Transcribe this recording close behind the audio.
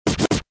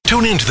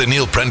Tune in to the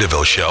Neil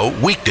Prendeville Show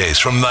weekdays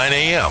from 9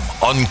 a.m.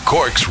 on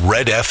Cork's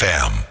Red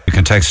FM. You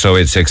can text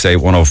 0868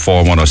 104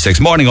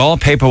 106. Morning all.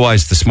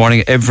 Paper-wise this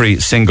morning,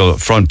 every single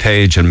front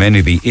page and many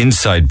of the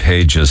inside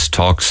pages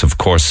talks, of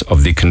course,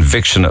 of the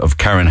conviction of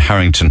Karen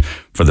Harrington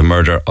for the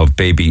murder of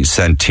baby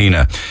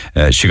Santina.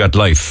 She got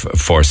life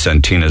for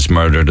Santina's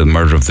murder, the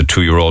murder of the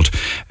 2-year-old.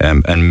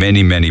 And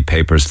many, many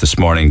papers this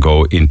morning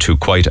go into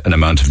quite an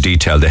amount of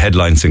detail. The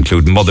headlines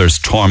include Mother's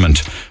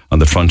Torment on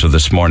the front of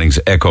this morning's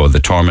Echo,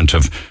 the torment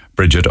of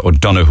Bridget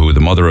O'Donoghue,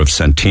 the mother of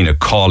Santina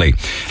Cawley.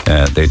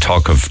 They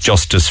talk of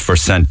justice for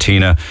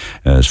Santina,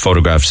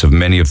 photographs of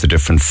many of the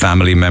different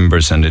family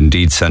members, and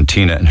indeed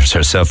Santina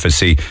herself. I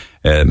see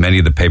many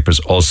of the papers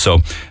also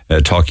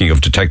talking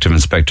of Detective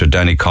Inspector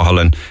Danny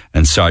Coughlin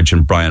and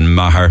Sergeant Brian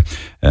Maher.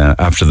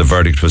 After the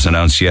verdict was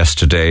announced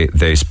yesterday,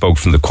 they spoke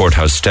from the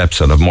courthouse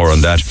steps. I'll have more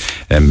on that.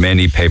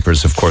 Many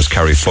papers, of course,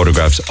 carry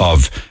photographs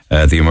of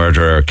the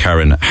murderer,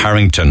 Karen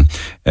Harrington,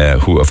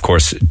 who, of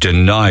course,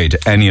 denied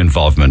any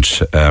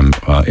involvement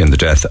in the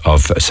death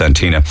of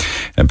Santina.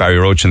 Barry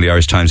Roach in the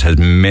Irish Times has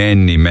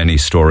many, many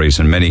stories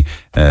and many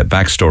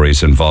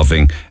backstories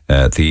involving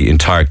the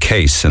entire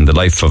case and the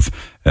life of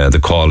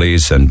the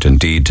Cawleys and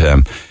indeed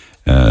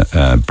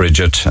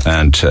Bridget,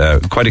 and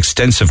quite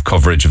extensive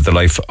coverage of the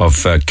life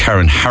of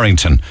Karen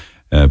Harrington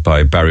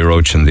by Barry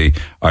Roach in the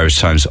Irish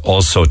Times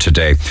also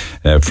today.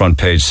 Front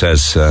page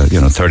says,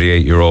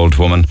 38-year-old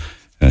woman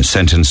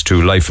sentenced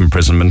to life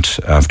imprisonment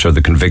after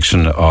the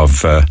conviction of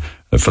for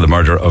the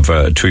murder of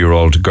a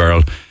 2-year-old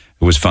girl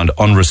who was found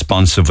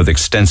unresponsive with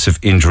extensive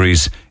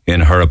injuries in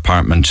her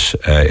apartment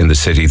in the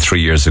city 3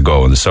 years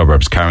ago in the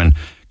suburbs. Karen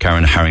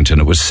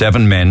Harrington. It was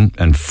 7 men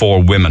and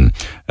 4 women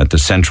at the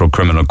Central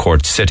Criminal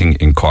Court sitting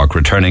in Cork,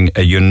 returning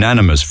a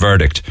unanimous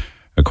verdict.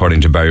 According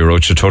to Barry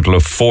Roach, a total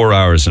of 4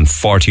 hours and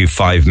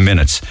 45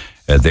 minutes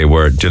they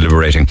were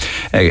deliberating.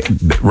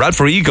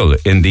 Ralph Eagle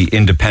in The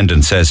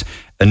Independent says,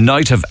 a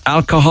night of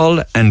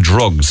alcohol and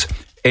drugs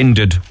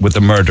ended with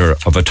the murder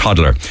of a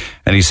toddler.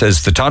 And he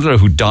says the toddler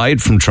who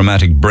died from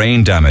traumatic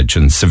brain damage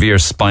and severe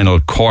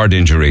spinal cord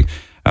injury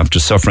after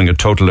suffering a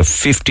total of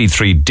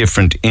 53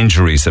 different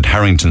injuries at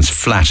Harrington's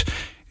flat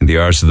in the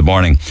hours of the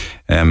morning.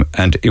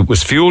 And it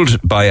was fueled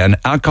by an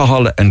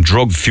alcohol and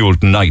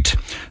drug-fueled night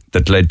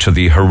that led to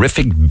the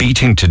horrific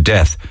beating to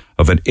death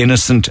of an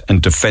innocent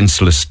and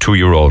defenceless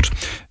 2-year-old.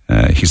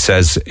 He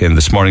says in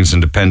this morning's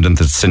Independent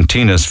that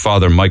Santina's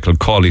father, Michael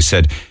Cawley,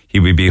 said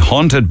he would be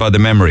haunted by the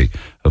memory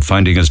of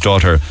finding his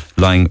daughter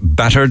lying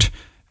battered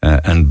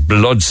and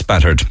blood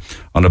spattered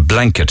on a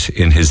blanket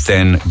in his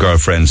then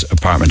girlfriend's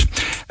apartment.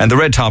 And the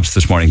Red Tops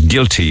this morning,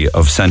 guilty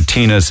of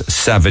Santina's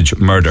savage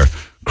murder.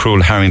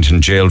 Cruel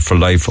Harrington jailed for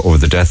life over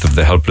the death of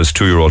the helpless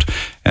 2-year-old.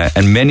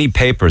 And many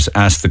papers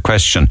asked the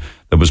question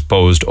that was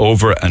posed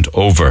over and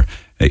over.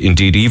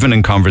 Indeed, even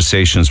in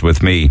conversations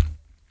with me,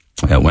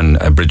 when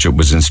Bridget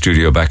was in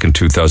studio back in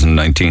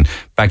 2019.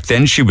 Back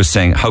then she was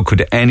saying, how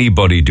could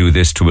anybody do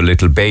this to a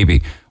little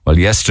baby? Well,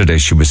 yesterday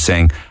she was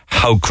saying,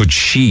 how could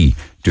she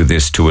do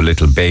this to a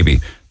little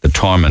baby? The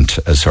torment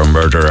as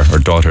her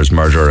daughter's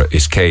murderer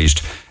is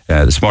caged.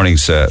 This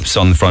morning's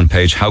Sun front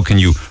page, how can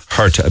you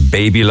hurt a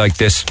baby like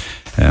this?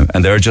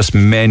 And there are just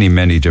many,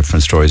 many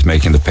different stories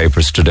making the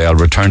papers today. I'll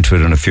return to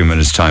it in a few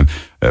minutes' time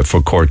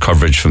for court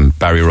coverage from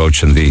Barry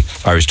Roach and the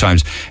Irish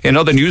Times. In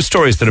other news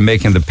stories that are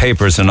making the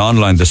papers and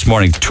online this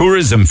morning,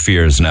 tourism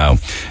fears now.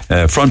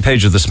 Front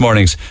page of this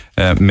morning's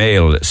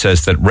Mail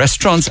says that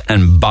restaurants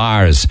and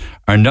bars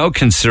are now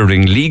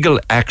considering legal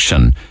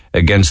action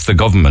against the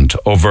government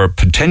over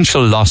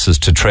potential losses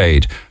to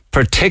trade,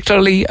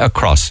 particularly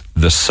across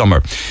the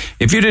summer.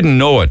 If you didn't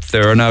know it,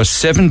 there are now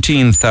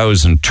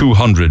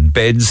 17,200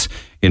 beds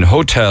in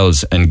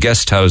hotels and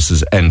guest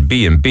houses and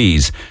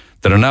B&Bs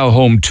that are now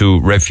home to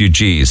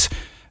refugees,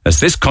 as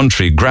this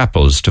country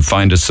grapples to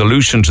find a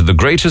solution to the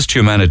greatest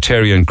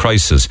humanitarian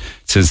crisis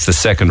since the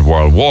Second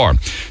World War.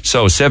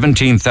 So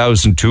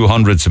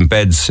 17,200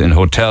 beds in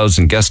hotels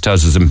and guest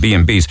houses and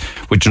B&Bs,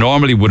 which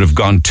normally would have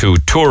gone to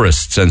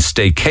tourists and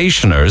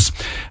staycationers,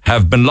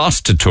 have been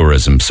lost to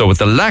tourism. So with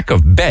the lack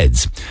of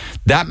beds,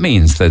 that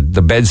means that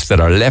the beds that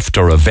are left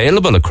or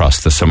available across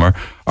the summer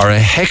are a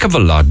heck of a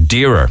lot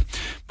dearer.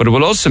 But it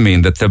will also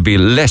mean that there'll be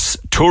less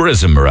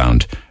tourism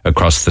around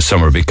across the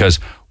summer, because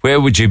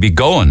where would you be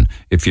going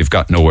if you've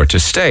got nowhere to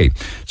stay?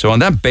 So on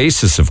that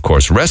basis, of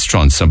course,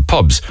 restaurants and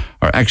pubs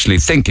are actually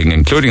thinking,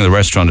 including the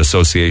Restaurant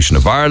Association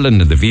of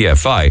Ireland and the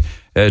VFI,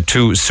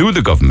 to sue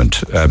the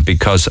government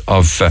because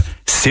of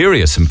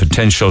serious and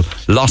potential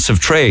loss of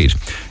trade.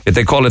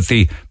 They call it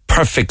the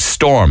perfect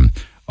storm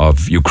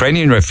of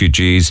Ukrainian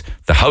refugees,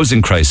 the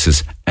housing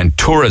crisis and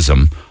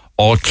tourism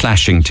all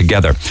clashing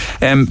together.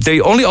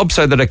 The only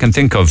upside that I can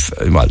think of,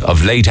 well,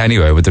 of late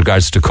anyway, with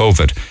regards to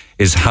COVID,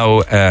 is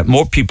how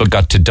more people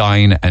got to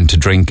dine and to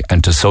drink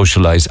and to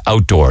socialise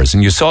outdoors.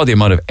 And you saw the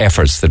amount of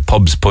efforts that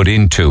pubs put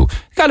into,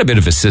 got a bit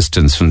of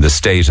assistance from the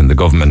state and the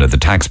government and the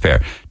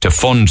taxpayer to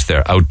fund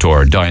their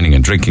outdoor dining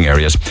and drinking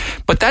areas.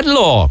 But that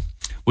law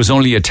was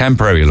only a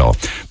temporary law.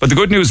 But the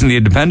good news in the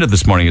Independent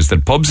this morning is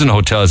that pubs and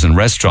hotels and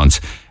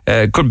restaurants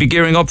could be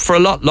gearing up for a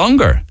lot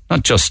longer,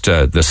 not just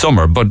the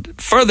summer,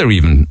 but further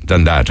even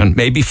than that, and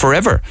maybe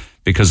forever,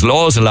 because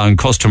laws allowing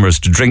customers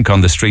to drink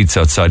on the streets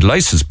outside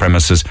licensed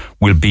premises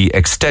will be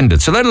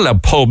extended. So that'll allow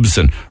pubs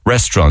and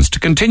restaurants to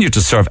continue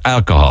to serve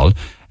alcohol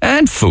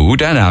and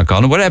food and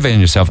alcohol and whatever in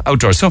yourself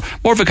outdoors. So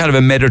more of a kind of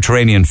a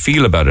Mediterranean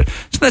feel about it.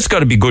 So that's got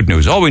to be good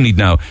news. All we need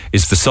now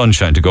is the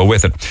sunshine to go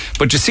with it.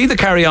 But you see the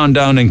carry-on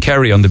down in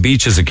Kerry, on the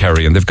beaches of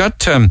Kerry, and they've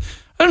got...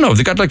 I don't know,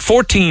 they've got like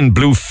 14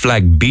 blue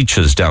flag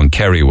beaches down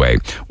Kerry Way.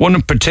 One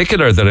in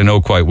particular that I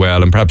know quite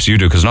well, and perhaps you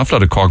do, because an awful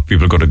lot of Cork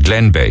people go to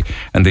Glen Bay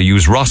and they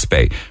use Ross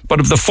Bay. But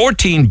of the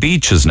 14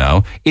 beaches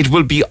now, it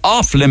will be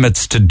off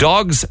limits to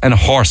dogs and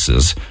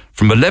horses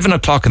from 11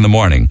 o'clock in the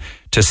morning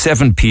to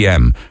 7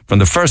 p.m. from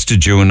the 1st of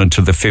June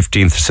until the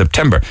 15th of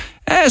September.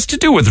 Has to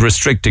do with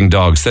restricting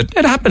dogs. That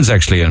it happens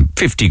actually in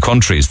 50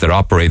 countries that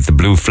operate the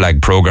Blue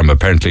Flag program,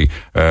 apparently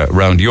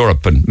around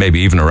Europe and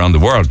maybe even around the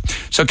world.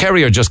 So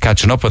Kerry are just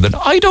catching up with it.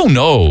 I don't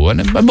know, and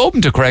I'm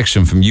open to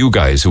correction from you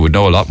guys who would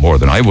know a lot more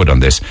than I would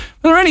on this. Are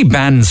there any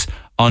bans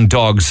on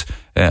dogs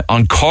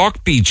on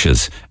Cork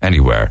beaches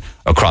anywhere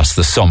across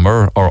the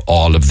summer or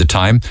all of the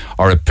time,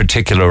 or at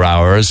particular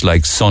hours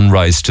like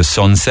sunrise to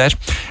sunset?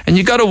 And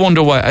you got to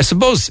wonder why. I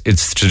suppose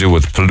it's to do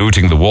with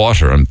polluting the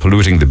water and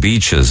polluting the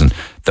beaches and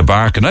the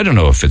bark, and I don't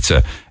know if it's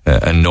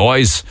a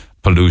noise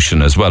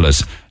pollution as well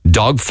as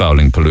dog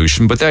fouling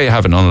pollution, but there you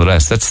have it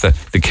nonetheless. That's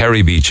the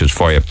Kerry beaches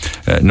for you.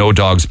 No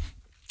dogs.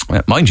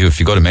 Mind you, if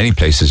you go to many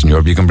places in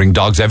Europe, you can bring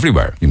dogs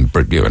everywhere. You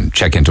can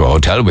check into a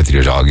hotel with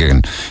your dog.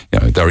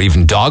 There are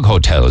even dog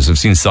hotels. I've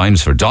seen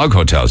signs for dog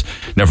hotels.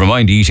 Never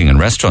mind eating in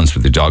restaurants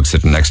with the dog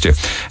sitting next to you.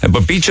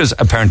 But beaches,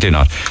 apparently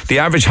not. The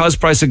average house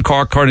price in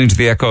Cork, according to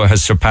the Echo,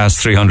 has surpassed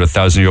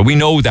 €300,000. We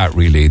know that,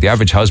 really. The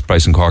average house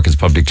price in Cork is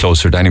probably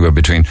closer to anywhere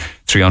between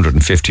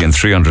 350 and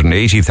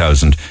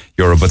 380,000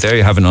 euro, but there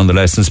you have it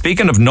nonetheless. And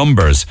speaking of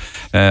numbers,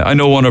 I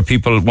know one or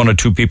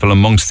two people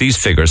amongst these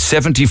figures,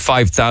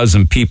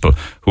 75,000 people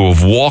who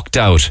have walked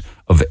out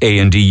of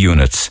A&E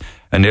units,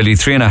 and nearly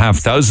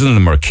 3,500 of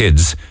them are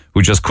kids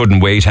who just couldn't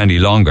wait any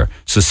longer.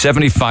 So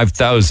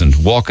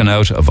 75,000 walking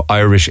out of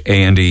Irish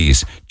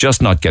A&Es,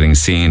 just not getting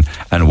seen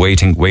and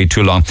waiting way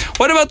too long.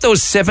 What about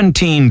those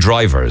 17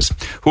 drivers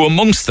who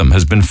amongst them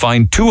has been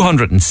fined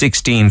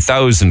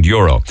 216,000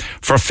 euro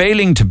for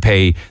failing to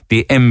pay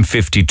the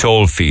M50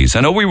 toll fees?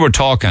 I know we were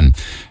talking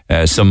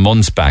some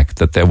months back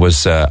that there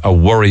was a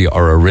worry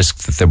or a risk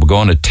that they were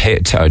going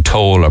to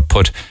toll or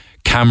put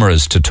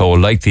cameras to toll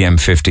like the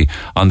M50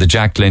 on the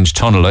Jack Lynch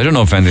tunnel. I don't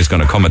know if anything's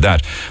going to come of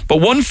that. But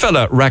one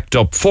fella racked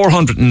up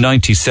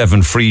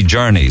 497 free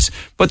journeys.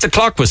 But the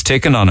clock was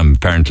ticking on him,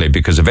 apparently,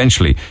 because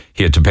eventually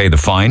he had to pay the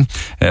fine,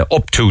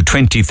 up to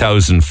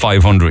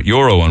 20,500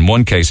 euro in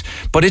one case.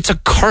 But it's a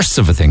curse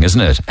of a thing,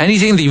 isn't it?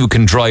 Anything that you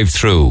can drive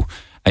through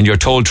and you're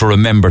told to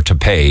remember to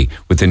pay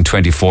within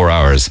 24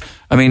 hours.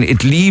 I mean,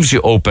 it leaves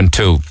you open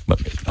to,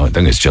 I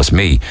think it's just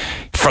me,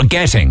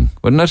 forgetting,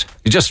 wouldn't it?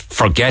 You just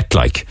forget,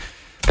 like.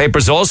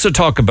 Papers also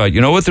talk about,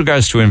 with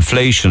regards to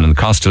inflation and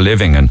cost of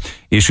living and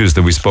issues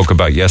that we spoke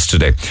about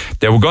yesterday,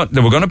 they were going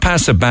to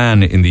pass a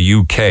ban in the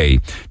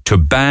UK to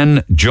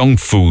ban junk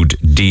food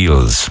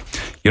deals.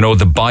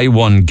 The buy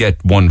one,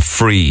 get one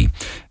free.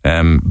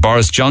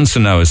 Boris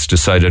Johnson now has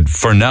decided,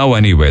 for now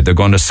anyway, they're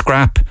going to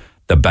scrap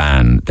the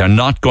ban. They're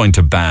not going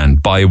to ban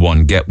buy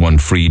one, get one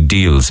free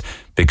deals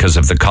because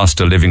of the cost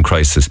of living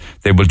crisis.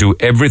 They will do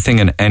everything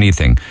and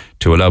anything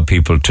to allow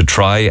people to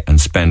try and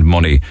spend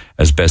money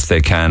as best they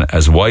can,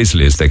 as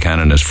wisely as they can,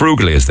 and as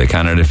frugally as they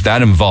can. And if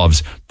that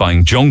involves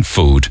buying junk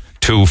food,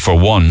 2 for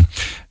 1,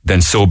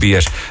 then so be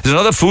it. There's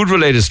another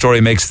food-related story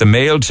makes the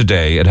Mail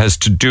today. It has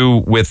to do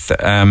with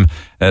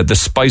the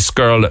Spice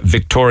Girl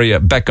Victoria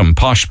Beckham,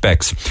 Posh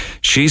Becks.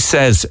 She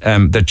says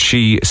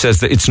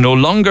that it's no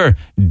longer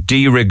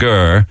de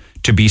rigueur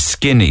to be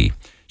skinny.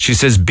 She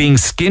says being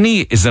skinny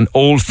is an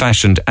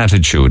old-fashioned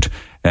attitude,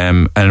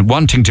 and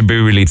wanting to be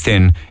really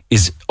thin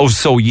is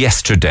so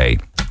yesterday,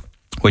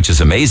 which is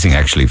amazing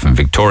actually from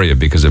Victoria,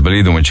 because I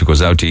believe that when she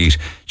goes out to eat,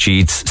 she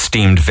eats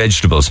steamed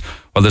vegetables.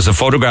 Well, there's a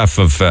photograph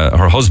of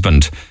her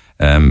husband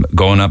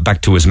going up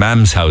back to his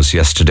mam's house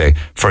yesterday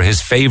for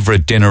his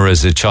favourite dinner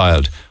as a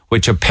child,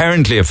 which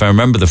apparently, if I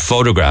remember the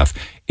photograph,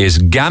 is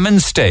gammon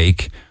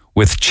steak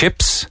with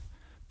chips,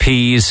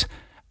 peas,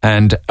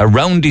 and a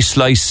roundy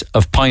slice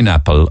of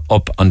pineapple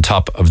up on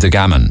top of the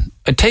gammon.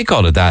 I take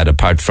all of that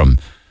apart from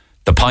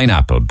the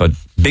pineapple, but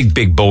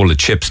big bowl of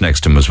chips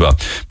next to him as well.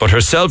 But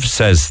herself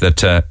says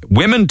that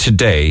women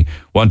today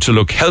want to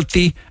look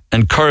healthy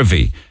and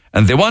curvy,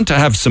 and they want to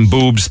have some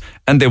boobs,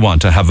 and they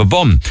want to have a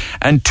bum.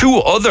 And 2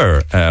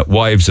 other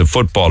wives of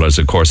footballers,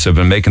 of course, have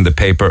been making the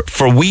paper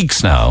for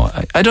weeks now.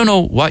 I don't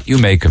know what you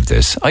make of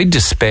this. I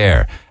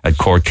despair at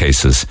court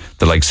cases,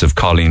 the likes of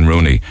Colleen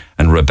Rooney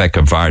and Rebecca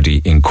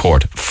Vardy in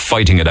court,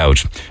 fighting it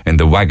out in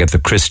the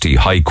Wagatha Christie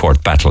High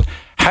Court battle.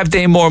 Have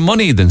they more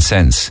money than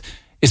sense?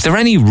 Is there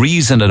any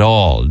reason at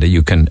all that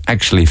you can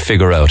actually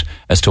figure out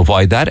as to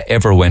why that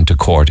ever went to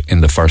court in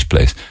the first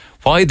place?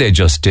 Why they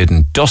just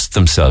didn't dust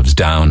themselves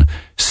down,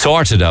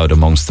 sort it out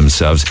amongst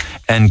themselves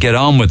and get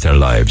on with their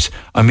lives.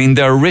 I mean,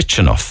 they're rich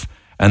enough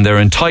and they're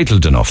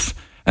entitled enough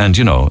and,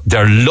 you know,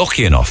 they're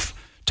lucky enough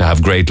to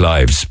have great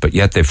lives, but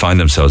yet they find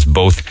themselves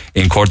both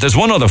in court. There's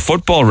one other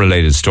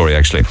football-related story,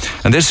 actually,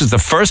 and this is the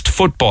first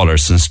footballer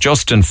since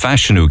Justin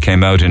Fashanu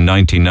came out in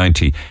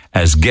 1990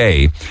 as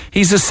gay.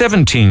 He's a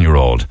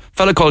 17-year-old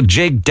fella called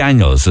Jake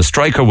Daniels, a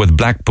striker with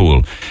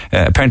Blackpool.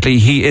 Apparently,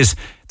 he is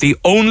the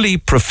only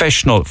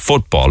professional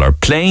footballer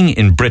playing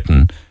in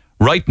Britain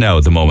right now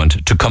at the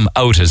moment to come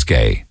out as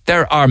gay.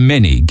 There are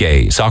many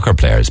gay soccer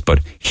players, but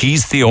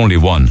he's the only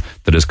one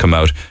that has come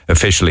out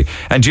officially.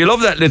 And do you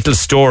love that little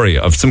story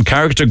of some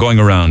character going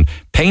around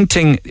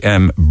painting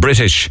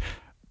British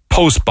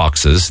post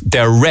boxes?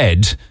 They're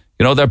red,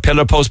 you know, they're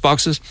pillar post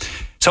boxes.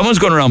 Someone's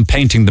going around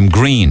painting them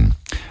green,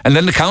 and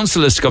then the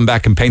council has to come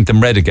back and paint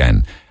them red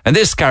again. And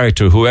this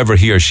character, whoever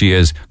he or she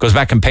is, goes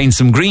back and paints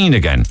them green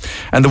again.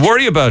 And the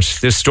worry about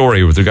this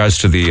story with regards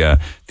to the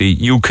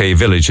UK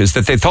village is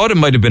that they thought it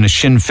might have been a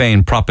Sinn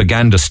Féin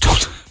propaganda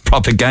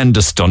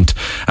stunt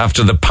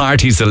after the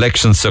party's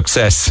election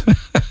success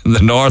in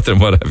the north and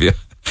what have you.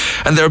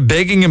 And they're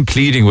begging and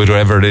pleading with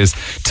whoever it is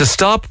to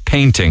stop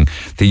painting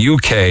the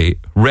UK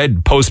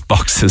red post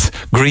boxes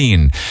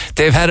green.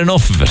 They've had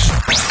enough of it.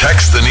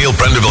 Text the Neil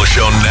Prendeville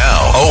Show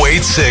now.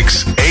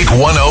 086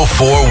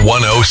 8104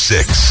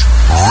 106.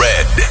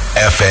 Red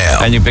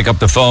FM. And you pick up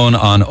the phone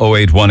on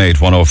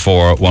 0818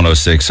 104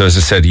 106. So as I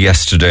said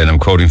yesterday, and I'm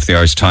quoting from the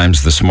Irish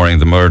Times this morning,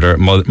 the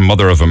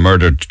mother of a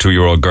murdered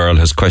 2-year-old girl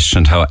has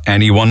questioned how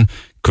anyone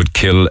could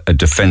kill a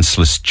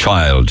defenseless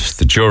child.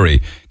 The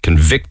jury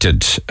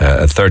convicted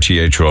a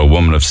 38-year-old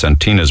woman of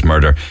Santina's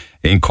murder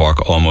in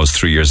Cork almost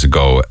 3 years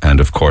ago. And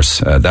of course,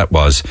 that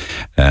was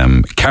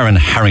Karen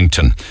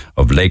Harrington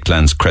of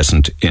Lakelands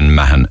Crescent in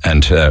Mahon.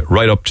 And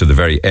right up to the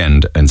very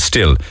end, and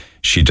still,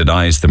 she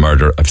denies the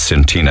murder of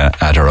Santina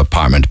at her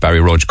apartment.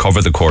 Barry Roach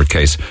covered the court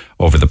case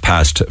over the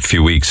past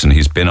few weeks, and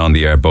he's been on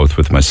the air both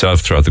with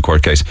myself throughout the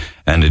court case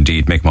and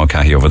indeed Mick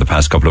Mulcahy over the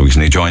past couple of weeks.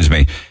 And he joins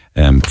me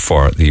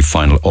for the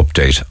final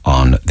update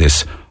on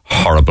this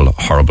horrible,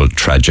 horrible,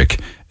 tragic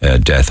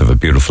death of a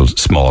beautiful,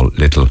 small,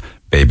 little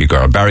baby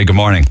girl. Barry, good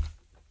morning.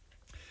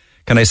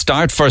 Can I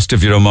start first,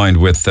 if you don't mind,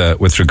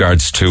 with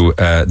regards to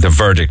the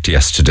verdict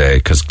yesterday?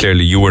 Because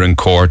clearly you were in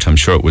court. I'm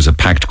sure it was a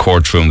packed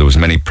courtroom. There was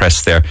many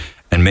press there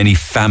and many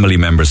family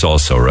members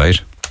also, right?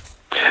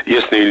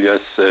 Yes, Neil,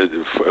 yes.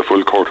 A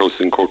full courthouse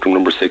in courtroom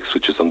number 6,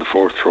 which is on the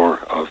 4th floor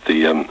of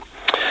the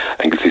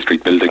Anglesey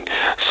Street building.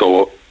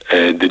 So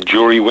the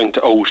jury went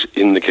out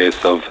in the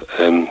case of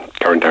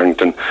Karen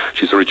Harrington.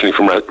 She's originally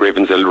from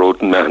Ravensell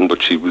Road in Mahon,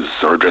 but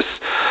her address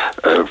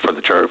for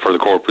the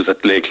court was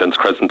at Lakelands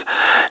Crescent.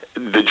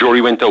 The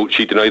jury went out.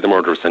 She denied the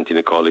murder of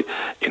Santina Cawley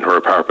in her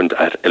apartment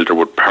at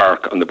Elderwood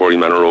Park on the Bury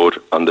Manor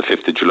Road on the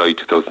 5th of July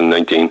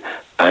 2019.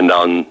 And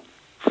on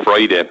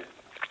Friday,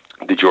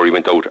 the jury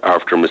went out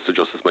after Mr.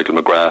 Justice Michael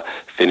McGrath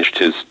finished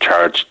his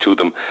charge to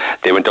them.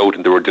 They went out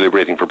and they were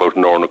deliberating for about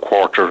an hour and a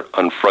quarter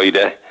on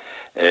Friday.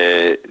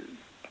 They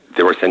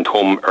were sent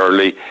home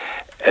early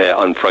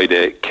on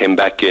Friday, came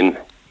back in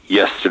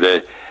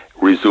yesterday,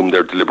 resumed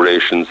their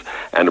deliberations,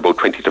 and about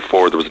 20 to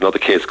 4 there was another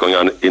case going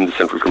on in the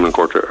Central Criminal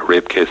Court, a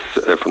rape case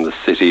from the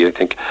city, I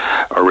think,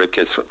 or a rape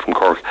case from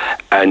Cork,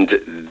 and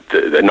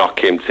the knock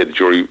came to say the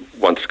jury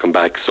wanted to come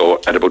back. So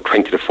at about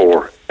 20 to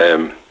 4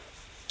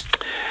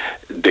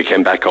 they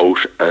came back out,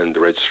 and the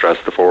registrar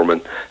asked the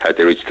foreman had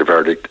they reached a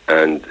verdict,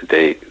 and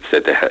he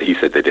said they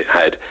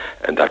had,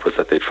 and that was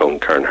that they'd found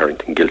Karen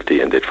Harrington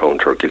guilty, and they'd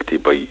found her guilty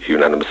by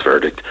unanimous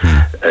verdict.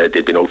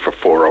 They'd been out for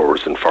 4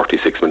 hours and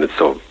 46 minutes,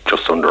 so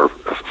just under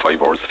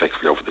 5 hours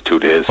effectively over the 2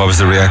 days. What was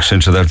the reaction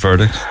to that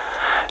verdict?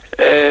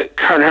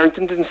 Karen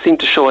Harrington didn't seem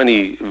to show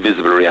any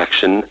visible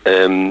reaction.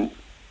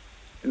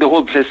 The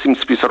whole place seems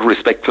to be sort of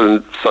respectful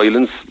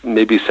silence,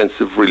 maybe a sense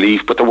of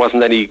relief, but there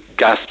wasn't any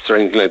gasps or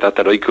anything like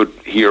that I could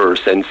hear or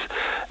sense.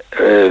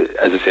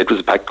 As I said, it was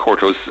a packed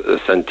courthouse.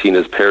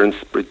 Santina's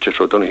parents, Bridget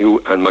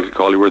O'Donoghue and Michael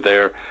Cawley, were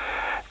there.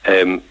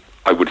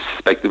 I would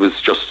suspect it was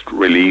just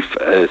relief.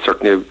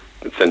 Certainly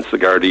a sense the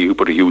Gardaí, who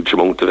put a huge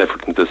amount of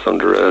effort into this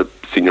under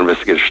Senior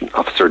Investigation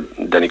Officer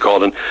Danny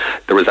Collin,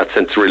 there was that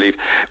sense of relief.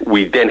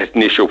 We then had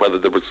an issue whether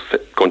there was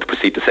going to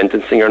proceed to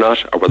sentencing or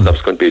not, or whether that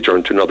was going to be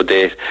adjourned to another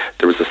date.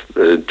 There was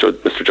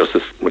Mr.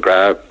 Justice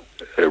McGrath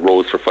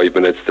rose for 5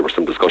 minutes. There were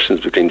some discussions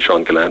between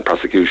Sean Gillan,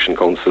 Prosecution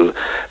Counsel,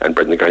 and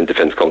Brendan Grant,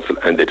 Defence Counsel,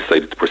 and they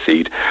decided to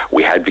proceed.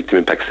 We had victim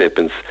impact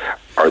statements.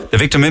 The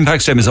victim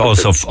impact statements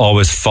also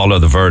always follow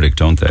the verdict,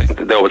 don't they?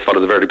 They always follow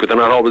the verdict, but they're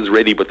not always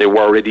ready, but they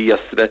were ready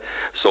yesterday.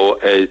 So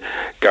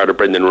Garda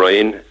Brendan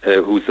Ryan,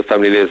 who's the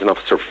family liaison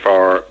officer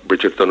for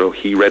Bridget O'Donoghue,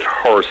 he read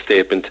her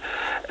statement,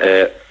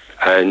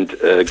 and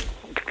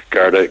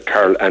Garda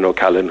Carl Ann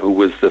O'Callaghan, who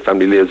was the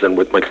family liaison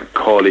with Michael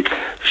Cawley,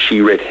 she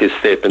read his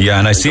statement. Yeah,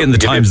 and I see it in the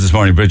Times this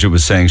morning. Bridget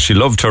was saying she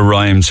loved her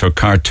rhymes, her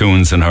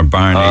cartoons and her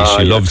Barney.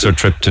 She loves her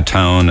trip to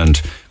town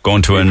and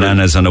going to her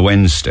nana's on a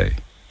Wednesday.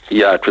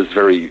 Yeah, it was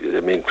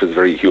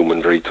very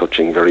human, very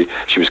touching,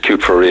 she was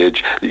cute for her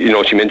age. You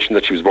know, she mentioned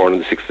that she was born on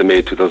the 6th of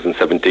May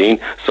 2017,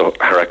 so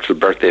her actual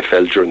birthday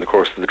fell during the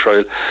course of the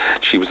trial.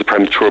 She was a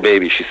premature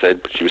baby, she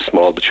said, but she was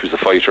small, but she was a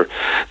fighter.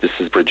 This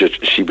is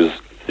Bridget. She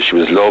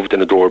was loved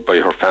and adored by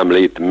her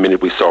family. The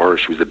minute we saw her,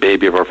 she was the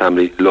baby of our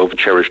family, loved,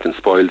 cherished and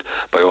spoiled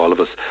by all of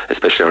us,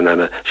 especially our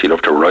nana. She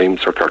loved her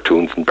rhymes, her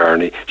cartoons and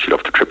Barney. She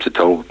loved her trips at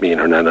town with me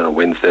and her nana on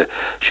Wednesday.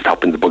 She'd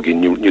hop in the buggy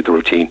and knew the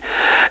routine.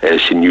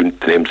 She knew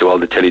the names of all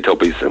the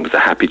Teletubbies and was a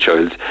happy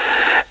child.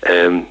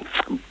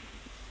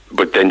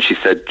 But then she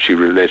said she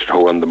related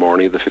how on the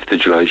morning of the 5th of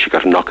July she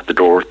got a knock at the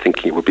door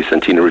thinking it would be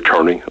Santina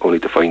returning, only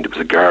to find it was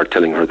a guard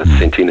telling her that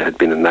Santina had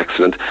been in an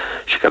accident.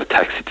 She got a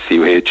taxi to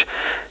CUH,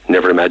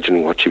 never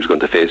imagining what she was going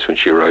to face when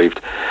she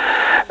arrived.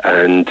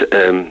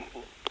 And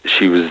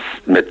she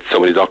met so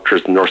many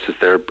doctors and nurses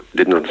there,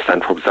 didn't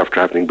understand what was after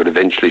happening, but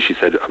eventually she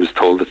said, I was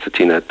told that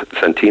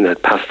Santina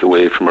had passed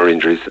away from her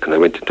injuries, and I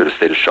went into a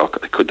state of shock.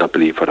 I could not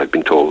believe what I'd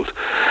been told.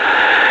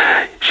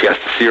 She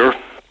asked to see her,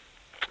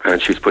 and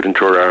she was put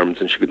into her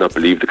arms, and she could not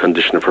believe the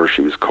condition of her.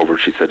 She was covered,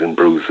 she said, in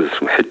bruises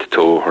from head to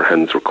toe. Her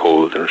hands were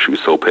cold and she was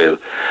so pale.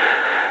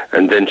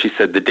 And then she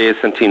said, the day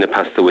Santina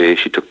passed away,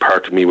 she took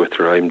part of me with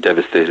her. I am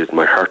devastated.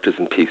 My heart is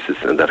in pieces,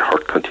 and that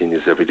hurt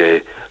continues every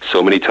day.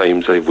 So many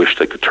times I wished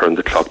I could turn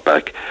the clock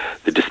back.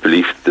 The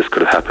disbelief that this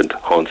could have happened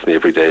haunts me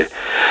every day.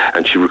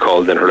 And she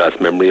recalled then her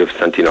last memory of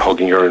Santina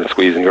hugging her and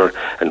squeezing her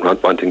and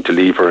not wanting to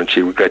leave her. And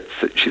she regrets,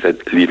 she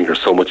said, leaving her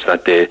so much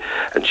that day.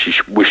 And she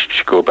wished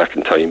she'd go back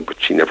in time,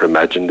 but she never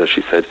imagined, as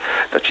she said,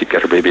 that she'd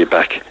get her baby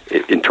back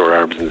into her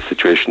arms in the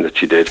situation that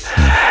she did.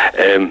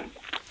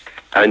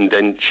 And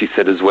then she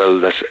said as well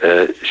that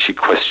she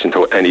questioned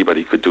how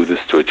anybody could do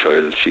this to a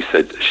child. She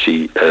said,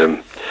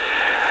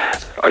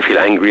 I feel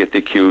angry at the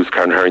accused,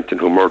 Karen Harrington,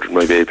 who murdered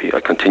my baby.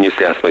 I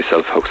continuously ask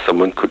myself how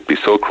someone could be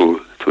so cruel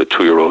to a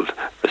 2-year-old,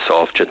 a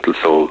soft, gentle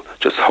soul.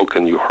 Just how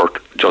can you hurt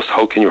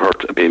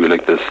a baby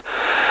like this?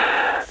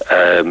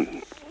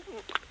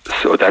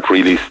 So that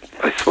really,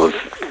 I suppose,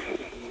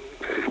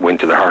 went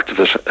to the heart of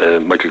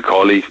it. Michael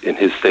Cawley, in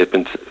his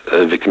statement,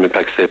 victim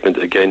impact statement,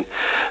 again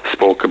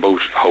spoke about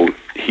how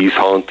he's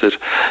haunted.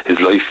 His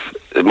life,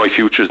 my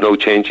future is no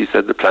change, he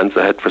said. The plans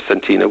I had for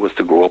Santina was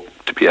to grow up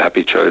to be a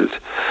happy child,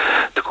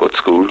 to go to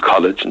school,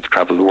 college, and to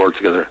travel the world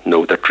together.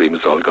 No, that dream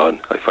is all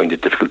gone. I find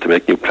it difficult to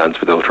make new plans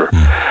without her.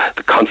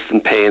 The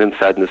constant pain and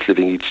sadness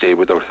living each day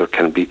without her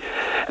can be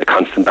a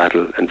constant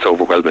battle, and it's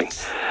overwhelming.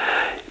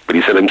 But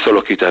he said, I'm so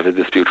lucky to have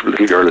this beautiful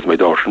little girl as my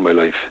daughter in my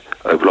life.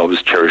 I will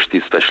always cherish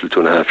these special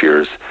 2.5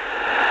 years.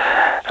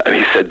 And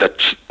he said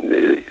that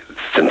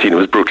Santina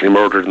was brutally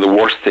murdered, and the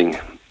worst thing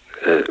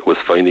was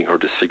finding her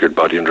disfigured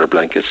body under a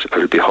blanket. I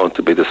will be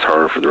haunted by this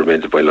horror for the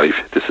remainder of my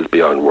life. This is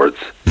beyond words.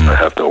 I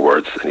have no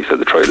words. And he said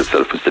the trial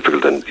itself was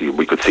difficult, and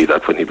we could see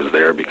that when he was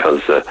there,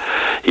 because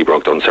he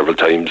broke down several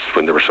times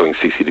when they were showing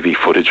CCTV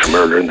footage from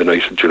earlier in the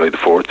night of July the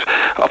 4th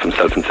of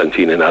himself and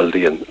Santina and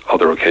Aldi and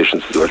other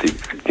occasions as well. He,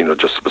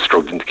 just was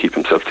struggling to keep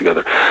himself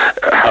together.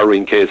 A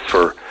harrowing case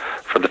for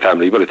the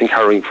family, but I think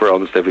harrowing for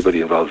almost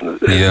everybody involved in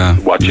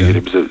it. Watching it,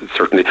 it was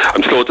certainly.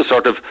 I'm slow to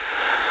sort of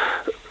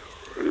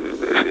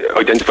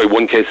identify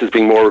one case as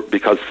being more,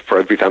 because for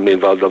every family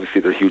involved, obviously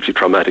they're hugely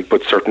traumatic,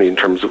 but certainly in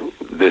terms of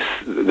this,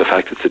 the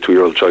fact it's a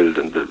 2-year-old child,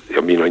 and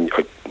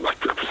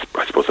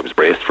I suppose I was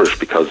braced for it,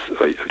 because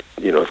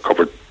I've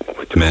covered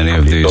many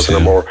of these, dozen or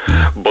more.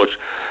 But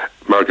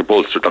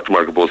Dr.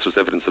 Margaret Bolster's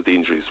evidence of the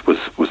injuries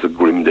was a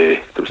grim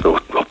day. There was no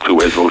two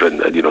ways about it,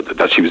 and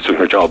that she was doing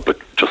her job, but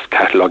just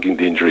cataloguing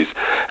the injuries,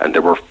 and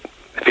there were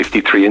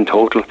 53 in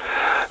total,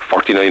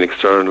 49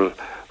 external,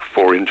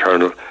 4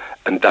 internal.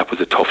 And that was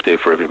a tough day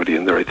for everybody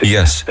in there, I think.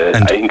 Yes.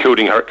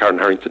 Including Karen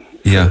Harrington.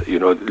 Yeah.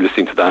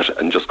 Listening to that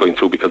and just going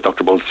through, because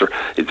Dr. Bolster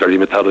is very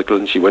methodical,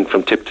 and she went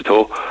from tip to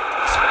toe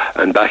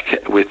and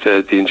back with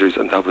the injuries,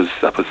 and that was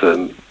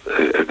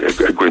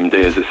a grim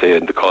day, as I say.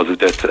 And the cause of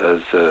death,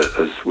 as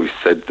we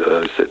said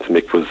to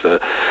Mick, was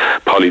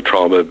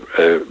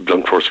polytrauma,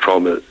 blunt force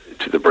trauma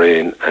to the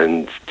brain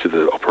and to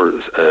the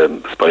upper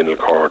spinal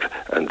cord,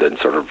 and then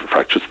sort of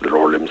fractures to the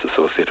lower limbs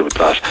associated with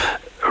that.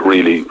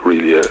 Really,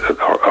 really a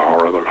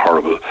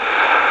horrible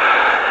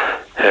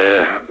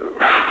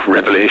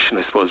revelation,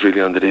 I suppose,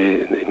 really on the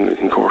day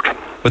in court.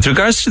 With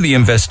regards to the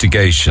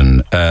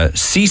investigation,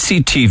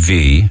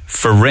 CCTV,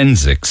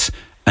 forensics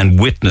and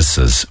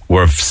witnesses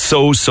were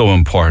so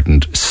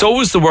important. So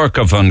was the work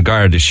of An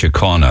Garda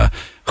Síochána,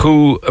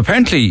 who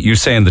apparently, you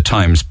say in the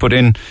Times,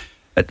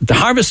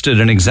 harvested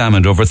and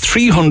examined over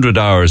 300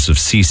 hours of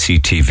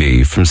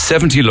CCTV from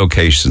 70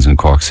 locations in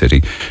Cork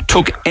City,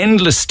 took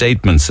endless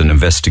statements and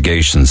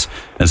investigations,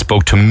 and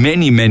spoke to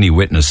many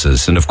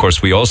witnesses. And of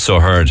course, we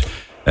also heard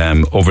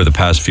over the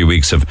past few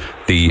weeks of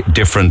the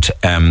different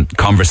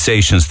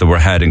conversations that were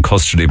had in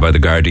custody by the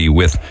Gardaí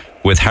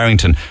with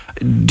Harrington.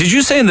 Did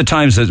you say in the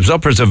Times that it was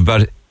upwards of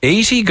about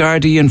 80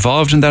 Gardaí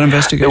involved in that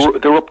investigation?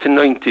 They were up to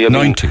 90.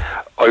 90.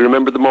 I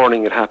remember the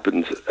morning it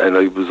happened, and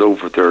I was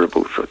over there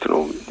about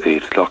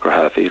 8 o'clock or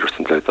 8:30 or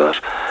something like that,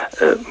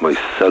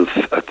 myself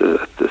at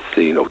the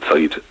scene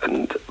outside.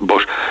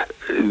 But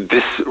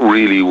this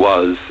really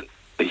was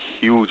a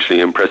hugely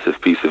impressive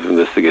piece of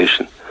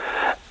investigation,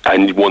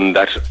 and one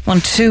that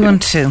 1 2 1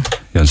 2.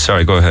 Yeah,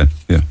 sorry, go ahead.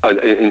 Yeah.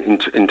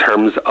 In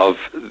terms of,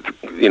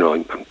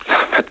 I'm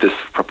at this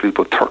probably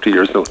about 30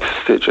 years now at this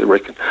stage, I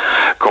reckon,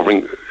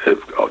 covering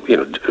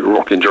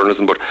working in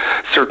journalism, but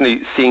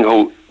certainly seeing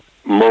how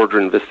murder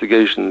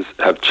investigations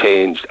have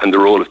changed, and the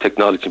role of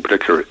technology in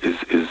particular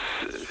is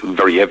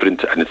very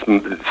evident. And it's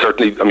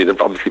certainly, there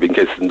have obviously been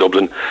cases in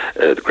Dublin,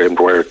 the Graham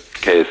Dwyer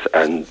case,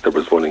 and there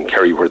was one in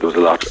Kerry where there was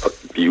a lot of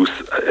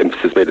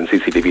emphasis made on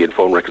CCTV and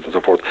phone records and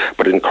so forth.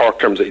 But in Cork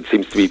terms, it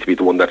seems to be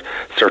the one that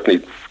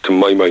certainly, to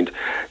my mind,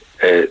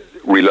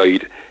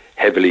 relied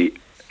heavily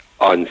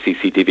on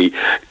CCTV.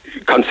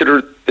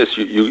 Consider this: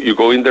 you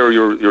go in there,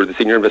 you're the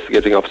senior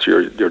investigating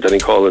officer, you're Denny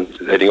Collin,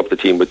 heading up the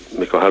team with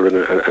Mick O'Halloran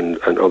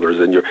and others,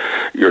 and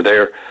you're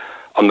there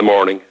on the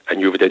morning, and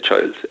you have a dead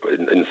child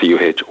in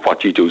CUH. What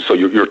do you do? So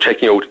you're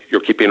checking out,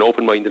 you're keeping an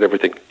open mind and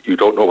everything. You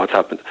don't know what's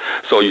happened.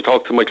 So you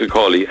talk to Michael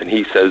Cawley, and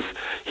he says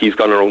he's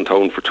gone around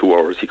town for 2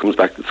 hours. He comes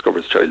back to discover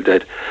his child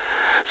dead.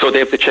 So they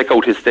have to check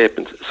out his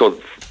statement.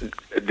 So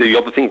the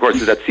other thing, of course,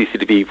 is that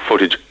CCTV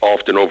footage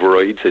often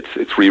overrides.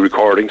 It's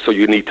re-recording, so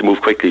you need to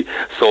move quickly.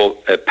 So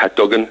Pat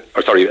Russell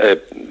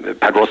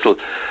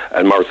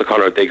and Maurice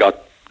O'Connor, they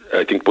got,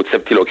 I think, about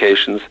 70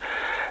 locations,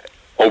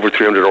 over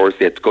 300 hours.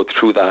 They had to go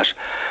through that.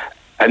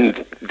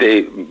 And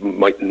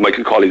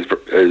Michael Cawley's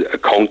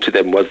account to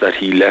them was that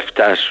he left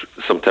that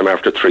sometime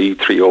after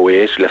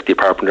 3:08, left the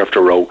apartment after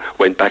a row,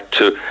 went back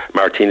to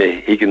Martina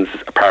Higgins'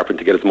 apartment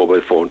to get his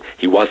mobile phone.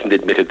 He wasn't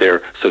admitted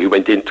there, so he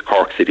went into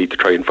Cork City to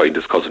try and find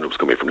his cousin who was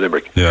coming from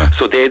Limerick. Yeah.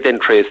 So they then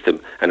traced him,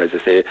 and as I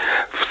say,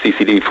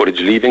 CCTV footage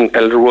leaving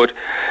Elderwood,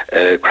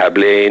 Crab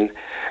Lane,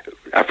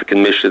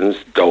 African Missions,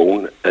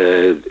 Down,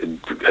 the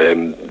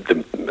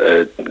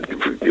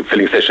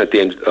filling station at the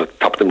end,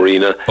 top of the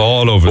marina,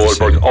 all over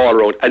Goldberg, all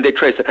around, and they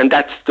traced it, and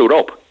that stood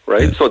up,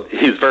 right? Yeah. So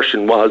his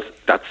version was,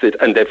 that's it,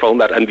 and they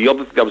found that. And the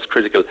other thing that was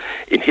critical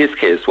in his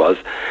case was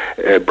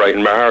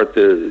Brian Maher,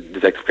 the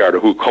detective guard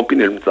who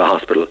accompanied him to the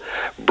hospital,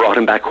 brought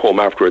him back home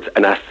afterwards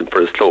and asked him for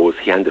his clothes.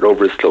 He handed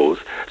over his clothes,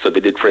 so they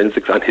did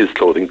forensics on his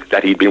clothing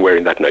that he'd been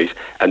wearing that night,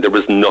 and there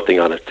was nothing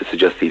on it to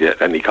suggest he'd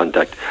had any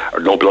contact or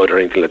no blood or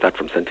anything like that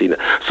from Santina.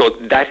 So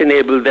that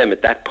enabled them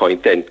at that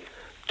point then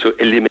to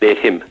eliminate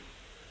him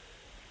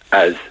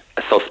as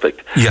a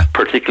suspect,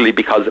 particularly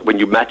because when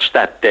you match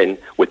that then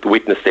with the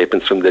witness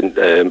statements from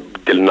Dylan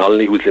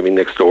Nolan, who was living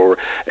next door.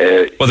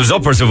 Well, there's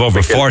upwards of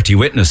over 40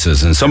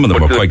 witnesses, and some of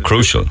them were quite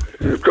crucial.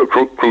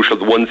 Crucial,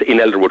 the ones in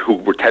Elderwood who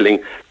were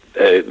telling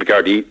the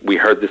Gardaí, we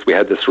heard this, we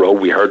had this row,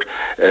 we heard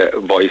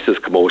voices,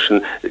 commotion.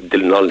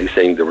 Dylan Nolan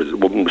saying there was a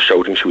woman was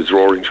shouting, she was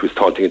roaring, she was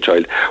taunting a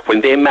child. When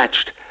they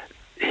matched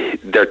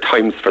their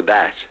times for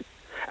that,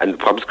 and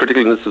what was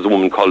critical in this was a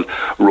woman called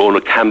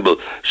Rona Campbell.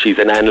 She's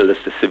an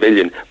analyst, a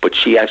civilian, but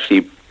she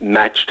actually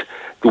matched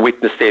the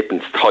witness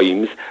statements,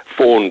 times,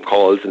 phone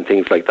calls and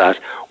things like that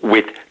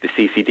with the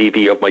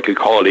CCTV of Michael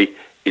Cawley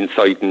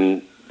inside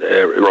and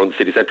around the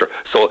city centre.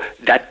 So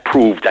that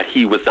proved that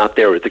he was not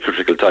there at the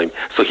critical time.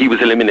 So he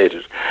was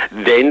eliminated.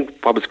 Then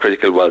what was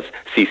critical was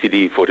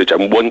CCTV footage,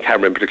 and one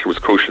camera in particular was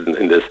crucial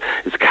in this.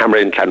 It's a camera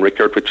in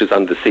Clanrickard, which is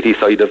on the city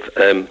side of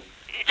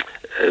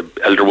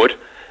Elderwood,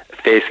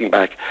 facing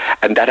back,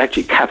 and that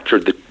actually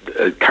captured the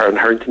Karen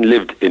Harrington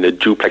lived in a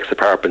duplex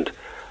apartment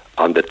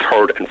on the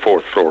 3rd and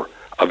 4th floor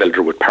of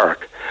Elderwood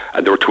Park,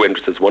 and there were 2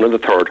 entrances, one on the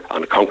 3rd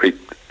on a concrete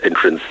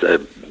entrance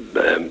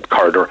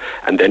corridor,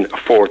 and then a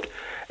 4th,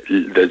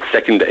 the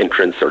second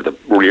entrance or the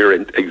rear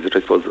exit,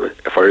 I suppose, a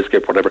fire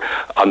escape, whatever,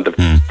 on the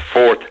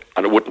 4th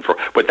on a wooden floor.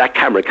 But that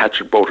camera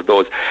captured both of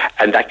those,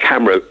 and that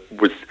camera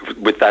was,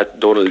 with that,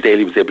 Donald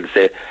Daly was able to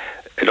say,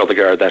 another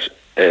guard, that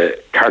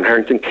Karen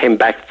Harrington came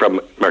back from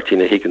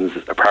Martina Higgins'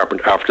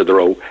 apartment after the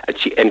row, and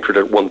she entered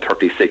at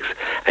 1:36,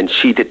 and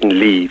she didn't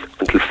leave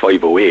until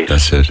 5:08.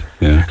 That's it,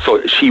 yeah.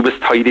 So she was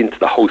tied into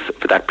the house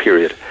for that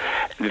period.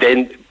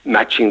 Then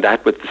matching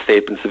that with the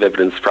statements of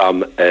evidence from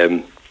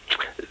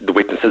the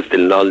witnesses,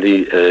 Dylan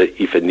Nolly,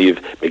 Aoife Niamh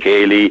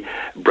McGailey,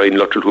 Brian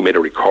Luttrell, who made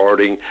a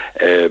recording,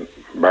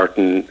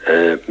 Martin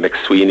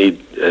McSweeney,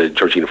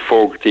 Georgina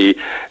Fogarty,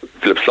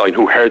 Philip Sloan,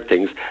 who heard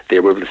things, they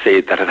were able to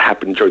say that had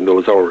happened during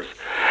those hours.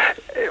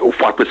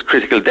 What was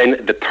critical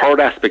then, the third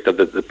aspect of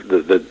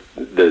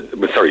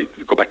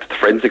go back to the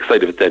forensic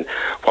side of it then,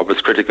 what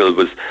was critical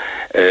was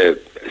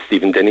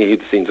Stephen Denny,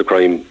 the scenes of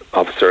crime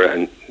officer,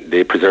 and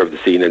they preserved the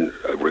scene and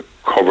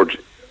recovered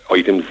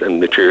items and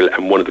material,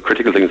 and one of the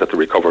critical things that they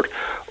recovered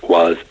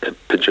was a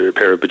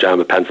pair of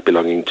pyjama pants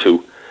belonging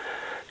to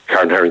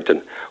Karen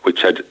Harrington,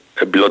 which had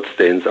blood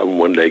stains on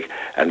one leg,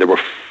 and there were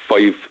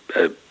 5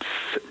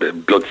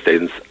 blood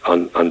stains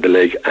on the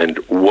leg, and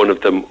one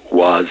of them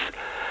was,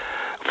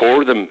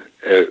 4 of them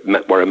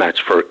were a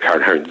match for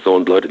Karen Harrington's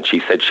own blood, and she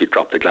said she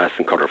dropped the glass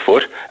and cut her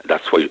foot.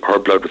 That's why her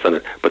blood was on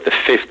it. But the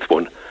 5th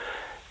one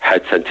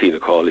had Santina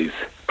Cawley's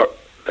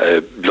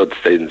blood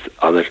stains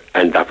on it,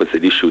 and that was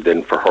an issue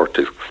then for her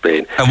to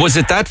explain. And was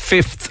it that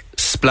 5th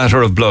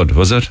splatter of blood,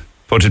 was it?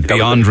 Put it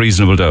beyond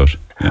reasonable doubt?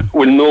 Yeah.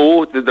 Well,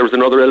 no, there was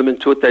another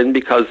element to it then,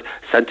 because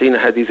Santina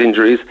had these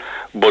injuries,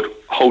 but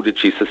how did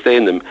she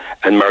sustain them?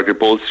 And Margaret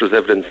Bolster's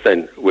evidence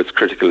then was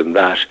critical in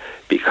that,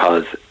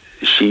 because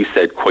she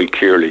said quite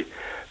clearly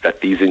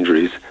that these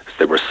injuries,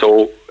 they were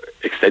so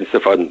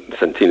extensive on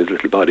Santina's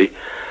little body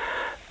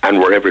and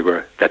were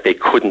everywhere, that they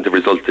couldn't have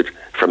resulted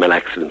from an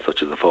accident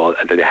such as a fall,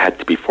 and that they had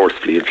to be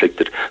forcefully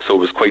inflicted. So it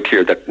was quite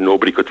clear that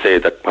nobody could say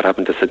that what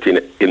happened to Santina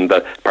in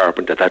the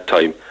apartment at that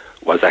time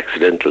was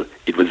accidental.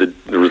 It was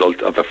the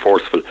result of a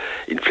forceful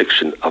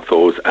infliction of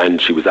those.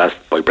 And she was asked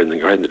by Brendan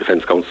Graham, the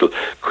Defence Counsel,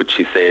 could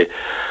she say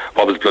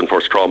what was blunt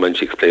force trauma, and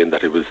she explained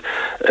that it was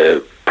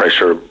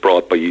pressure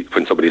brought by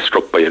when somebody is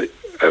struck by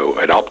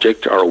an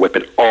object or a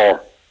weapon,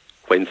 or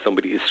when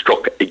somebody is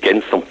struck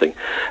against something.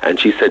 And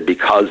she said,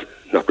 because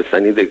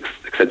notwithstanding the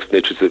extensive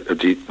nature of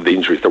the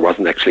injuries, there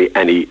wasn't actually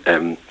any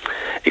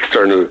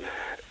external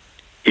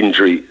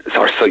injury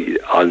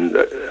on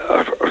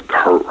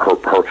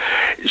her.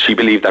 She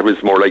believed that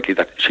was more likely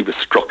that she was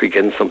struck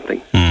against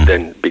something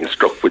than being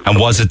struck with. And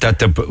was it that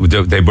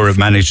they were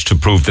managed to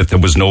prove that there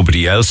was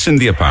nobody else in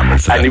the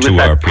apartment for that 2 hour period? And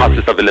it was that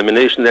process of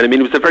elimination. And I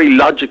mean, it was a very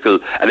logical.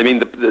 And I mean,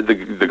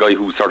 the guy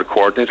who sort of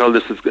coordinated all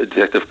this was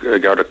Detective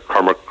Garda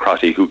Cormac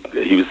Crotty, who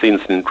he was the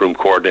incident room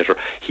coordinator.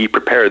 He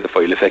prepared the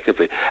file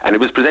effectively, and it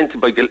was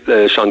presented by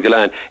Sean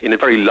Gillan in a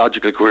very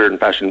logical, coherent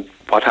fashion.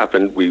 What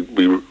happened? We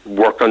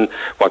work on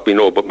what we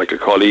know about Michael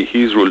Cawley.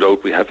 He's ruled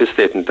out. We have his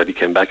statement that he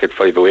came back at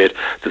 5:08,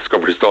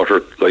 discovered his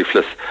daughter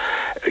lifeless.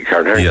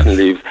 Karen Harrington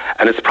leaves,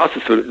 and it's a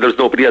process. There's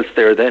nobody else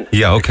there then.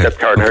 Yeah, okay.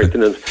 Except Karen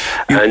Harrington,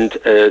 and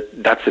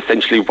that's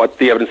essentially what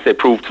the evidence they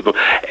proved to them.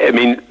 I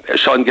mean,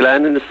 Sean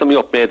Gillan, in the summing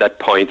up, made that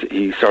point.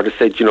 He sort of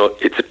said,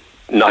 it's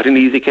not an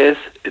easy case,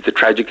 it's a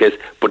tragic case,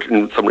 but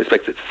in some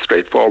respects it's a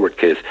straightforward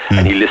case.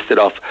 And he listed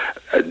off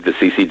the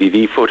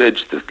CCTV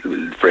footage, the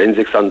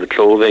forensics on the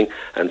clothing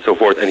and so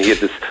forth, and he had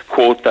this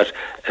quote that,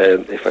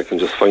 if I can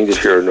just find it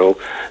here now.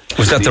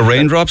 Was that the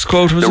raindrops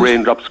quote? The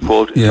raindrops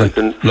quote. Yeah.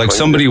 Like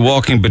somebody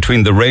walking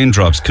between the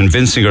raindrops,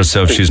 convincing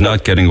herself she's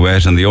not getting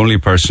wet, and the only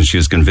person she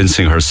is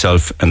convincing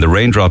herself, and the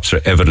raindrops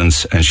are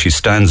evidence, and she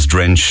stands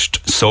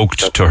drenched,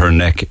 soaked to her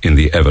neck in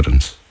the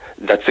evidence.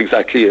 That's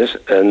exactly it,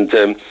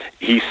 and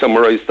he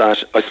summarised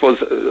that. I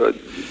suppose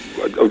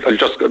I'll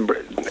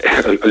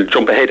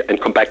jump ahead and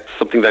come back to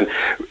something then.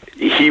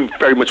 He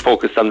very much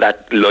focused on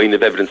that line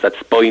of evidence, that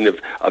spine of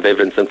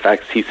evidence and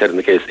facts, he said in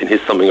the case, in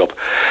his summing up.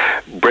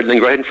 Brendan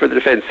Graham for the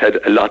defence had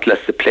a lot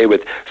less to play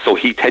with, so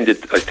he tended,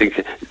 I think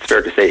it's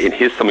fair to say, in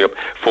his summing up,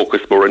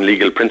 focus more on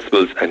legal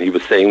principles, and he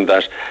was saying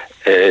that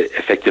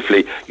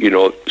effectively,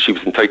 she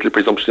was entitled to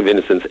presumption of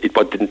innocence. It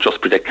didn't just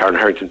protect Karen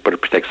Harrington, but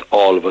it protects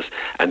all of us,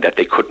 and that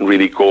they couldn't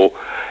really go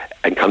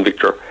and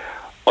convict her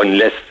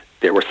unless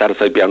they were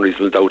satisfied beyond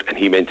reasonable doubt, and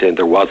he maintained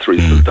there was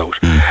reasonable doubt.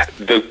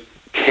 The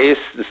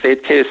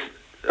state case,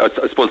 I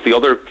suppose the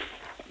other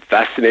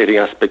fascinating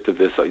aspect of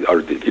this,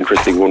 or the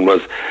interesting one,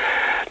 was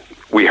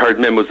we heard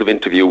memos of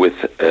interview with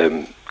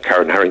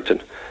Karen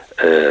Harrington.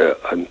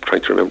 I'm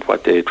trying to remember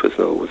what day it was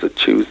now. Was it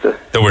Tuesday?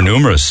 There were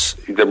numerous.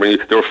 There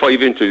were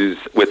 5 interviews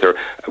with her.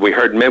 We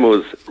heard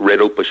memos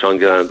read out by Sean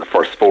Gillan, the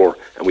first 4,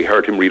 and we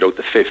heard him read out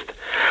the 5th.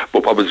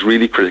 But what was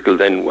really critical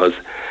then was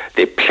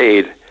they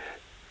played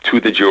to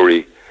the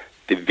jury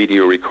the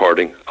video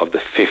recording of the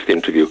 5th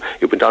interview.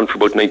 It went on for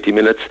about 90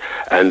 minutes,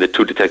 and the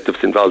 2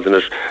 detectives involved in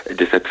it,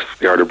 Detective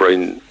Garda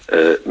Brian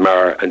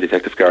Marr and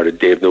Detective Garda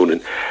Dave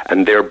Noonan,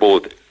 and they're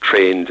both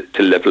trained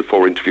to level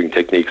 4 interviewing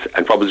techniques.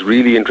 And what was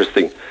really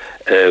interesting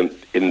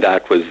in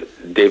that was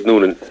Dave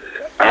Noonan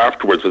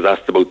afterwards was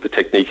asked about the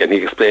technique, and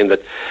he explained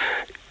that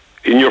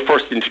in your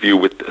first interview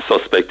with a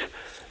suspect,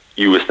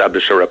 you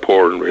establish a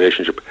rapport and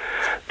relationship.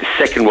 The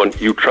second one,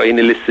 you try and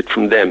elicit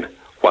from them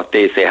what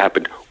they say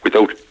happened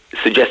without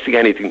suggesting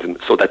anything to them,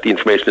 so that the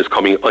information is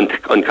coming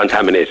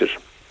uncontaminated.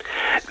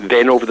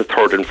 Then over the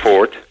 3rd and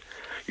 4th,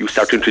 you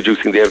start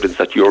introducing the evidence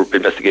that your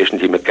investigation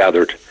team had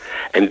gathered.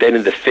 And then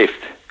in the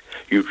 5th,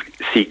 you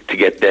seek to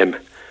get them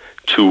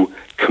to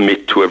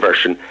commit to a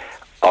version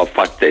of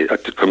what they,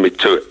 to commit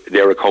to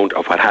their account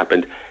of what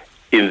happened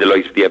in the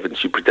light of the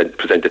evidence you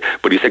presented.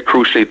 But he said,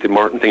 crucially, the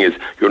important thing is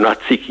you're not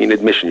seeking an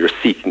admission, you're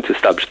seeking to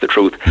establish the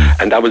truth.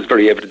 And that was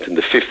very evident in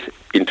the 5th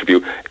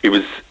interview.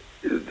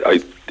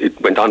 It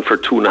went on for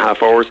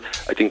 2.5 hours.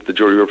 I think the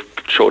jury were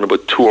shown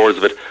about 2 hours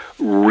of it.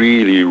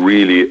 Really,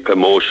 really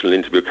emotional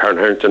interview. Karen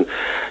Harrington,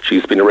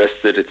 she's been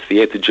arrested. It's the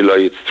 8th of July.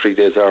 It's 3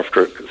 days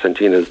after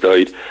Santina has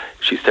died.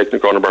 She's taken to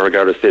Corner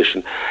Garda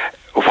Station.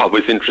 What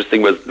was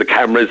interesting was the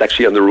camera is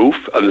actually on the roof,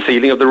 on the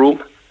ceiling of the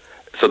room.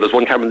 So there's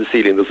one camera on the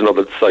ceiling, there's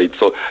another at the side.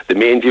 So the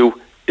main view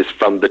is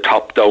from the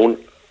top down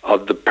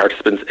of the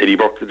participants. Eddie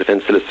Burke, the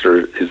defence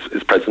solicitor,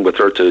 is present with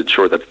her to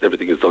ensure that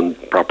everything is done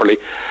properly.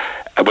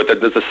 But then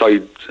there's a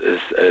side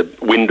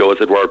window, as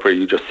it were, where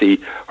you just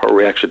see her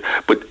reaction.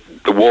 But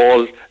the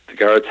wall, the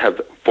guards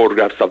have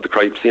photographs of the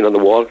crime scene on the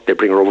wall. They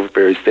bring her over at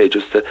various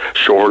stages to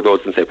show her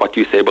those and say, what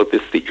do you say about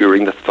this? The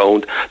earring that's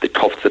found, the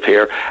tufts of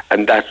hair,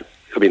 and that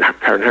I mean,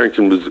 Karen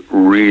Harrington was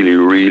really,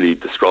 really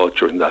distraught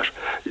during that.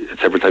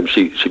 Several times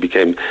she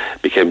became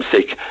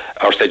sick,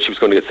 or said she was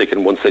going to get sick,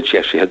 and once said she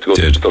actually had to go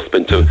to the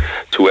dustbin to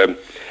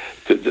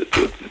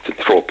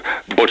throw up.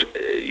 But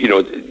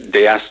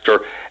they asked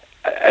her,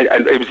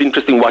 and it was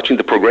interesting watching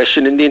the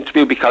progression in the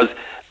interview, because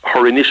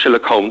her initial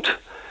account,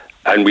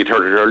 and we'd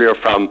heard it earlier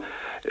from,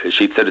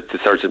 she'd said it to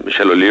Sergeant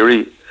Michelle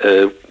O'Leary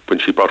when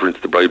she brought her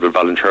into the Bible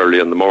voluntarily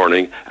in the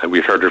morning, and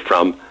we'd heard it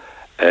from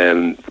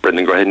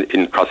Brendan Graham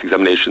in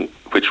cross-examination,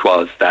 which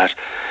was that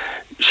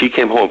she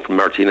came home from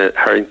Martina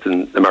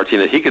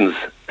Higgins'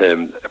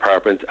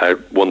 apartment at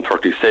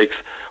 1:36,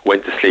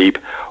 went to sleep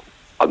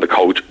on the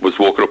couch, was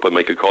woken up by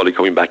Michael Cawley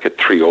coming back at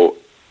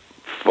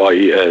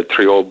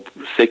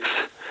 3:06.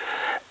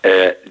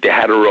 They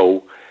had a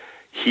row.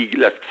 He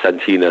left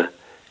Santina.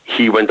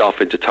 He went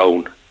off into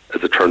town,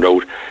 as it turned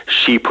out.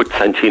 She put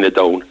Santina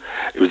down.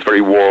 It was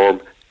very warm.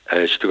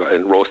 She took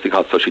and roasting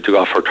hot, so she took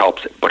off her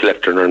tops, but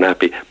left her in her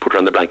nappy, put her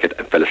on the blanket,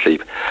 and fell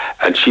asleep.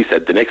 And she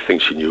said the next thing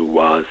she knew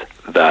was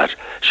that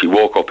she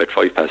woke up at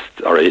 8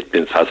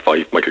 minutes past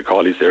 5. Michael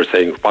Cawley's there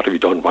saying, "What have you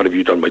done? What have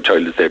you done? My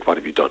child is dead. What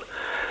have you done?"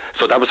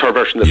 So that was her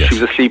version. That she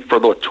was asleep for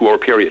the 2-hour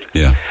period.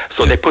 Yeah.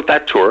 So they put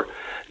that to her.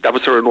 That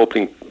was her an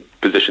opening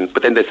position.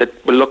 But then they said,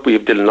 "Well, look, we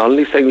have Dylan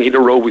Donnelly saying he had a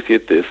row with you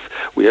at this.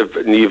 We have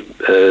Niamh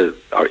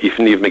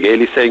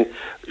McGailey saying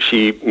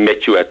she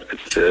met you at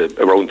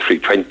around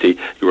 3:20.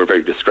 You were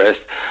very distressed."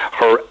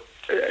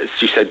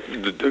 She said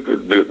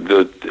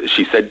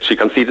she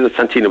conceded that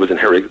Santina was in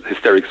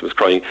hysterics and was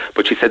crying,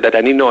 but she said that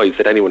any noise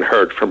that anyone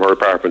heard from her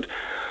apartment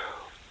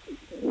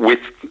with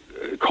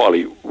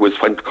Cawley was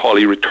when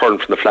Cawley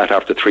returned from the flat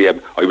after 3 a.m.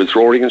 I was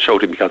roaring and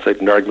shouting because I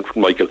had an argument with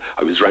Michael.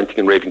 I was ranting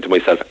and raving to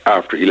myself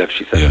after he left,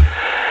 she said. Yeah.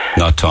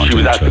 Not taunting. She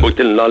was asked about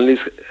Dylan Donnelly's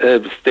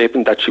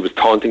statement that she was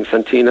taunting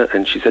Santina,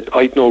 and she said,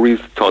 "I'd no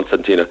reason to taunt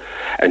Santina."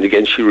 And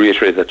again, she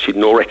reiterated that she'd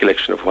no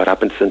recollection of what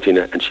happened to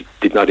Santina, and she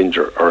did not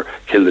injure or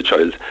kill the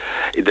child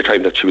in the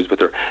time that she was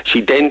with her.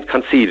 She then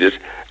conceded,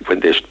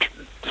 when they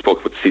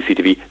spoke about the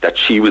CCTV, that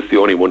she was the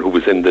only one who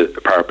was in the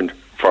apartment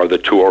for the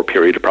 2-hour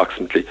period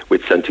approximately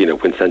with Santina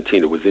when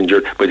Santina was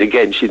injured. But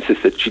again, she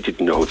insisted she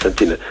didn't know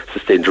Santina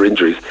sustained her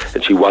injuries,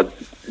 and she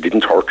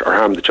didn't hurt or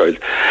harm the child.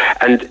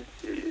 And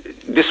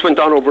this went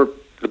on over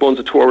the bones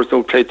of 2 hours,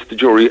 now played to the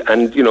jury,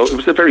 and it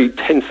was a very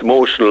tense,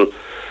 emotional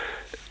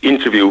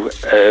interview,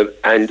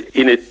 and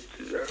in it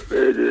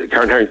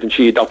Karen Harrington,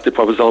 she adopted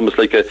what was almost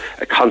like a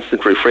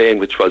constant refrain,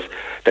 which was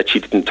that she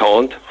didn't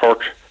taunt,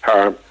 hurt,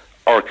 harm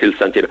or kill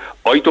Santina.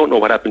 "I don't know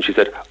what happened," she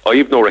said. "I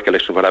have no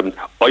recollection of what happened.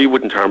 I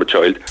wouldn't harm a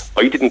child.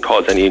 I didn't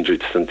cause any injury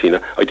to Santina.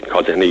 I didn't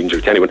cause any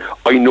injury to anyone.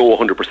 I know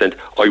 100%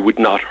 I would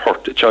not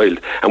hurt a child."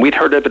 And we'd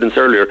heard evidence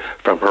earlier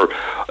from her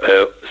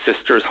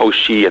sisters how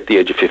she, at the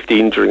age of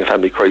 15, during a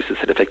family crisis,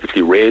 had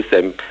effectively raised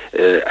them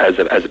as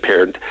a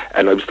parent.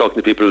 And I was talking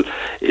to people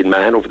in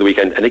Mahon over the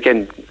weekend, and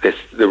again,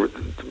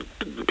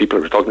 people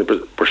who were talking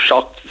were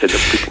shocked. Said that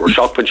people were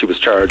shocked when she was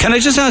charged. Can I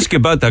just ask you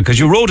about that? Because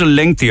you wrote a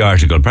lengthy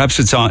article. Perhaps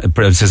it's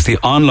the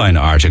online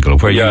article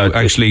where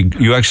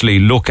you actually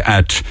look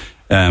at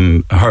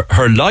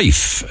her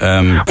life,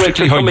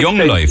 particularly her young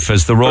life,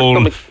 as the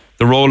role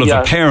of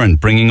a parent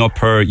bringing up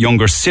her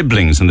younger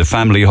siblings in the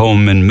family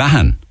home in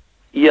Mahon.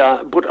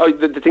 Yeah, but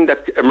the thing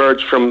that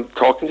emerged from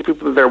talking to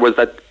people there was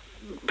that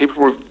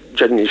people were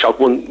genuinely shocked.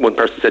 One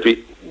person said to me,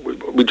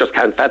 "We just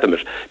can't fathom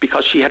it,"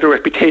 because she had a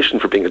reputation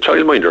for being a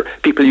childminder.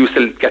 People used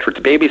to get her to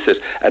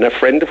babysit, and a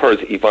friend of hers,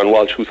 Yvonne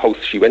Walsh, whose house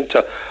she went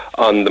to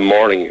on the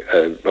morning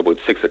about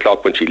 6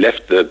 o'clock when she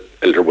left the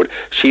Elderwood,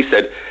 she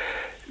said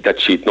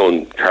that she'd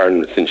known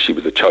Karen since she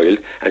was a child,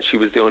 and she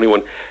was the only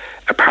one,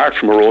 apart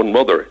from her own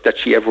mother, that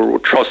she ever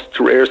would trust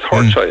to raise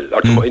her child, or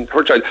to mind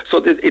her child.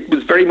 So it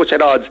was very much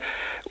at odds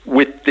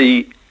with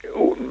the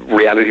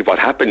reality of what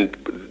happened.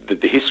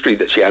 The history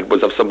that she had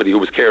was of somebody who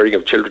was caring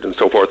of children and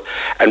so forth.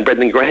 And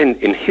Brendan Graham,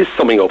 in his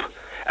summing up,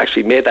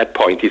 actually made that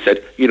point. He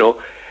said,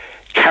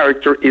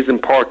 character is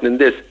important in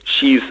this.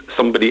 She's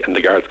somebody, and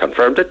the guards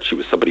confirmed it, she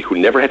was somebody who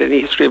never had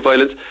any history of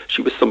violence.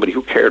 She was somebody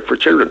who cared for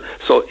children.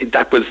 So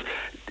that was,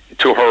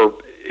 to her,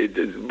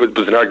 it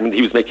was an argument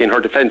he was making in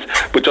her defence.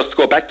 But just to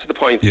go back to the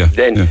point,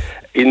 in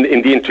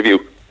the interview,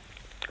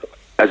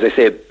 as I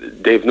said,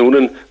 Dave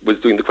Noonan was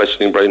doing the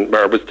questioning, Brian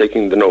Maher was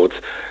taking the notes,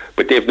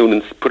 but Dave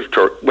Noonan put it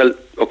to her, "Well,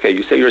 okay,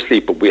 you say you're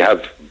asleep, but we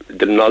have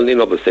Dylan Donnelly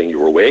and others saying you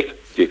were awake.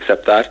 Do you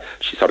accept that?"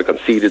 She sort of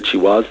conceded she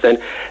was then.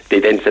 They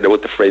then said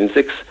about the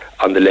forensics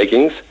on the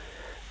leggings,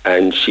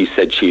 and she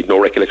said she had no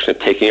recollection of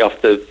taking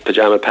off the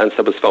pyjama pants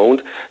that was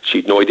found. She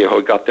had no idea how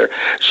it got there.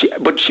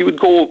 But she would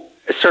go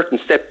a certain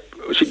step,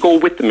 she'd go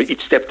with them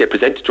each step they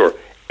presented to her,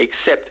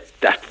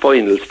 except that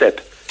final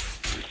step,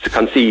 to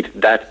concede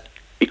that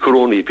it could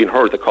only have been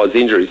her that caused the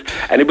injuries.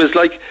 And it was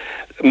like,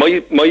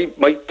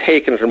 my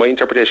take on it, or my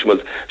interpretation was,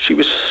 she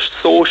was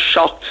so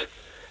shocked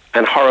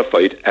and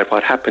horrified at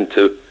what happened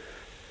to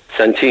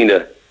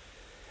Santina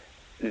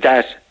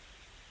that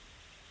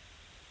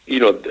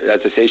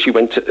as I say, she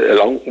went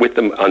along with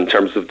them on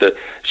terms of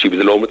she was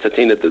alone with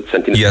Santina,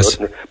 yes.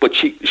 But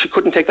she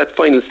couldn't take that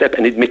final step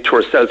and admit to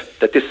herself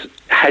that this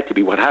had to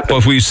be what happened.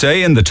 But we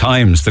say in the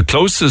Times, the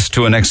closest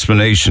to an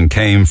explanation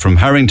came from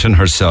Harrington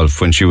herself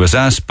when she was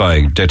asked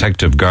by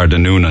Detective Garda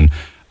Noonan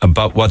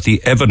about what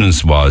the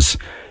evidence was.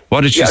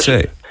 What did she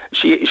say?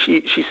 She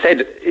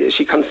said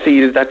she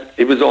conceded that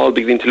it was all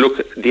beginning to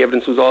look, the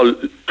evidence was all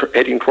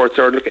heading towards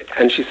her,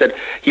 and she said,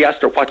 he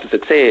asked her, what does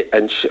it say?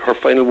 And her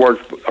final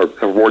words, or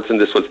her words in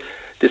this was,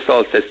 this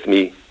all says to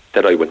me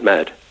that I went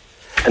mad.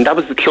 And that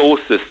was the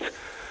closest,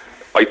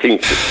 I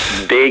think,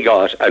 they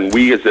got, and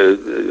we as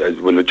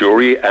a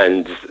jury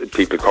and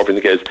people covering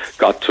the case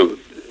got to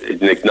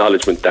an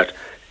acknowledgement that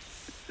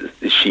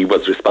she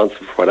was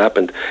responsible for what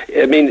happened.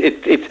 I mean,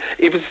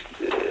 it was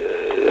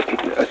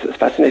it's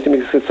fascinating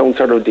because it sounds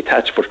sort of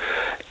detached, but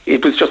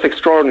it was just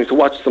extraordinary to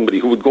watch somebody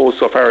who would go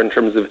so far in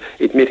terms of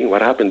admitting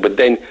what happened, but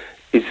then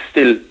is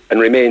still and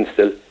remains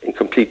still in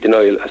complete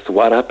denial as to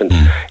what happened.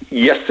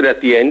 Yesterday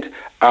at the end,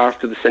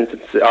 after the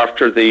sentence,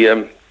 after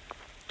the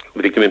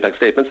victim impact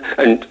statements,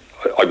 and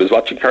I was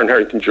watching Karen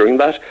Harrington during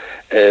that,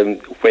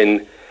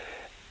 when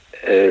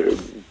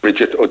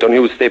Bridget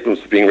O'Donoghue's statement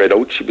was being read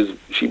out,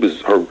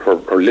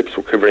 her lips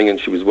were quivering and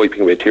she was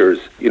wiping away tears.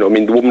 I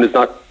mean, the woman is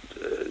not.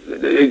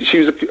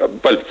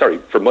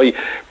 From my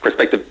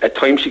perspective, at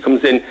times she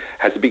comes in,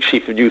 has a big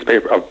sheaf of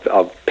newspaper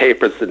of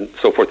papers and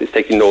so forth, is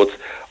taking notes.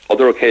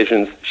 Other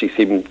occasions she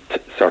seems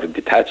sort of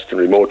detached and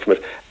remote from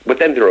it. But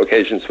then there are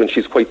occasions when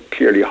she's quite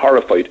clearly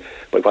horrified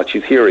by what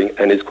she's hearing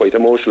and is quite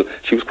emotional.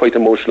 She was quite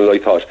emotional, I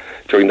thought,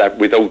 during that,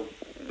 without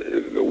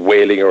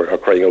wailing or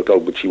crying out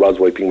loud, but she was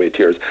wiping away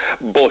tears.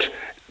 But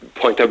the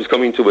point I was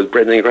coming to was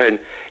Brendan Graham,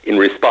 in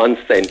response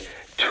then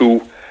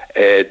to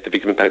the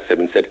victim impact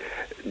statement, said,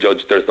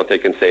 Judge, there's nothing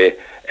I can say,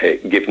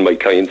 given my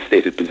client's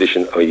stated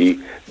position, i.e.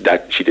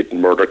 that she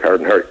didn't murder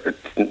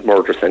didn't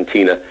murder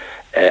Santina,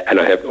 and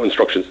I have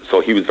instructions.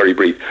 So he was very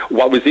brief.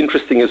 What was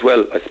interesting as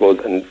well, I suppose,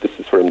 and this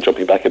is where I'm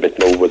jumping back a bit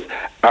now, was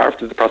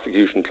after the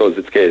prosecution closed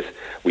its case,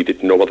 we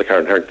didn't know whether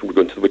Karen Harrington would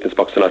go into the witness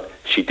box or not.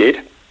 She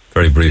did.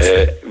 Very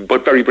briefly.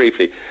 But very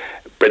briefly.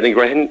 Brendan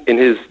Graham, in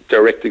his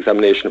direct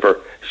examination of her,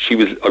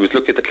 I was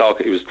looking at the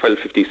clock, it was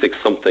 12:56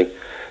 something.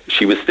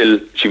 He was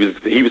finished,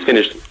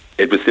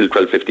 it was still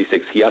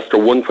 12:56. He asked her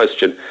one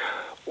question,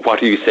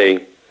 what are you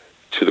saying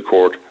to the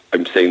court?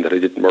 I'm saying that I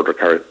didn't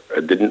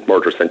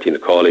murder Santina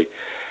Cawley.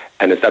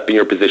 And has that been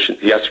your position?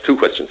 He asked her two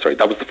questions, sorry,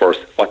 that was the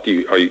first. What do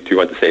you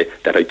want to say?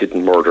 That I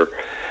didn't murder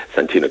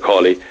Santina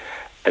Cawley.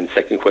 And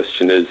second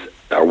question is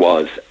that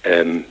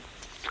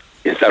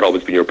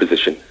always been your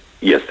position?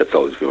 Yes, that's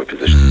always been my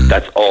position.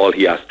 That's all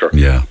he asked her.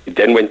 Yeah. He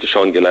then went to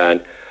Sean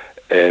Gillan,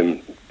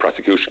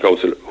 prosecution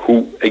counsel,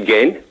 who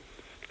again,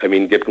 I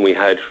mean, given we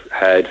had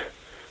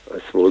I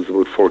suppose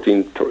about 12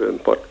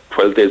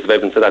 days of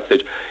evidence at that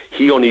stage,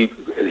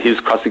 his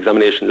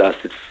cross-examination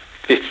lasted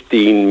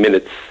 15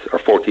 minutes or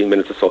 14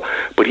 minutes or so,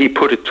 but he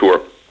put it to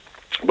her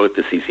about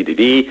the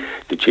CCTV.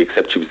 Did she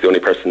accept she was the only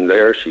person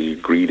there? She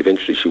agreed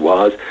eventually she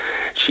was.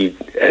 Would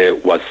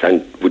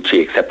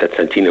she accept that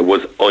Santina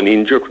was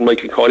uninjured when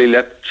Michael Cawley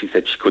left? She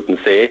said she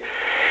couldn't say.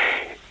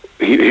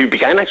 He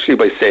began actually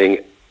by saying,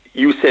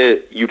 you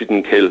say you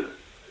didn't kill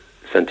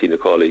Santina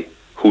Cawley.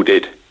 Who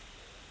did?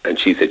 And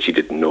she said she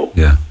didn't know.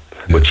 Yeah.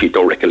 But she had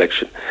no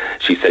recollection.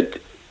 She said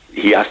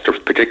he asked her,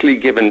 particularly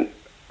given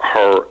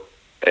her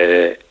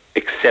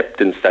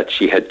acceptance that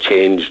she had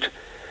changed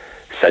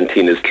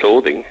Santina's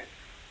clothing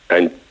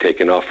and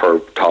taken off her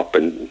top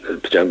and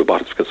pyjama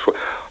bottoms, because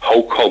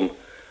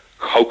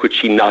how could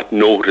she not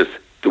notice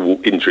the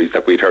injuries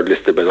that we'd heard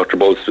listed by Dr.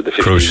 Bolster, the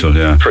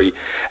 53,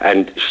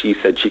 and she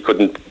said she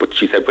couldn't, but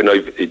she said, when I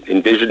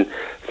envision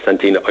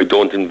Santina, I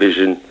don't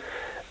envision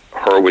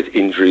her with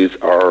injuries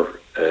or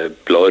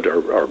blood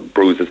or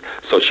bruises,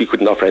 so she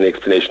couldn't offer any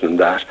explanation on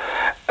that.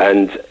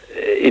 And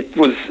it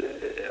was,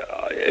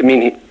 I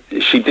mean,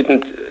 she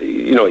didn't,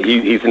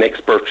 he's an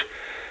expert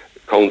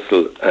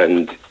counsel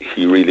and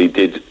he really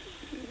did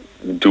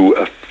do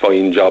a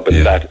fine job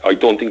in that. I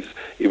don't think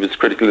it was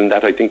critical in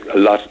that. I think a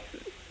lot,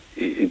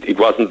 it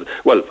wasn't,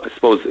 well, I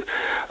suppose,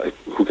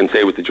 who can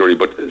say with the jury,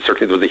 but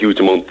certainly there was a huge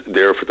amount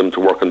there for them to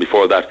work on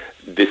before that.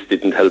 This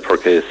didn't help her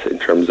case in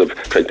terms of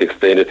trying to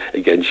explain it.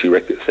 Again, she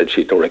said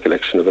she had no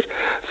recollection of it.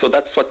 So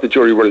that's what the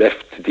jury were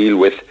left to deal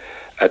with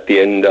at the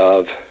end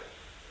of,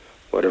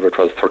 whatever it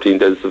was, 13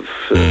 days of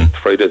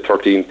Friday,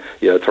 13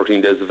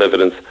 days of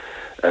evidence.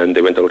 And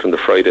they went out on the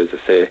Friday, as I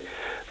say,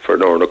 for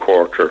an hour and a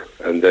quarter,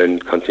 and then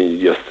continued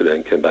yesterday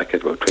and came back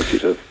at about 20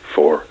 to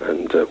 4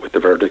 and with the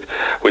verdict,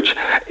 which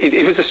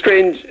it was a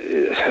strange,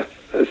 as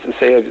I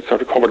say, I've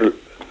sort of covered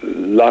a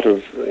lot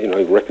of,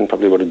 I reckon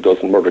probably about a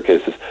dozen murder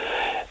cases.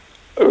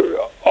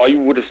 I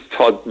would have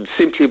thought,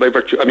 simply by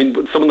virtue, I mean,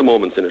 some of the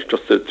moments in it,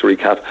 just to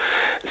recap,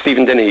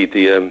 Stephen Dennehy,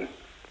 the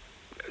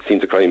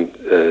scenes of crime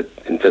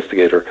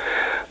investigator,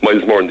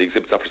 Miles Moran, the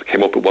exhibits officer,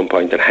 came up at one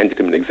point and handed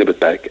him an exhibit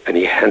bag, and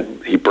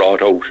he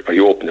brought out, or he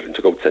opened it and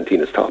took out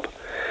Santina's top,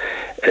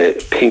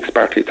 pink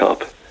sparkly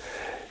top.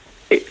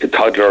 a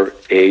toddler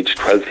aged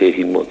 12 to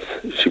 18 months.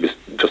 She was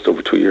just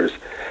over 2 years.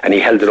 And he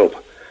held it up.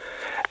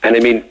 And I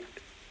mean,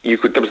 I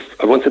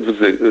once said it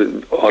was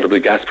an audible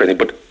gasp or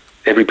anything, but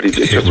everybody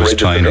just it was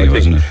tiny,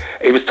 wasn't it?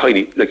 It was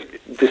tiny.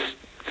 Like,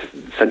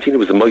 Santina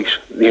was a mite.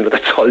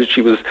 That's all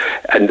she was.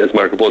 And as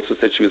Margaret also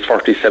said, she was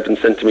 47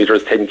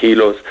 centimetres, 10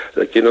 kilos.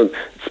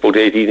 It's about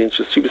 18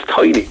 inches. She was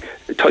tiny.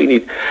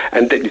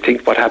 And then you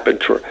think what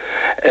happened to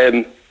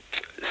her.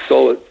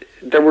 So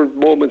there were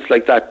moments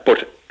like that.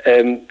 But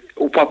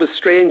what was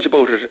strange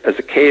about it as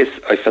a case,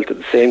 I felt at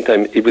the same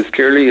time, it was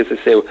clearly, as I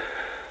say,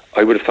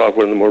 I would have thought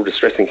one of the more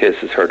distressing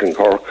cases heard in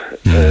Cork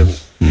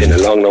in a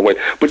long, long way.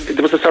 But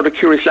there was a sort of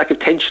curious lack of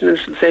tension in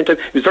it at the same time.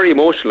 It was very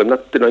emotional. I'm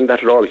not denying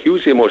that at all.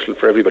 Hugely emotional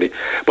for everybody.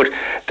 But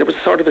there was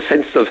sort of a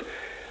sense of,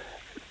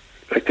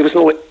 like, there was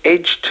no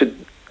edge to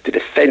the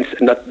defence,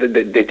 and that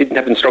they didn't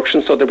have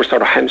instructions, so they were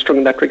sort of hamstrung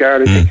in that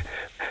regard, I think.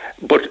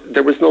 But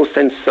there was no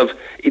sense of,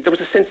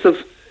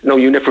 no,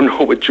 you never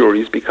know with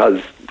juries,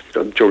 because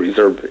juries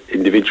are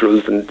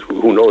individuals and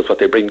who knows what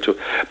they bring to.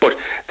 But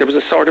there was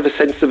a sort of a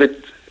sense of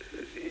it.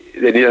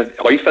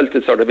 I felt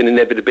it sort of an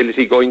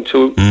inevitability going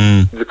to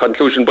the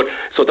conclusion, but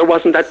so there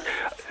wasn't that.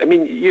 I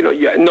mean,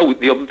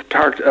 the other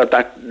part of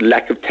that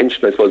lack of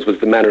tension, I suppose, was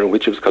the manner in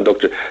which it was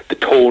conducted. The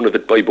tone of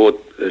it by both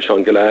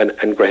Sean Gillan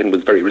and Graham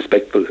was very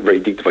respectful, very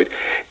dignified.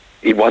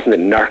 It wasn't a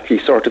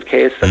narky sort of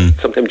case that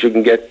sometimes you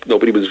can get.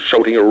 Nobody was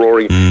shouting or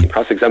roaring in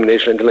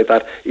cross-examination or anything like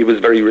that. It was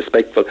very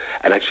respectful,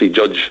 and actually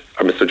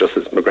Mr.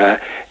 Justice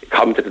McGrath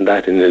commented on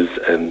that in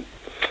his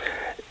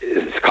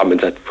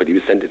comment that when he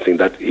was sentencing,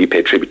 that he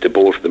paid tribute to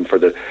both of them for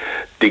the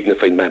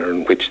dignified manner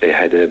in which they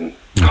had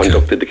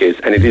conducted the case.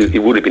 And it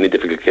would have been a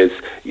difficult case.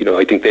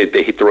 I think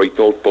they hit the right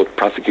note, both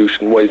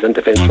prosecution-wise and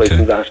defence-wise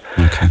in that.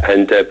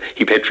 And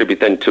he paid tribute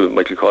then to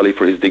Michael Cawley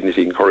for his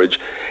dignity and courage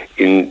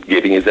in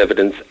giving his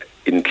evidence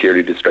in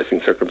clearly distressing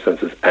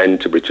circumstances,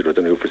 and to Richard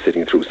O'Donoghue for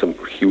sitting through some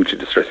hugely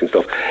distressing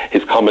stuff.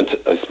 His comment,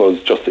 I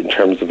suppose, just in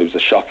terms of it was a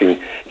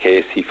shocking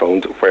case he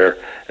found where,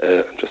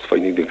 I'm just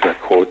finding the exact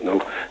quote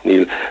now,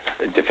 Neil,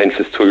 a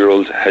defenceless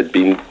 2-year-old had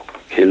been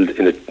killed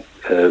in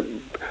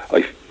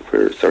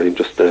I'm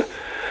just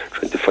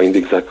trying to find the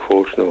exact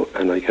quote now,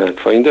 and I can't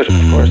find it,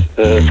 of course.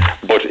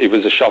 But it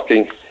was a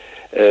shocking...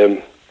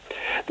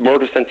 The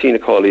murder of Santina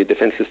Cawley, a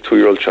defenceless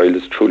 2-year-old child,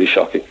 is truly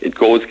shocking. It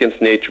goes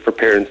against nature for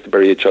parents to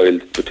bury a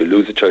child, but to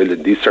lose a child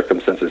in these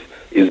circumstances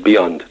is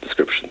beyond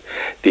description.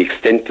 The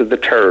extent of the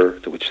terror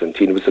to which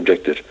Santina was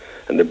subjected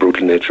and the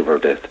brutal nature of her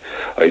death.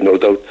 I have no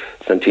doubt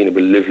Santina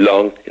will live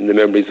long in the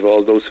memories of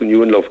all those who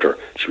knew and loved her.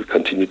 She will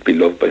continue to be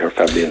loved by her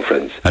family and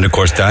friends. And of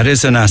course that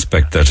is an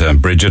aspect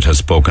that Bridget has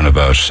spoken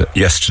about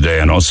yesterday,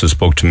 and also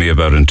spoke to me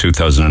about in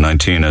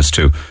 2019, as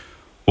to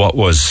what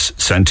was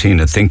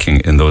Santina thinking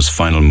in those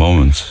final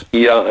moments?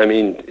 Yeah, I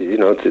mean,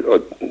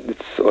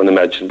 it's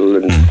unimaginable,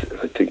 and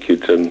I think you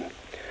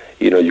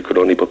could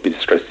only but be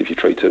distressed if you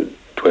try to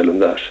dwell on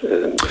that.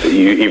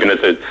 Even as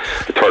a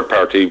third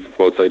party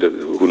outside,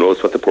 who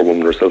knows what the poor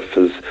woman herself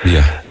is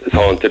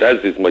haunted,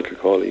 as is Michael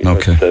Cawley.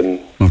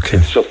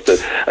 It's just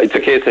it's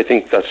a case, I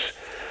think, that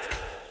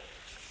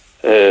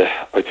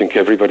I think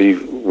everybody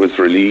was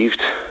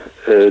relieved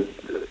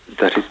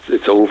that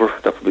it's over.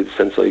 That would be the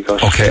sense I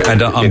got. Okay,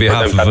 and on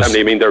behalf of us...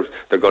 I mean, they're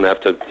going to have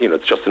to,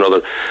 it's just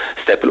another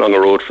step along a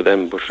road for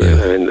them, but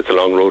it's a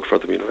long road for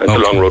them, It's a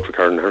long road for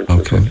Karen Harrington.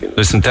 Okay. Well,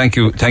 Listen, thank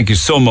you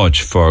so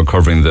much for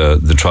covering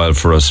the trial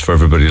for us, for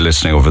everybody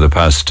listening over the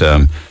past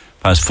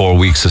 4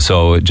 weeks or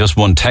so. Just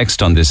one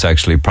text on this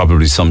actually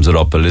probably sums it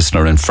up. A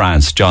listener in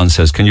France, John,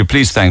 says, "Can you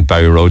please thank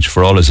Barry Roach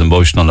for all his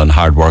emotional and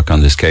hard work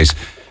on this case,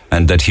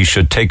 and that he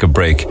should take a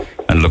break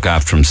and look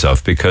after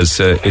himself, because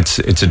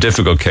it's a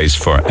difficult case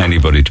for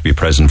anybody to be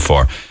present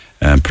for,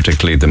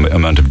 particularly the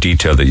amount of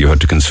detail that you had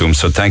to consume.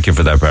 So thank you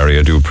for that, Barry.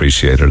 I do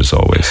appreciate it, as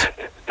always."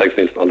 Thanks,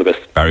 Neil. All the best.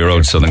 Barry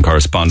Roach, Southern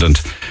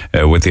correspondent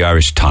with the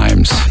Irish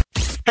Times.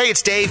 Hey,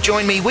 it's Dave.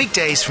 Join me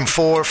weekdays from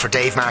 4 for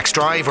Dave Max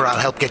Drive, where I'll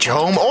help get you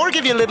home or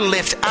give you a little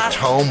lift at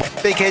home.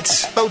 Big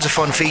hits, loads of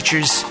fun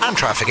features and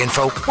traffic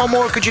info. What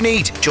more could you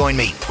need? Join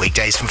me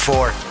weekdays from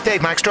 4.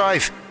 Dave Max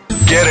Drive.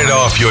 Get it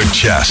off your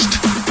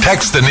chest.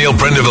 Text the Neil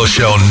Prendeville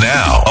Show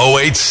now.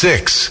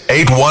 086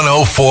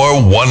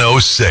 8104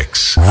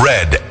 106.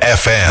 Red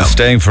FM.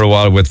 Staying for a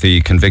while with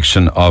the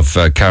conviction of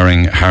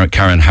Karen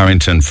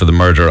Harrington for the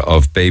murder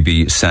of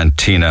baby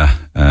Santina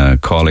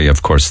Cawley.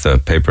 Of course, the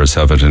papers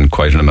have it in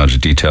quite an amount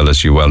of detail,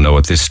 as you well know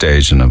at this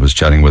stage. And I was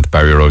chatting with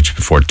Barry Roach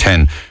before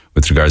 10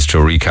 with regards to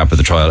a recap of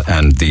the trial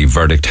and the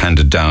verdict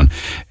handed down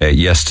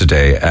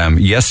yesterday.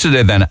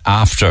 Yesterday, then,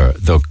 after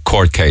the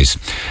court case,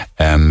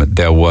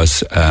 there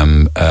was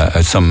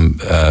some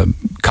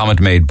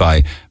comment made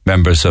by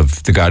members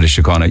of the Garda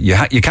Síochána.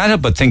 You can't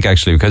help but think,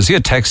 actually, because he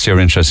had text here,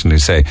 interestingly,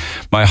 say,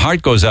 "My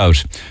heart goes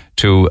out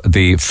to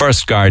the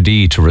first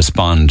Gardaí to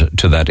respond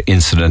to that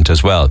incident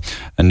as well.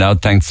 And now,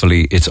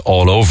 thankfully, it's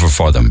all over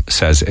for them,"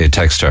 says a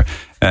texter.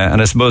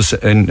 And I suppose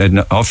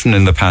often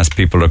in the past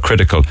people are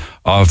critical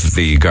of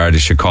the Garda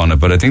Síochána,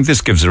 but I think this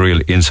gives a real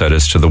insight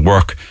as to the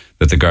work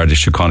that the Garda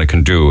Síochána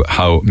can do,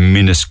 how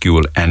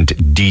minuscule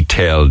and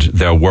detailed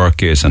their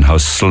work is, and how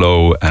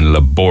slow and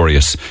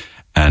laborious,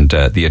 and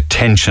the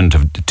attention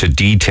to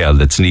detail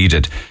that's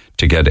needed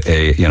to get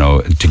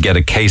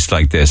a case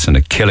like this and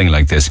a killing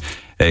like this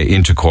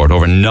into court.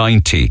 Over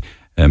 90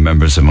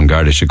 members of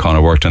Garda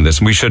Síochána worked on this,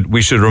 and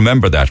we should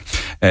remember that.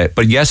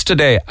 But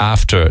yesterday,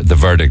 after the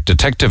verdict,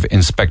 Detective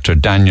Inspector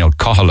Daniel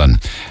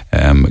Coughlin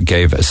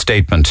gave a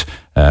statement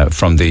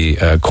from the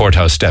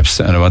courthouse steps,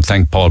 and I want to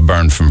thank Paul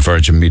Byrne from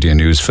Virgin Media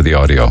News for the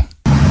audio.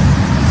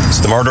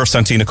 So the murder of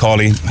Santina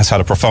Cawley has had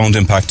a profound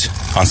impact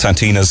on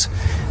Santina's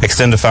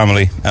extended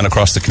family and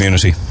across the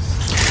community.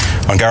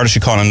 When Garda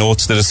Síochána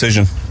notes the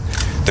decision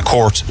the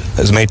court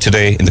has made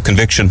today in the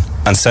conviction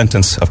and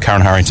sentence of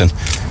Karen Harrington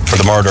for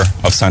the murder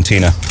of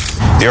Santina,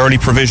 the early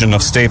provision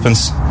of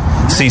statements,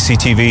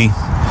 CCTV,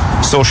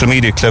 social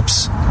media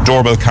clips,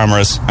 doorbell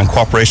cameras and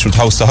cooperation with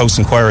house-to-house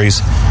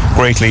inquiries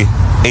greatly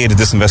aided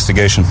this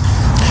investigation.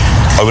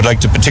 I would like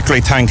to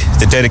particularly thank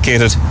the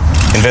dedicated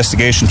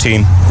investigation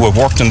team who have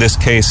worked on this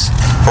case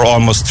for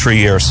almost 3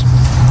 years.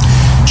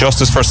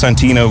 Justice for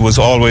Santina was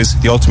always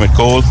the ultimate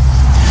goal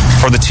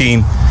for the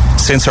team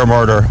since her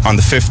murder on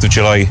the 5th of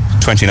July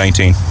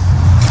 2019.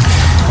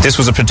 This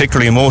was a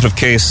particularly emotive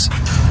case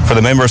for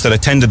the members that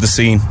attended the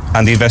scene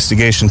and the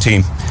investigation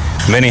team,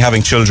 many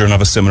having children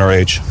of a similar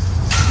age.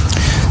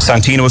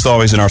 Santina was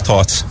always in our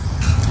thoughts.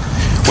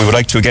 We would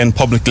like to again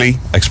publicly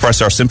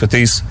express our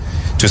sympathies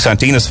to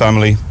Santina's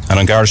family,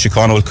 and Garda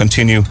Síochána will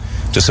continue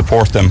to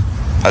support them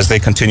as they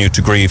continue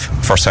to grieve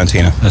for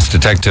Santina. That's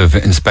Detective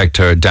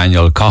Inspector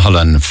Daniel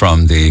Coughlin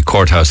from the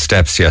courthouse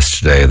steps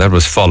yesterday. That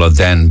was followed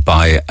then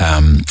by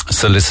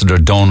Solicitor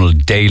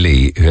Donald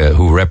Daly,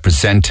 who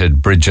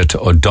represented Bridget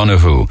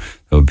O'Donoghue,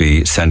 who will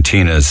be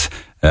Santina's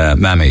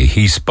mammy.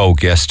 He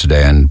spoke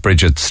yesterday, and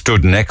Bridget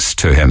stood next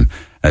to him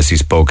as he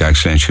spoke,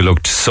 actually, and she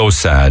looked so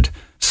sad,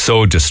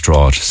 so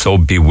distraught, so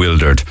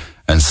bewildered,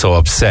 and so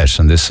upset.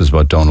 And this is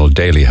what Donald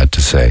Daly had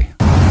to say.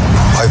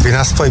 I've been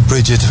asked by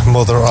Bridget,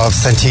 mother of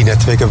Santina,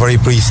 to make a very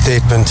brief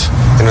statement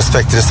in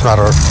respect to this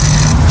matter.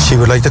 She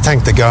would like to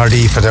thank the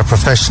Gardaí for their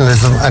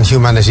professionalism and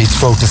humanity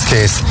throughout this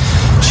case.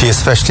 She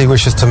especially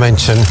wishes to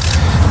mention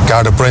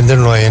Garda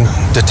Brendan Ryan,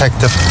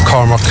 Detective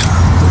Cormac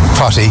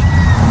Crotty,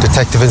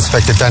 Detective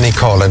Inspector Danny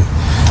Coughlin.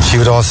 She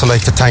would also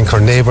like to thank her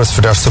neighbours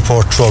for their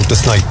support throughout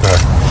this nightmare.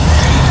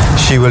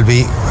 She will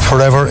be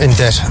forever in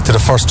debt to the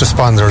first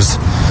responders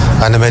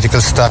and the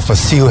medical staff of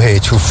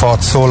CUH who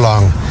fought so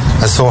long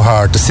and so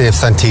hard to save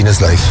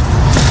Santina's life.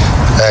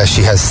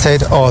 She has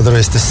said all there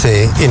is to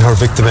say in her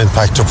victim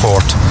impact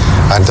report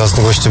and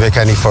doesn't wish to make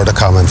any further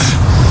comments.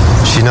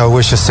 She now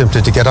wishes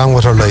simply to get on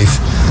with her life,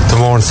 to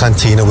mourn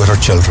Santina with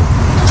her children.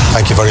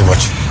 Thank you very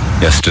much.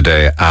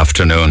 Yesterday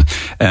afternoon,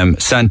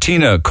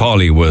 Santina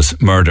Cawley was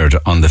murdered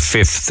on the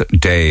 5th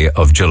day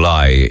of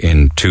July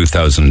in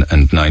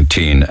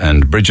 2019,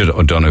 and Bridget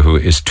O'Donoghue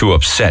is too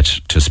upset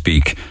to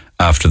speak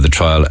after the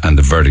trial and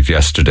the verdict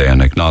yesterday,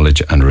 and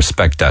acknowledge and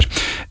respect that.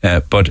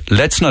 But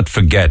let's not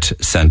forget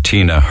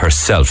Santina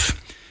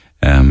herself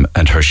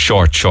and her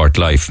short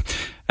life.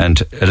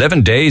 And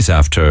 11 days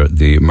after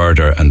the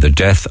murder and the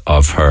death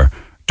of her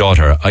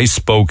daughter, I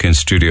spoke in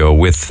studio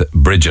with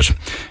Bridget,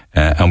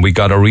 and we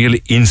got a real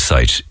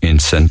insight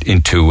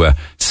into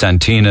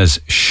Santina's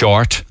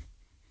short,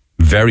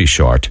 very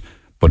short,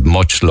 but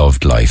much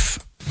loved life.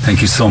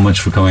 Thank you so much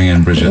for coming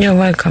in, Bridget. You're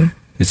welcome.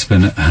 It's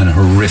been an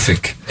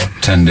horrific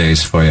 10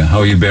 days for you. How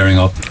are you bearing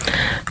up?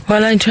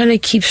 Well, I'm trying to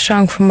keep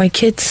strong for my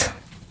kids,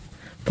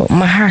 but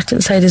my heart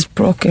inside is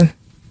broken.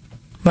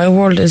 My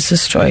world is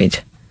destroyed.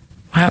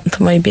 What happened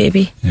to my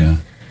baby? Yeah.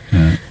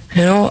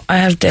 You know, I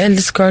have the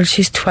eldest girl,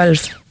 she's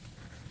 12.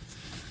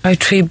 I have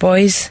 3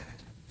 boys.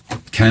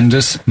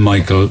 Candace,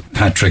 Michael,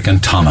 Patrick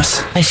and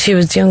Thomas. And she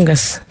was the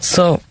youngest.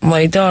 So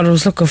my daughter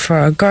was looking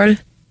for a girl,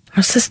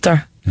 her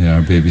sister.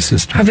 Yeah, her baby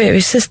sister. Her baby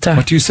sister.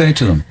 What do you say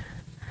to them?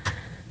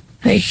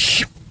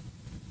 Like,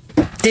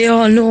 they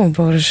all know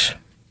about it,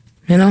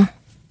 you know.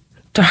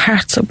 Their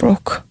hearts are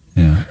broke.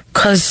 Yeah.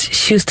 Because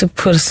she used to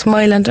put a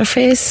smile on their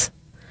face.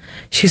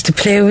 She used to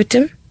play with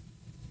them.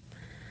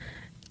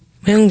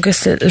 My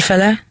youngest little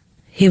fella,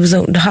 he was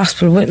out in the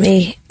hospital with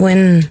me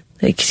when,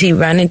 like, he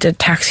ran into a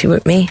taxi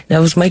with me. That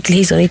was Michael,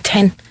 he's only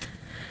 10.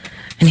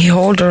 And he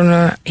held her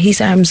in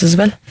his arms as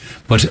well.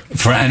 But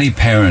for any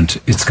parent,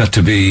 it's got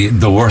to be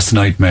the worst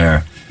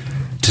nightmare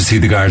to see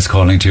the guards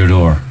calling to your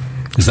door.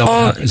 Is that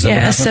what happened?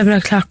 At 7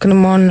 o'clock in the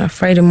morning, or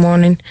Friday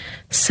morning,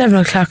 7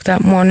 o'clock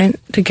that morning,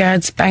 the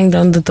guards banged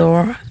on the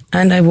door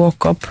and I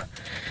woke up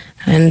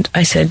and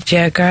I said,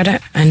 yeah,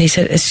 Garda. And he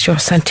said, it's your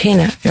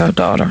Santina, your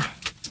daughter.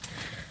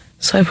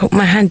 So I put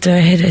my hand to my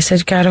head. I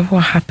said, Garda,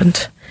 what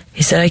happened?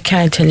 He said, I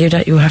can't tell you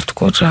that. You have to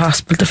go to the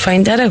hospital to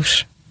find that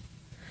out.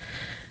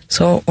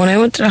 So when I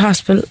went to the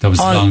hospital... That was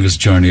the longest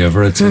journey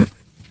ever, I'd say.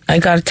 I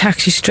got a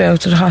taxi straight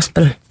out to the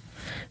hospital.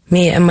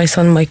 Me and my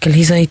son Michael,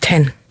 he's only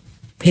 10.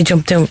 He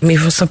jumped down with me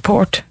for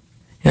support,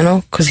 you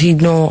know, because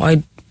he'd know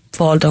I'd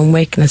fall down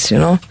weakness, you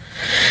know.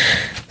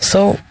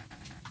 So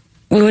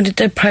we went to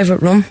the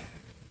private room.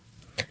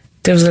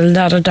 There was a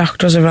lot of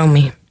doctors around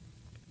me.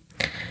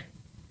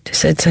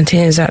 said,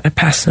 Santina's out of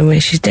passing away,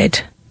 she's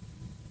dead.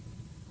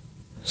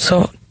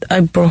 So I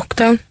broke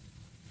down.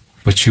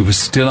 But she was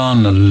still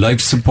on a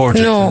life support?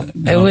 No,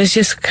 it was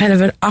just kind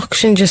of an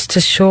auction just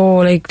to show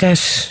like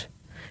that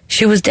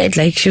she was dead,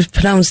 like she was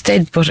pronounced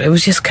dead, but it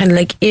was just kind of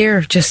like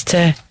ear, just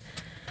to,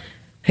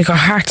 like her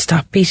heart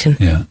stopped beating.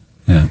 Yeah,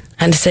 yeah.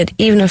 And they said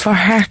even if her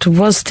heart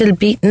was still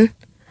beating,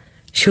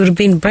 she would have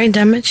been brain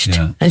damaged,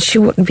 and she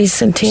wouldn't be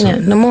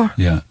Santina no more.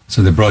 Yeah,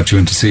 so they brought you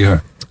in to see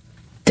her?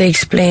 They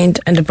explained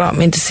and they brought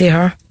me in to see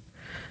her.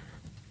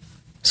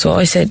 So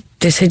I said,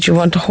 they said, you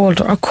want to hold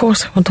her? Of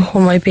course I want to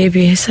hold my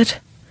baby, I said.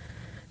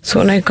 So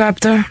when I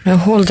grabbed her and I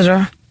holded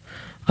her,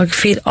 I could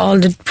feel all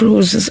the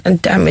bruises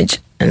and damage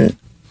and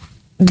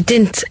the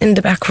dents in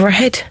the back of her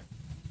head.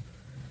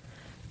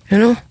 You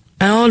know?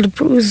 And all the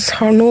bruises,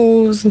 her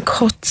nose and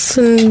cuts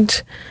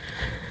and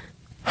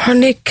her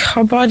neck,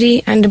 her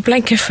body, and the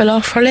blanket fell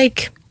off her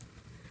leg.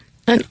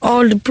 And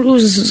all the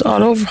bruises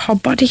all over her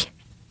body.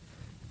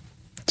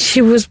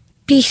 She was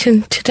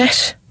beaten to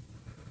death.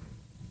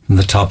 From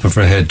the top of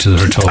her head to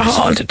her toes?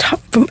 All the top,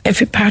 from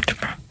every part of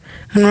her.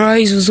 And her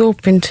eyes was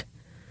opened.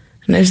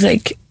 And I was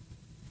like,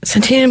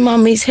 Santina,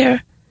 Mommy's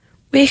here.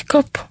 Wake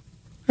up.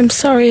 I'm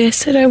sorry, I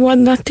said I was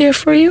not there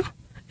for you.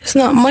 It's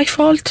not my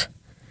fault.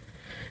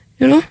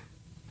 You know?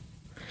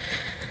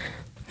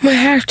 My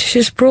heart is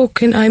just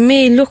broken. I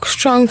may look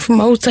strong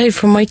from outside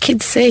for my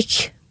kid's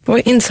sake,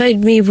 but inside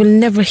me will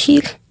never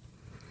heal.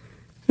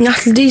 Not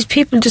till these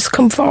people just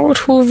come forward,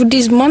 whoever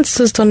these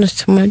monsters done it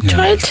to my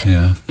child.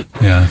 Yeah,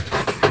 yeah.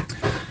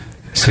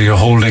 So you're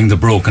holding the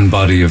broken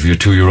body of your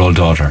 2-year-old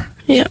daughter?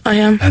 Yeah, I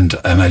am. And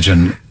I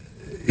imagine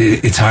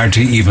it's hard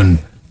to even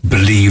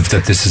believe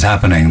that this is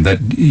happening, that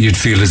you'd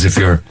feel as if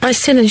you're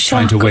still in shock.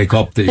 Trying to wake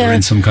up, that you're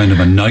in some kind of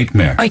a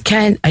nightmare. I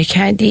can't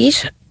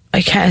eat.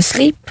 I can't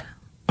sleep.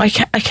 I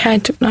just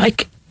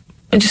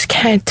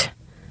can't.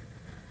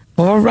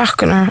 I was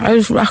rocking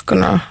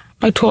her.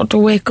 I told her to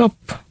wake up.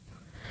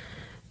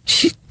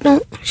 She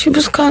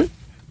was gone.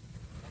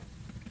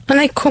 And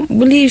I couldn't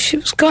believe she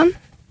was gone,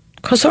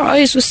 because her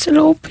eyes were still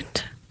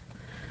opened.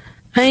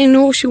 I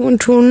know she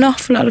went through an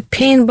awful lot of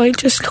pain by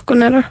just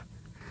looking at her.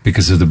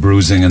 Because of the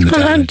bruising and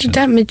the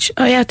damage.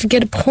 I had to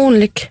get a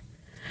Ponlick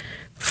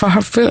for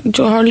her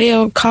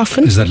Leo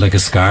coffin. Is that like a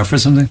scarf or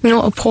something?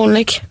 No, a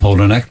Ponlick.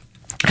 Polo neck?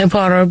 I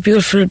bought her a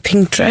beautiful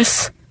pink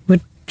dress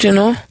with,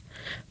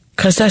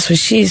 because that's what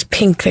she's,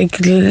 pink, like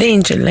a little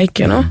angel, like,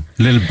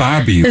 Little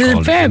Barbie, you little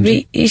called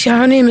Barbie.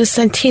 Her name is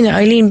Santina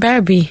Eileen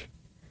Barbie.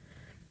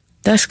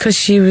 That's because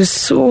she was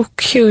so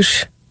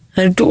cute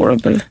and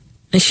adorable.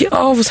 And she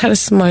always had a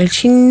smile.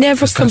 She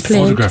never complained.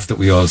 That photograph that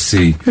we all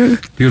see.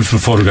 Beautiful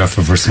photograph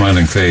of her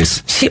smiling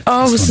face. She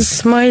always was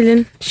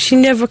smiling. She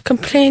never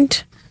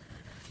complained.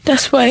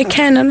 That's why I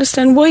can't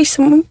understand why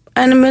some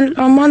animal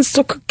or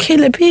monster could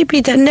kill a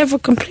baby that never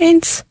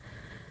complains.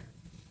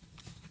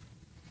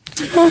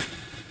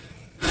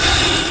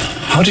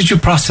 How did you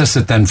process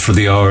it then for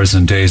the hours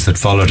and days that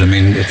followed? I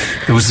mean,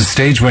 there was a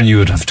stage when you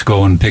would have to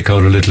go and pick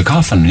out a little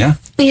coffin, yeah?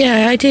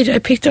 Yeah, I did. I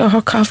picked out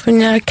her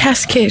coffin, a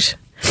casket.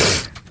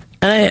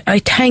 And I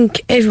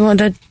thank everyone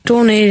that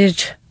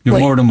donated. You're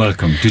more than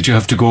welcome. Did you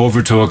have to go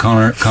over to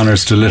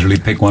O'Connor's to literally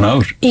pick one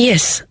out?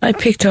 Yes, I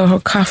picked out her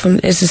coffin.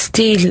 It's a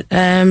steel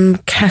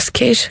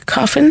casket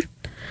coffin.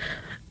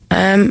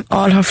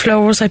 All her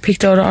flowers, I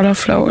picked out all her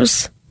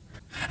flowers.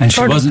 And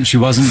she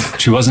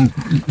wasn't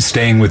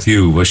staying with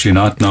you, was she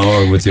not? No,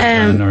 or with your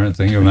man or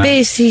anything? Your man?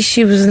 Basically,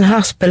 she was in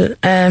hospital.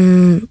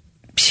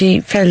 She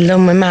fell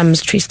down my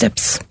mum's 3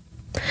 steps,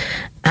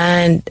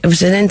 and it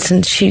was an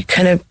instant. She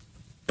kind of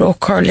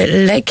broke her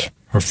little leg.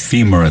 Her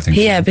femur, I think.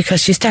 Yeah,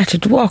 because she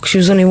started to walk. She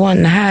was only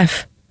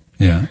 1.5.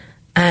 Yeah.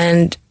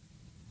 And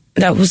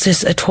that was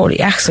just a total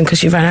accident, because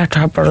she ran after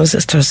her brothers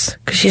and sisters,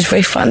 because she's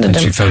very fond of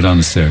them. And she fell down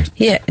the stairs.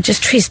 Yeah,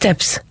 just 3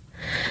 steps.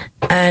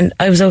 And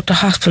I was out the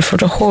hospital for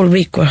the whole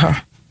week with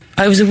her.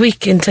 I was a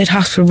week inside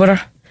hospital with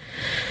her.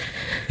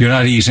 You're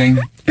not eating?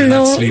 You're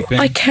not sleeping?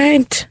 I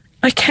can't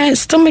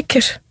stomach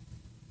it.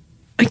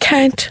 I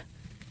can't.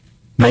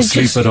 No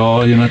sleep at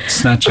all? You're not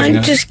snatching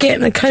I'm just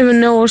getting a kind of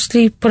an hour's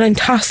sleep, but I'm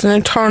tossing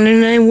and turning,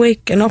 and I'm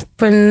waking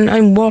up and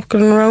I'm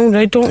walking around.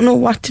 I don't know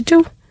what to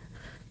do.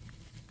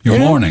 You're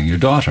mourning your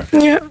daughter?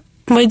 Yeah,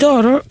 my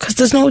daughter, because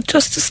there's no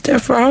justice there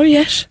for her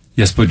yet.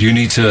 Yes, but you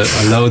need to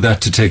allow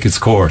that to take its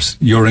course.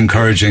 You're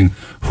encouraging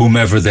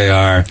whomever they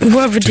are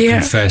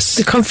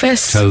to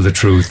confess, tell the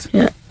truth.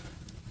 Yeah,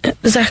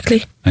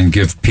 exactly. And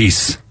give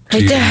peace.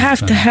 They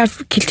have to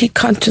have guilty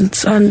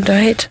conscience on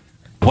their head.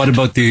 What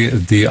about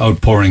the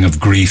outpouring of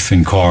grief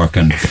in Cork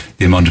and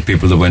the amount of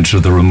people that went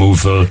through the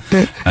removal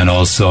and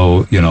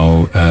also,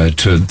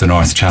 to the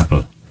North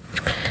Chapel?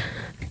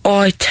 Oh,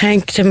 I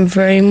thank them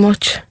very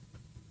much,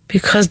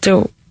 because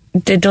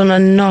they done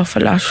an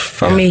awful lot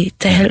for me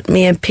to help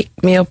me and pick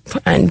me up,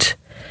 and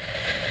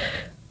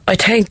I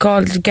thank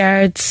all the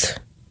guards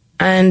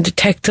and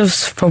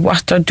detectives for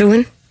what they're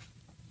doing,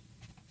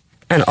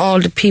 and all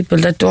the people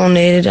that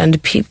donated and the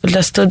people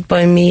that stood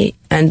by me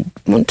and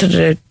went to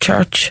the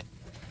church.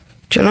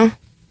 Do you know?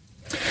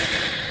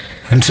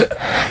 And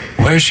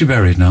where is she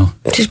buried now?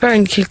 She's buried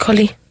in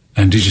Kilcully.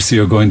 And did you see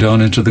her going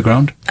down into the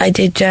ground? I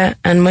did, yeah.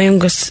 And my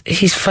youngest,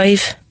 he's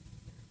 5.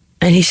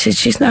 And he said,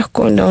 she's not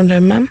going down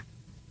there, ma'am.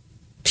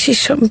 She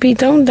shouldn't be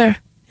down there.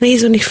 And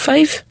he's only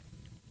 5.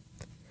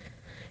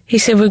 He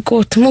said, we'll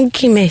go to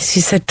Monkey Mace,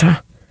 he said to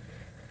her.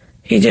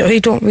 He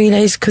don't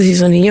realise because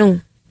he's only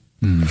young.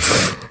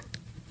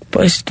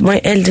 But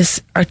my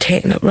eldest are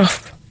taking it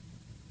rough.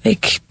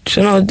 Like,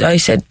 you know, I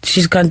said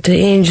she's gone to the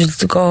angels,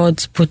 the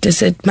gods, but they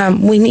said,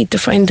 ma'am, we need to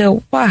find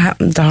out what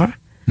happened to her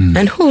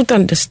and who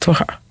done this to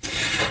her.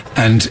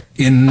 And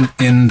in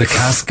the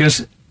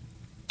casket,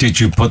 did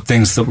you put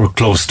things that were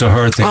close to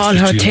her? All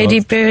her teddy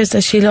bears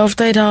that she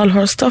loved, I had all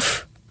her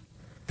stuff.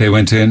 They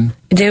went in?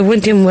 They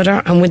went in with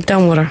her and went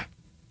down with her.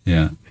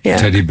 Yeah. Yeah.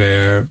 Teddy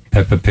bear,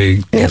 Peppa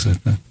Pig, Yeah. was it?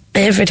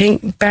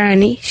 Everything.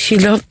 Barney, she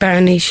loved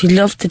Barney. She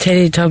loved the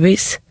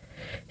Teletubbies.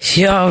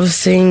 She always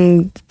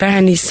sang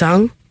Barney's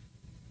song,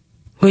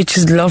 which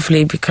is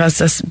lovely because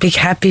that's a big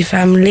happy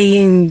family,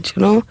 and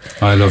you know.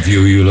 I love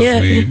you, you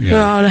love me. Yeah,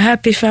 we're all a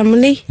happy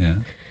family.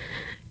 Yeah.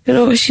 You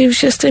know, she was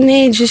just an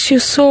angel. She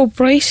was so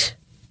bright.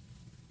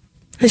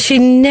 And she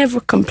never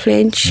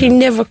complained. She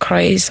never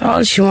cries.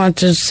 All she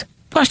wanted is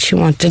what she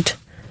wanted.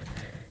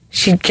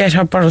 She'd get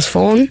her brother's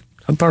phone.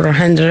 Her brother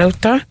handed it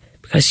out to her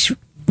because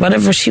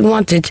whatever she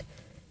wanted,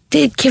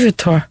 they'd give it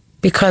to her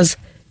because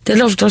they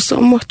loved her so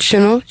much, you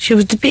know. She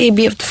was the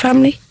baby of the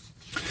family.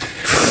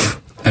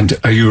 And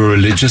are you a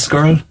religious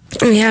girl?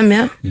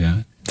 Yeah.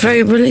 Yeah.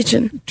 Very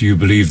religion. Do you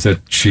believe that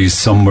she's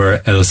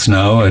somewhere else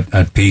now,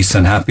 at peace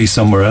and happy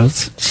somewhere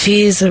else?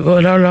 She is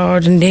with our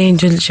Lord and the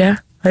angels, yeah.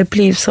 I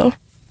believe so.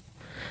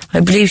 I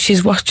believe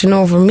she's watching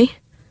over me.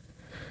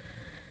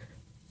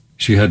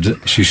 She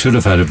should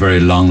have had a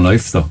very long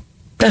life, though.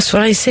 That's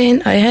what I'm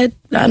saying. I had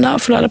an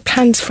awful lot of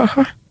plans for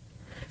her.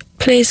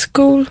 Play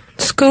school,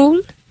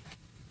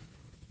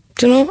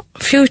 you know,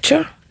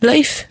 future,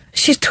 life.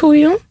 She's too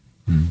young.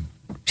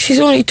 She's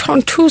only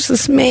turned 2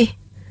 since May.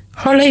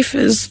 Her life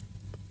is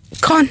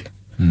gone.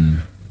 You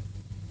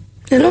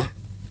know?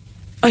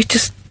 I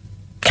just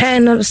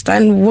can't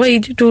understand why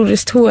they do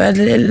this to a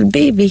little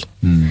baby.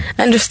 And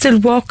they're still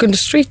walking the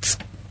streets.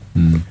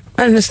 And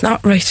it's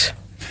not right.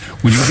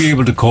 Will you be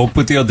able to cope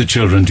with the other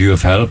children? Do you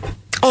have help?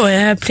 Oh, I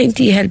have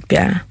plenty of help,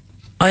 yeah.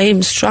 I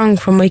am strong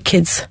for my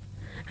kids.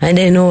 And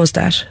they knows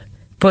that.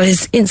 But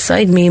it's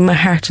inside me, my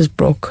heart is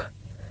broke.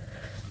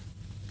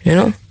 You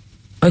know?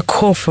 I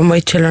cope for my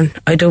children.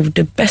 I do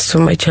the best for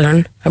my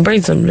children. I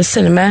bring them to the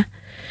cinema.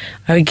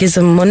 I give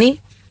them money.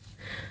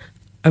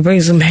 I bring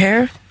them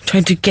here,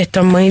 trying to get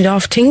their mind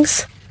off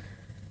things.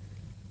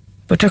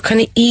 But they're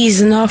kind of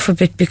easing off a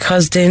bit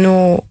because they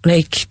know,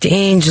 like, the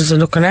angels are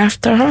looking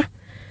after her.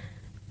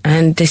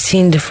 And they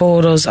seen the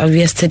photos of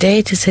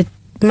yesterday. They said,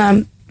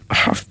 Ma'am,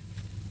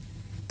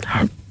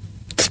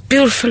 it's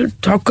beautiful.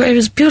 Her grave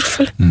is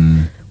beautiful.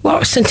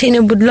 What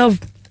Santina would love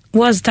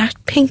was that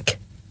pink.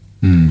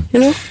 You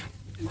know?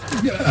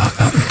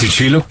 Did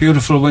she look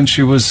beautiful when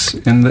she was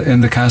in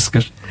the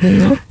casket?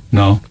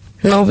 No,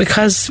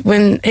 because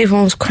when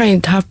everyone was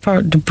crying to have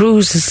her, the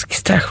bruises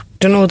start,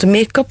 you know, the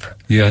makeup.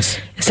 Yes.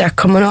 Start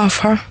coming off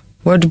her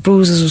where the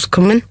bruises was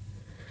coming.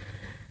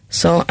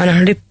 So, and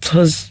her lips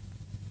was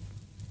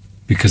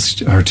because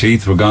her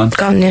teeth were gone.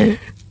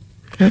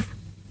 Yeah.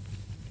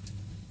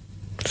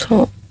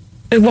 So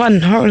it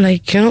wasn't her,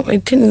 like, you know,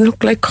 it didn't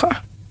look like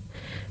her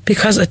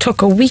because it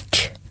took a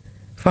week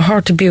for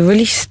her to be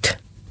released.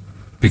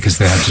 Because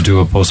they had to do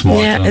a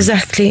post-mortem. Yeah,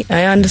 exactly.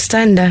 I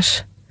understand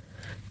that.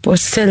 But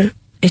still,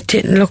 it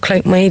didn't look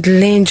like my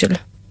little angel.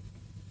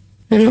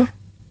 You know?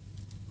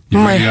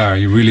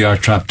 You really are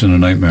trapped in a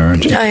nightmare,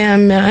 aren't you? I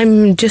am.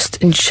 I'm just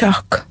in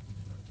shock.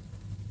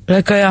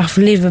 Like, I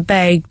often leave a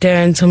bag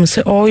there and someone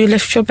say, oh, you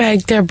left your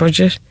bag there,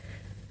 Bridget.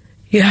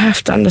 You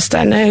have to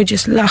understand, I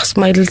just lost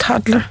my little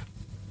toddler.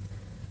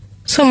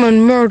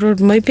 Someone murdered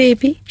my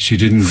baby. She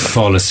didn't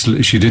fall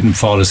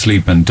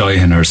asleep and die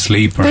in her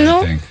sleep or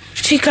anything.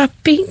 She got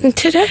beaten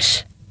to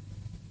death.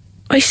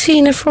 I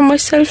seen it for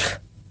myself.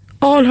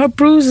 All her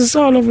bruises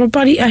all over her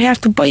body. I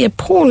have to buy a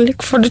pole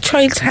lick for the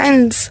child's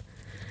hands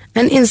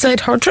and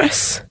inside her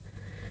dress,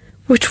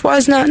 which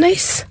was not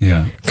nice.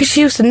 Yeah. Because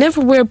she used to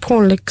never wear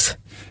pole licks.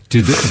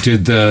 Did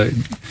the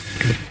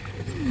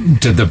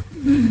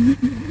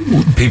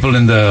people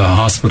in the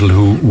hospital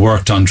who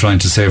worked on trying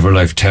to save her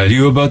life tell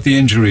you about the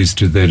injuries?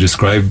 Did they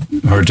describe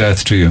her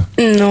death to you?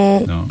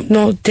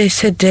 No. They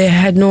said they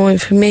had no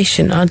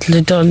information until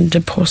they done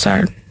the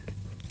postmortem.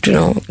 You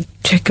know,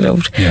 check it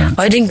out. Yeah.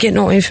 I didn't get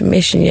no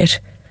information yet.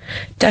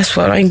 That's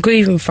what I'm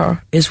grieving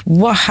for, is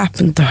what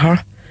happened to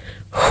her,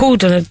 who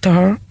done it to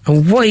her,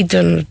 and why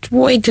done it.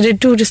 Why did they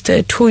do this to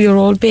a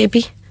 2-year-old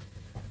baby?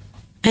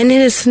 An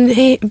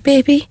innocent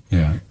baby?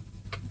 Yeah.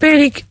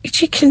 Barely,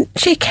 she can't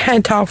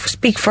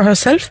speak for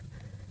herself,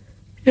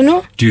 you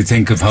know. Do you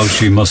think of how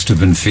she must have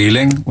been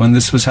feeling when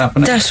this was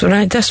happening? That's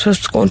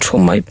what's going through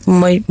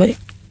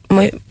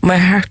my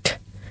heart.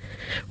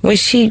 When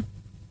she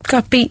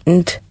got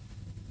beaten,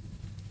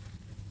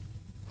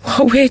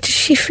 what way did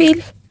she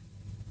feel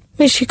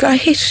when she got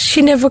hit,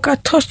 she never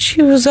got touched.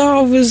 She was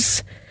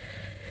always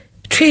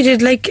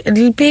treated like a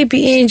little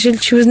baby angel.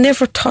 She was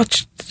never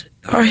touched.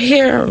 Her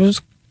hair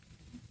was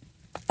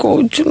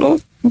gold,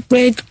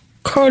 red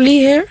curly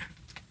hair.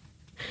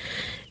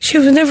 She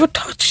was never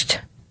touched.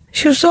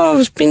 She was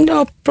always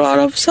brought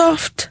up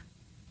soft.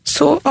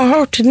 So it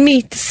hurted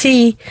me to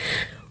see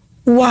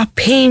what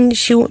pain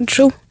she went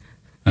through.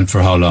 And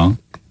for how long?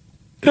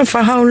 And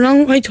for how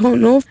long, I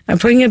don't know. I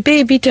bring a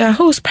baby to a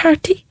house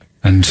party.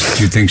 And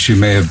do you think she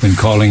may have been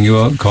calling you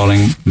out,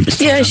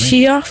 Yeah,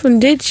 she often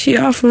did. She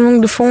often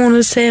rang the phone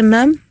and say,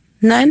 "Ma'am,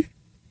 Nan,"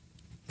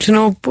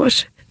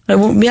 but I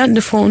won't be on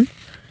the phone.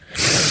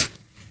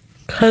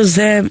 Because,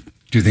 do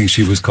you think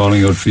she was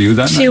calling out for you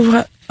that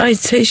night? I'd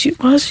say she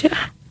was,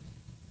 yeah.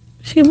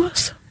 She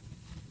was.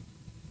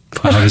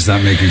 But how does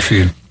that make you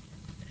feel?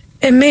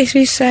 It makes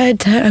me sad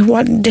that I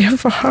wasn't there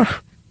for her,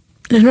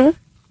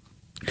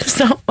 It's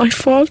not my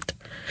fault.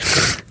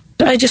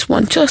 I just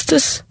want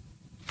justice.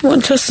 I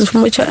want justice for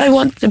my child. I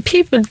want the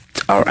people,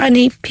 or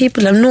any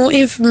people have no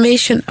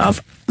information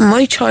of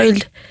my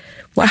child,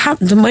 what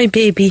happened to my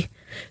baby,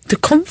 to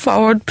come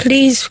forward.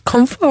 Please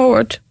come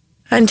forward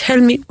and tell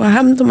me what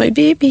happened to my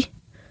baby.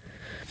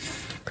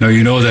 Now,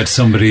 you know that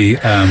somebody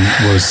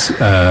was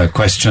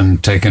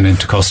questioned, taken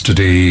into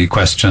custody,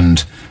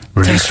 questioned,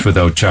 released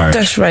without charge.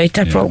 That's right.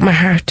 That broke my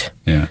heart.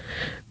 Yeah.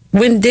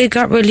 When they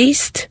got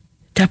released,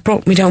 that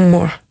broke me down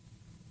more.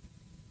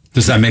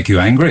 Does that make you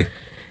angry?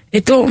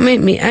 It don't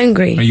make me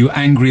angry. Are you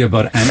angry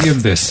about any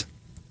of this?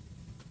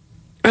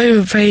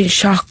 I'm very in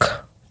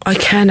shock. I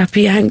cannot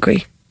be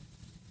angry.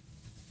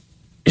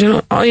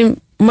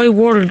 My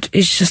world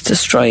is just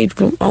destroyed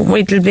with my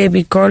little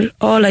baby girl.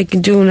 All I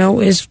can do now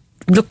is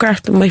look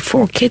after my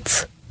 4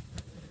 kids.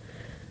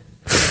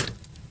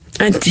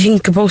 And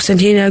think about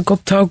Santina. I go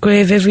up to her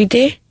grave every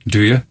day.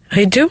 Do you?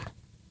 I do.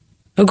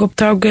 I go up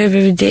to her grave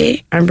every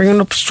day and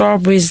bringing up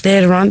strawberries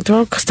later on to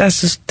her, because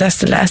that's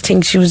the last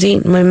thing she was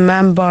eating. My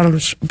mum bought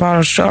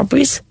her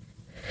strawberries.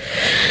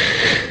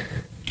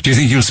 Do you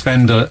think you'll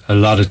spend a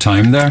lot of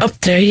time there? Up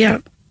there, yeah.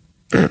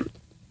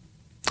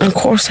 Of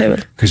course I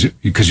will.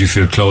 Because you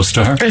feel close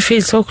to her? I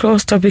feel so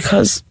close to her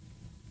because,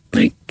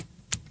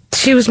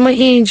 she was my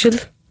angel.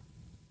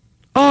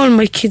 All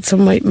my kids are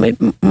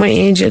my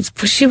angels,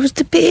 but she was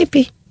the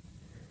baby.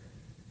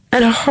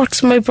 And it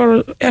hurts my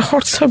brother. It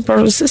hurts her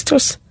brothers and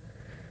sisters.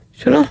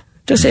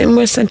 The same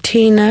with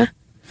Santina.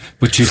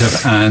 But you'd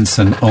have aunts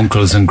and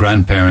uncles and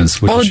grandparents,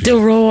 wouldn't you? They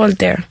were all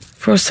there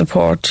for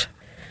support.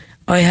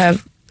 I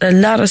have a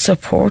lot of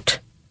support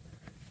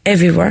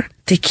everywhere.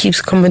 They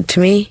keeps coming to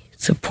me,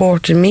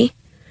 supporting me.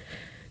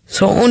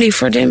 So only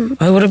for them,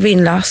 I would have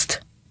been lost.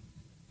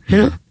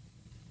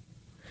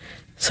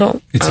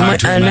 So it's hard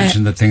to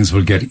imagine that things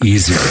will get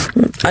easier.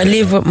 I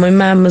live with my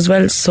mum as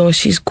well, so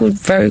she's good,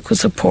 very good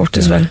support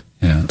as well.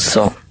 Yeah.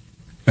 So,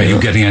 are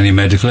you getting any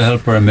medical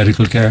help or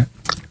medical care?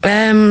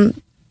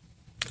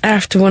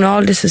 After when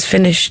all this is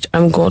finished,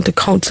 I'm going to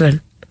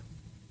counselling.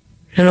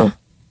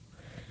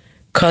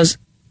 Because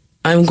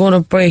I'm going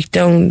to break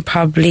down.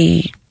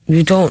 Probably,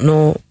 you don't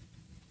know.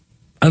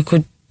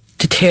 The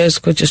tears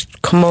could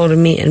just come out of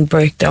me and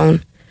break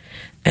down.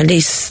 At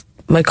least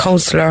my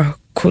counsellor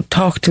could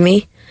talk to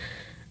me.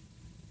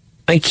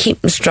 I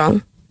keep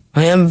strong.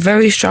 I am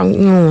very strong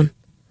woman.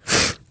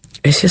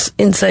 It's just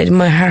inside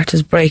my heart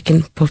is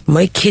breaking. But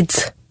my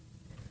kids,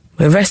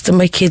 the rest of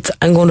my kids,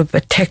 I'm going to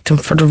protect them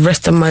for the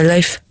rest of my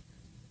life.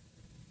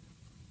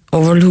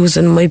 Over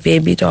losing my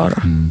baby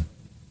daughter. And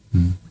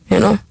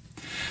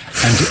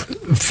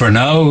for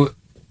now,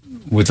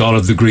 with all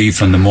of the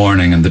grief and the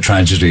mourning and the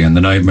tragedy and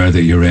the nightmare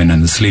that you're in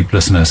and the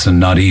sleeplessness and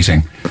not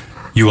eating,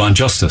 you want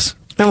justice.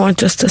 I want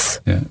justice.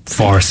 Yeah,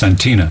 for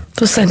Santina.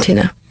 For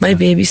Santina, my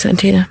baby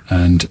Santina.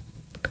 And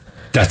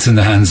that's in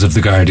the hands of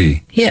the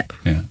Gardaí. Yeah.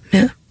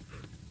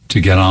 To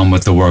get on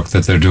with the work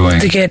that they're doing.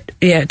 To get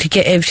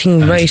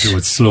everything right. To do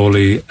it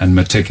slowly and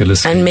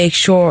meticulously. And make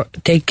sure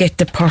they get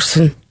the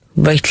person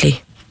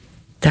rightly.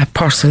 That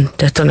person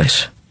that done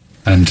it.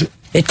 And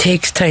it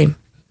takes time.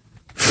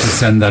 To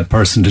send that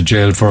person to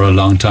jail for a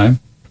long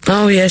time?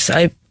 Oh yes,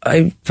 I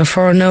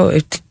prefer now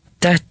if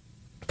that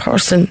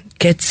person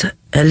gets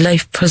a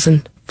life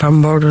prison for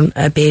murdering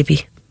a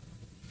baby.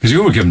 Because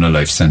you were given a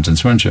life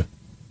sentence, weren't you?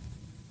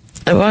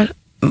 What?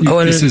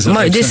 This is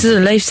a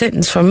life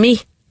sentence for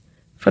me.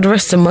 For the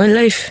rest of my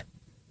life.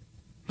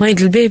 My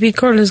little baby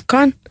girl is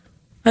gone.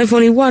 I've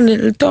only one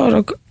little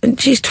daughter, and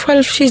she's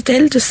 12, she's the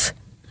eldest.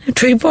 I have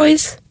 3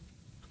 boys.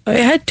 I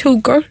had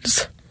 2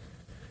 girls.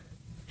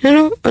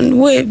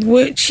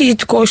 And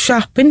she'd go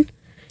shopping.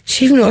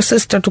 She'd no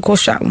sister to go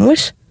shopping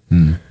with.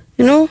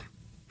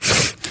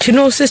 She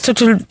no sister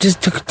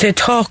to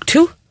talk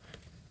to.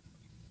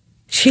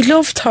 She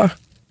loved her.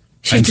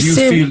 And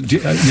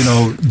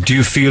do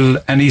you feel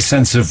any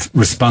sense of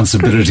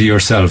responsibility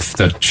yourself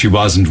that she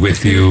wasn't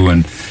with you?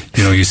 And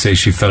you say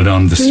she fell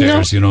down the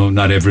stairs. No.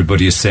 Not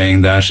everybody is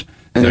saying that.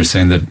 They're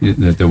saying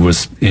that there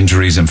was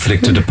injuries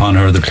inflicted upon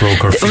her that broke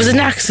her. It was an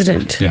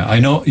accident. Yeah, I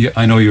know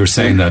you were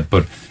saying that,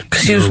 but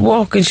because she was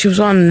walking, she was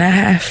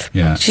 1.5.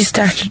 Yeah, she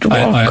started to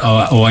walk.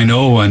 I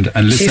know, and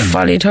listen, she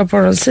followed her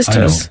brother and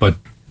sisters. I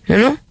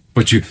know,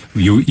 but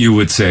you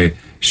would say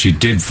she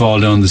did fall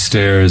down the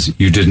stairs.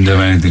 You didn't have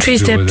anything 3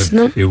 to do steps, with it.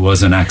 no. It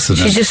was an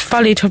accident. She just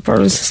followed her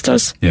brother and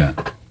sisters. Yeah.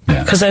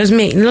 Because I was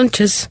making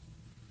lunches.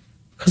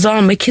 Because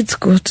all my kids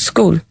go to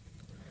school.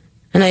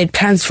 And I had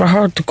plans for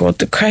her to go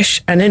to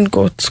creche and then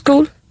go to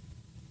school.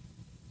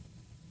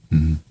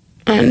 Mm.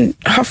 And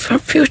have her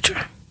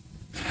future.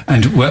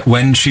 And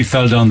when she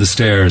fell down the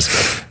stairs,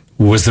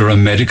 was there a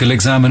medical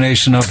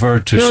examination of her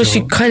to show? No,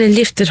 she kind of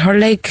lifted her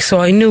leg, so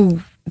I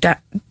knew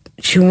that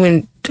she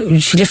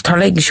lifted her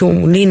leg and she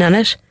won't lean on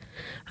it.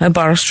 I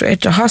brought her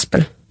straight to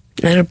hospital.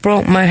 And it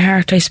broke my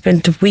heart. I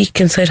spent a week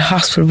inside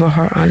hospital with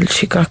her and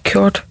she got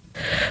cured.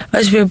 I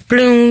used to wear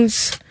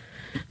balloons.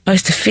 I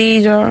used to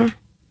feed her,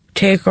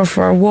 take her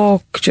for a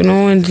walk, in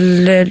the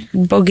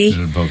little buggy.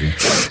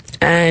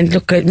 And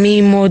look at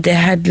Mimo, they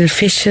had little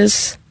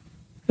fishes.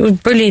 It was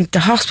brilliant. The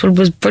hospital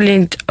was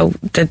brilliant out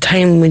the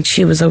time when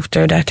she was out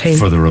there that time.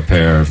 For the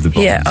repair of the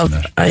bones.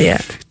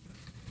 Yeah.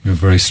 You're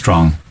very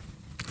strong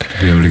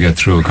to be able to get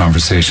through a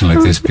conversation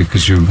like this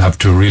because you have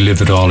to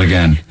relive it all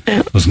again.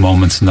 Yeah. Those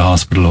moments in the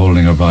hospital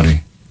holding her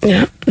body.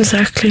 Yeah,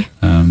 exactly.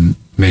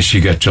 May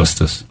she get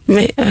justice.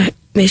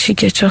 May she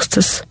get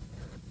justice.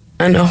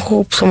 And I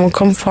hope someone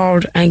come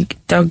forward and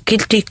their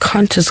guilty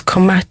conscience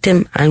come at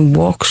them and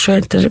walk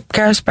straight to the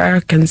car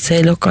park and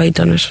say, look, I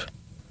done it.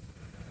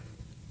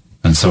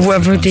 And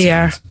whoever they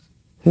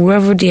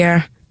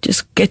are,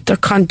 just get their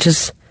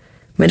conscience.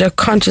 May their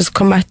conscience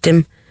come at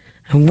them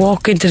and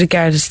walk into the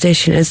guard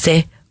station and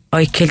say,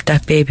 I killed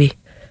that baby.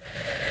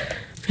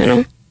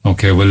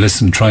 Okay, well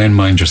listen, try and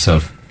mind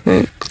yourself.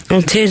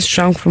 I'm staying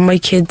strong for my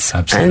kids.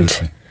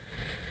 Absolutely. And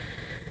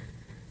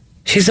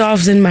she's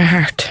always in my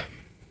heart.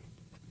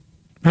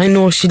 I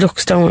know she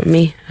looks down at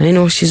me. I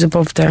know she's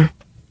above there.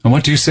 And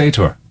what do you say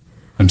to her?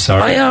 I'm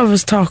sorry. I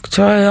always talk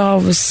to her. I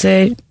always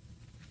say,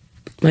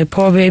 my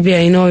poor baby,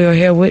 I know you're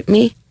here with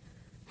me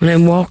when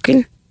I'm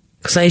walking,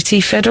 because I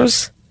see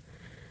feathers.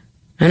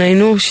 And I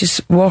know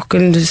she's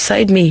walking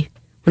beside me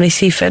when I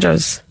see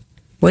feathers,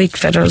 white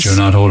feathers. But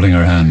you're not holding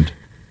her hand.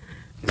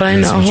 But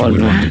I'm not holding her hand. That's what you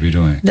would want to be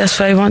doing. That's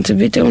what I want to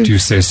be doing. Do you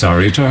say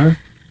sorry to her?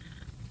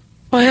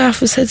 I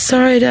often said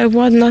sorry that I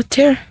was not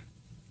there.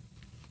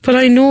 But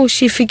I know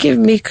she forgive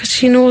me because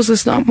she knows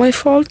it's not my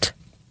fault.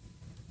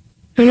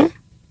 Okay.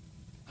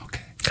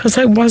 Because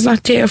I was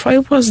not there. If I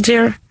was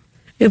there,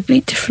 it would be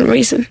a different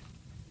reason.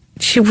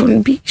 She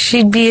wouldn't be.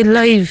 She'd be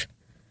alive.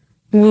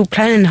 We were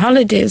planning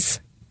holidays.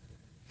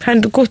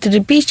 Planning to go to the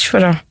beach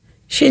with her.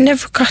 She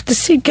never got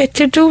to get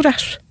to do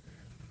that.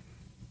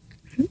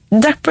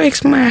 That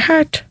breaks my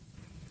heart.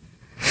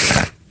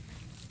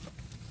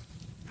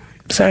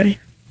 Sorry.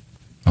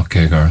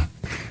 Okay, girl.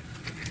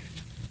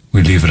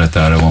 We'll leave it at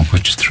that. I won't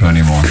put you through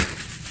anymore.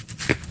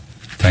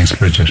 Thanks,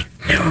 Bridget.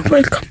 You're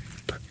welcome.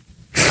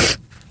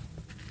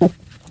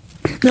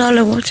 All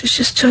I want is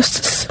just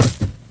justice.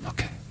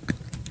 Okay.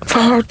 For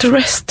her to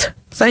rest.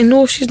 Because I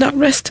know she's not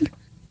resting.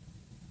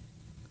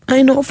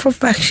 I know for a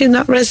fact she's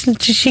not resting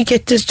till she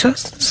gets this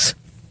justice.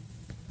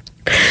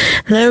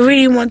 And I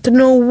really want to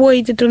know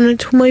why they done it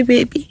to my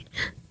baby.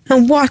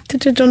 And what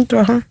did they done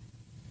to her.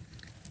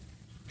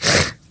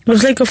 It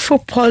was like a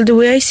football, the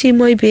way I see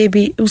my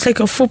baby. It was like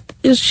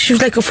she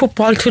was like a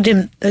football to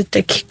them that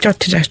they kicked her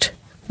to death.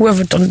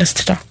 Whoever done this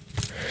to her.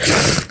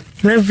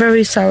 And I'm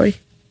very sorry.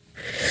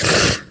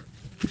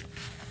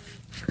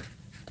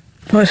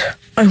 But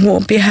I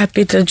won't be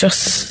happy till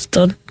justice is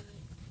done.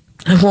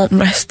 I won't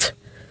rest.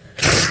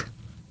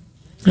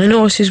 I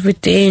know she's with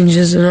the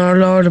angels and our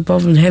Lord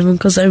above in heaven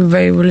because I'm a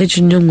very religious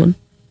young one.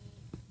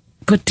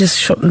 But this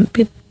shouldn't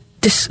be.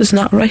 This is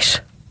not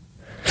right.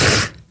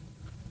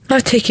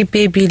 Not take a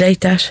baby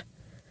like that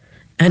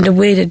and the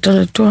way they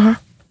done it to her,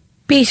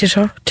 beated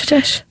her to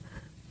death.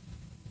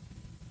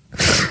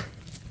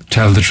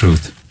 Tell the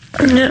truth.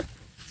 Yeah.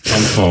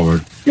 Come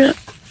forward. Yeah.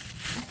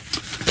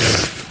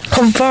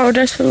 Come forward,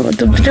 that's what I want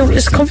them to do,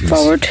 is come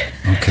forward.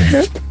 Okay.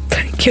 Yeah.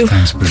 Thank you.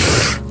 Thanks,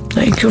 Bridget.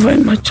 Thank you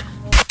very much.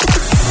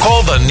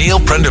 Call the Neil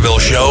Prendeville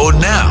Show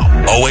now.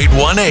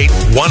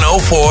 0818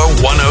 104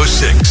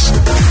 106.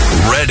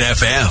 Red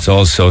FM. It's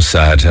all so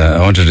sad. I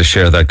wanted to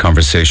share that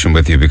conversation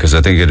with you because I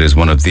think it is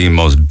one of the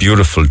most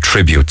beautiful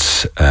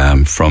tributes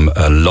from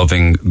a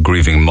loving,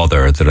 grieving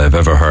mother that I've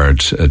ever heard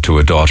to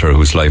a daughter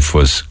whose life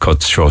was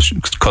cut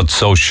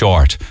so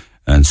short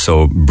and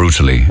so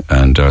brutally.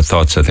 And our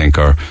thoughts, I think,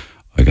 are,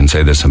 I can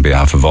say this on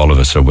behalf of all of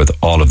us, are with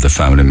all of the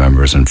family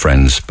members and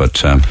friends.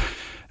 But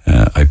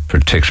I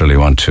particularly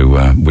want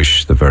to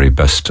wish the very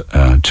best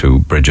to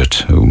Bridget,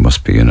 who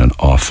must be in an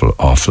awful,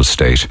 awful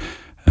state,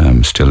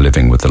 still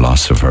living with the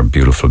loss of her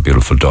beautiful,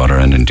 beautiful daughter,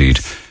 and indeed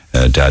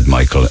Dad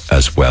Michael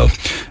as well.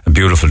 A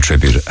beautiful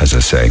tribute, as I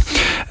say.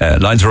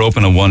 Lines are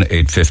open on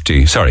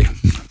 1-850. Sorry,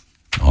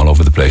 all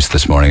over the place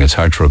this morning. It's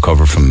hard to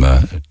recover from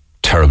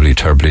terribly,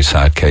 terribly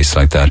sad case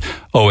like that.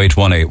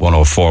 0818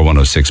 104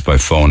 106 by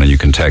phone, and you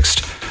can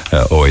text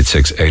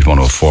 086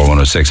 8104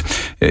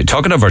 106.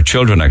 Talking of our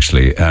children,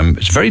 actually,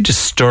 it's very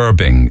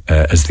disturbing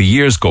as the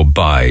years go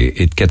by.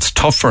 It gets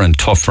tougher and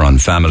tougher on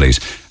families.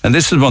 And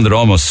this is one that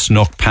almost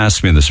snuck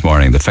past me this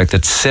morning. The fact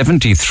that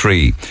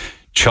 73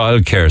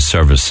 childcare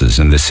services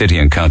in the city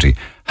and county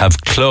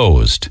have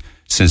closed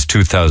since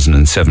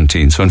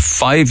 2017. So in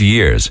 5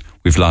 years,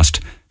 we've lost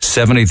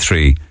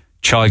 73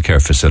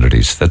 childcare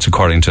facilities. That's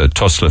according to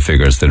TUSLA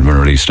figures that have been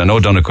released. I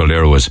know Donegal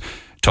Lira was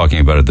talking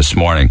about it this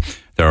morning.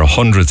 There are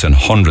hundreds and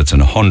hundreds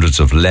and hundreds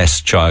of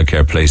less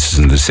childcare places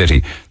in the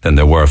city than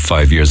there were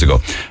 5 years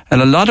ago.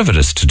 And a lot of it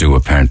is to do,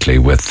 apparently,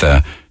 with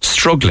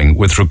struggling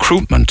with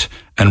recruitment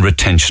and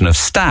retention of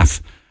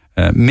staff.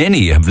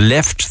 Many have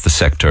left the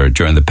sector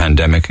during the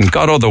pandemic and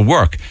got other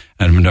work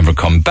and have never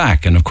come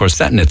back. And of course,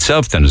 that in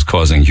itself then is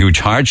causing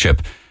huge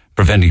hardship,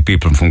 preventing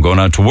people from going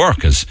out to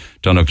work, as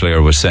Donna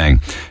Clare was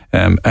saying.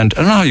 And I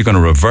don't know how you're going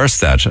to reverse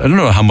that. I don't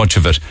know how much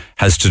of it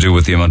has to do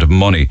with the amount of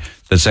money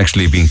that's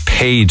actually being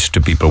paid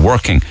to people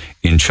working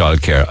in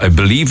childcare. I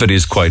believe it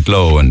is quite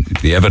low, and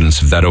the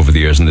evidence of that over the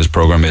years in this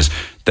program is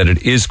that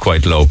it is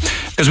quite low.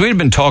 Because we had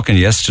been talking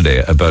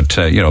yesterday about,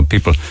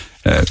 people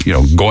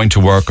going to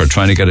work or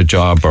trying to get a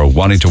job or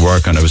wanting to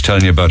work. And I was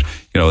telling you about,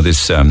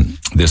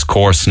 this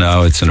course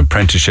now. It's an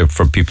apprenticeship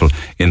for people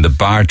in the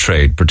bar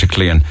trade,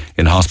 particularly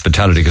in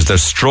hospitality, because they're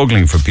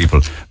struggling for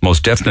people,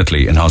 most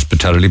definitely in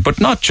hospitality, but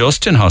not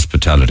just in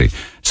hospitality.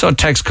 Saw a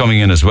text coming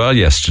in as well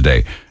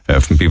yesterday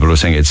from people who are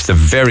saying it's the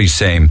very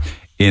same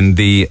in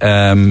the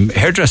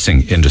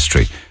hairdressing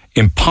industry.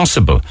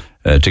 Impossible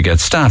to get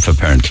staff,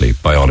 apparently,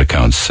 by all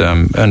accounts.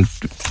 And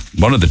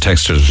one of the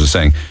texters was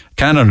saying,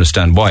 can't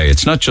understand why.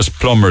 It's not just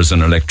plumbers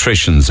and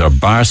electricians or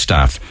bar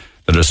staff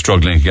that are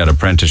struggling to get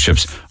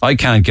apprenticeships. I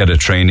can't get a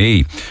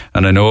trainee.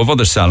 And I know of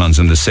other salons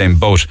in the same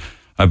boat.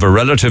 I have a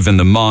relative in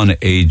the Mon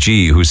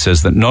AG who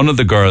says that none of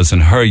the girls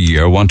in her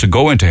year want to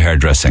go into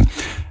hairdressing.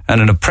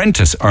 And an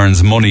apprentice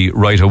earns money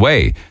right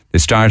away. They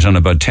start on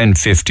about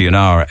 $10.50 an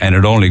hour, and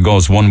it only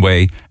goes one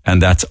way,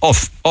 and that's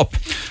up.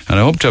 And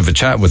I hope to have a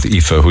chat with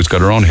Aoife, who's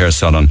got her own hair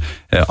salon,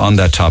 on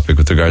that topic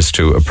with regards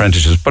to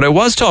apprenticeships. But I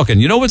was talking,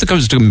 when it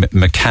comes to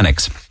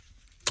mechanics,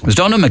 I was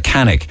down a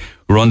mechanic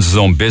who runs his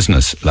own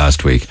business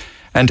last week,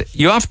 and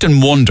you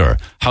often wonder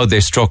how they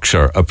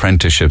structure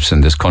apprenticeships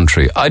in this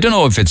country. I don't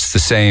know if it's the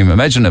same.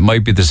 Imagine it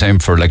might be the same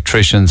for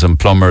electricians and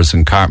plumbers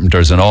and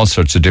carpenters and all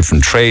sorts of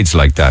different trades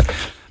like that.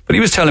 But he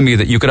was telling me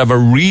that you could have a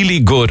really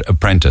good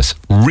apprentice,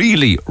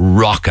 really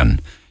rocking,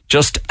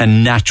 just a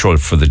natural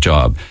for the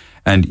job.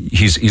 And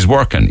he's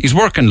working. He's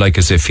working like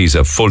as if he's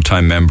a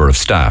full-time member of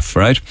staff,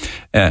 right?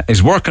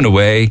 He's working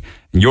away,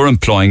 and you're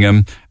employing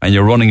him, and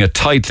you're running a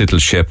tight little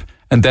ship.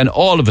 And then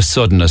all of a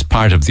sudden, as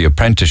part of the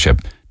apprenticeship,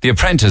 the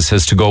apprentice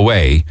has to go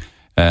away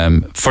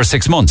for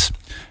 6 months,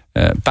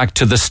 back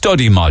to the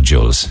study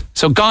modules.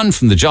 So gone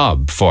from the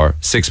job for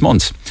 6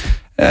 months.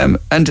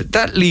 And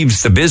that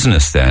leaves the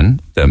business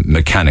then, the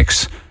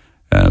mechanics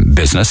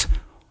business,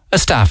 a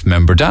staff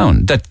member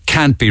down that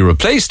can't be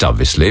replaced,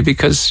 obviously,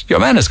 because your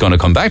man is going to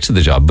come back to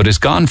the job, but it's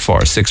gone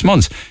for 6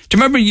 months. Do you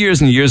remember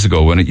years and years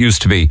ago when it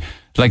used to be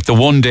like the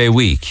 1 day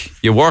week?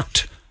 You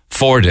worked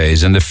 4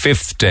 days and the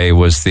 5th day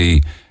was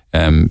the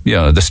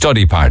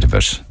study part of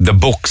it, the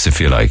books, if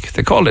you like.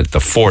 They called it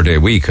the 4 day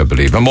week, I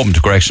believe. I'm open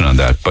to correction on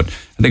that, but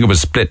I think it was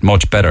split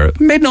much better.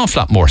 It made an awful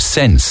lot more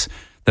sense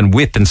than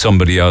whipping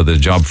somebody out of the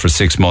job for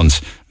 6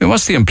 months. I mean,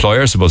 what's the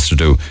employer supposed to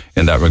do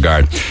in that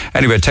regard?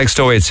 Anyway, text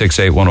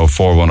 0868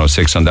 104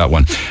 106 on that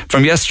one.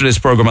 From yesterday's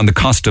programme on the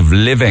cost of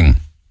living,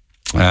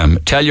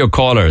 tell your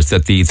callers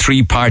that the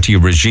three-party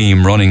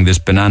regime running this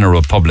banana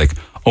republic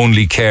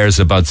only cares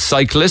about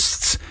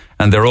cyclists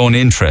and their own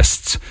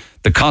interests.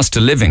 The cost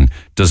of living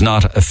does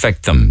not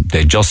affect them.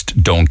 They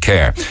just don't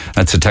care.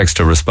 That's a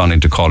texter responding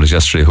to callers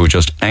yesterday who were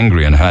just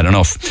angry and had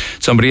enough.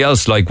 Somebody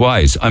else,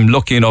 likewise, I'm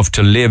lucky enough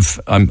to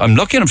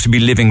be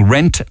living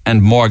rent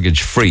and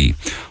mortgage free.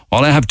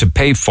 All I have to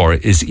pay for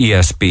is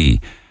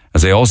ESB,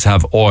 as I also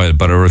have oil,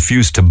 but I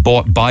refuse to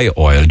buy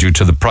oil due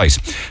to the price.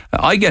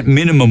 I get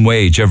minimum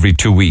wage every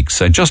 2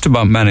 weeks. I just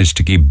about manage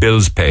to keep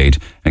bills paid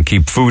and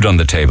keep food on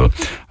the table.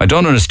 I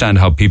don't understand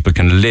how people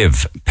can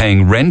live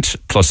paying rent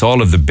plus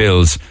all of the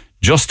bills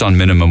just on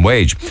minimum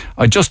wage.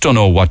 I just don't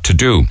know what to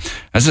do.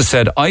 As I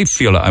said, I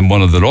feel I'm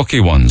one of the lucky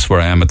ones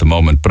where I am at the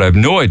moment, but I have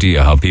no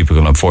idea how people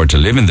can afford to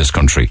live in this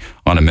country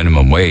on a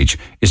minimum wage.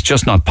 It's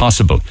just not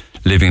possible.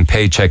 Living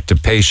paycheck to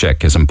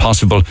paycheck is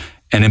impossible,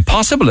 and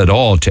impossible at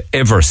all to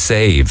ever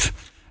save.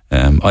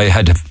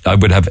 I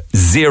would have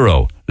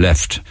zero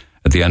left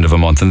at the end of a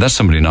month, and that's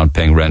somebody not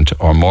paying rent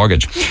or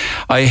mortgage.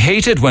 I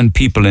hate it when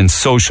people in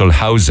social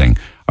housing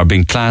are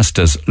being classed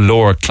as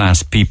lower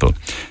class people.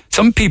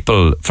 Some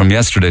people from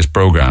yesterday's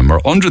program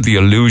are under the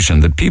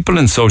illusion that people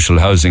in social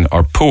housing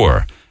are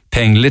poor,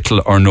 paying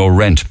little or no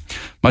rent.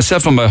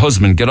 Myself and my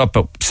husband get up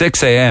at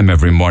 6 a.m.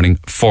 every morning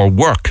for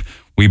work.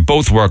 We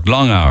both work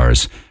long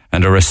hours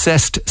and are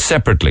assessed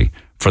separately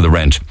for the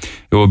rent.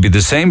 It will be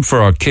the same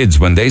for our kids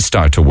when they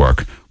start to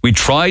work. We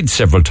tried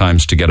several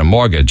times to get a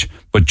mortgage,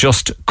 but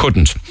just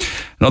couldn't.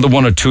 Another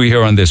one or two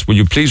here on this. Will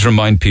you please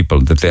remind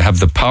people that they have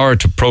the power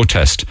to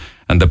protest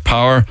and the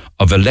power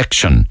of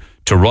election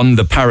to run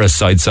the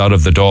parasites out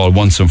of the Dáil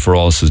once and for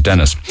all, says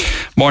Dennis.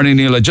 Morning,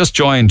 Neil. I just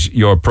joined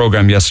your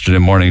programme yesterday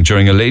morning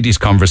during a ladies'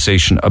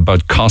 conversation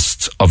about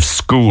costs of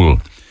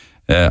school.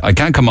 I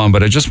can't come on,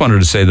 but I just wanted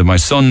to say that my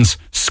son's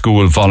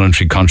school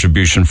voluntary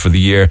contribution for the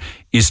year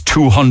is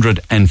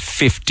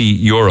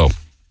 €250.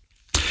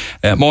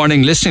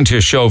 Morning, listening to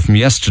your show from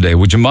yesterday,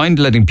 would you mind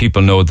letting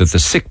people know that the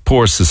Sick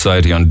Poor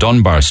Society on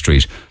Dunbar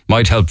Street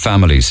might help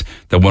families?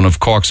 They're one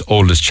of Cork's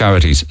oldest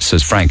charities,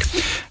 says Frank.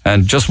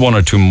 And just one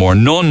or two more.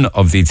 None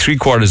of the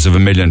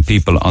 750,000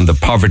 people on the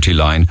poverty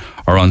line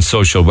are on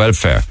social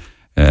welfare.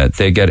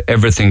 They get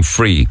everything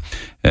free.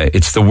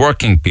 It's the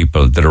working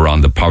people that are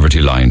on the poverty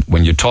line.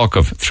 When you talk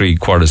of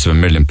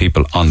 750,000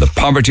 people on the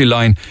poverty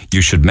line,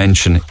 you should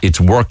mention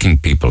it's working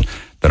people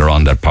that are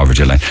on that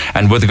poverty line.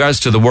 And with regards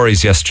to the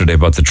worries yesterday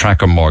about the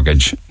tracker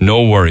mortgage,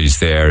 no worries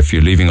there. If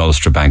you're leaving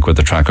Ulster Bank with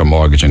a tracker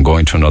mortgage and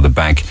going to another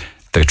bank,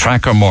 the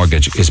tracker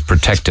mortgage is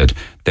protected.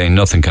 Then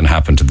nothing can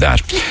happen to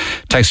that.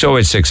 Text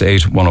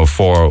 0868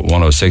 104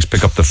 106.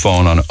 Pick up the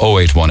phone on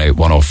 0818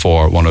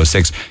 104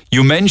 106.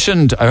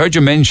 I heard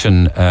you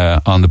mention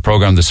on the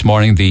programme this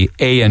morning the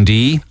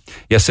A&E.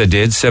 Yes, I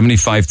did.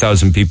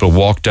 75,000 people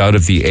walked out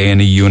of the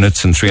A&E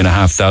units, and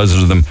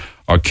 3,500 of them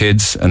are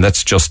kids, and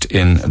that's just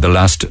in the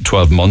last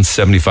 12 months.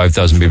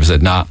 75,000 people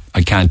said, nah,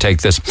 I can't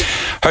take this.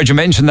 Heard you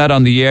mention that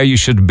on the air. You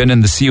should have been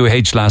in the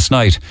CUH last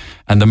night,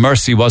 and the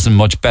mercy wasn't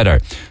much better.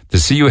 The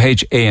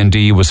CUH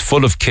A&D was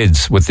full of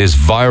kids with this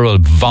viral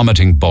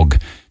vomiting bug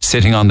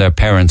sitting on their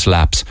parents'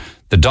 laps.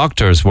 The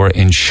doctors were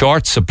in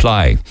short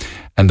supply,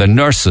 and the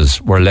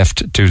nurses were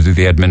left to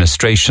the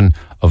administration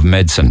of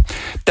medicine.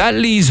 That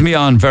leads me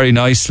on very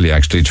nicely,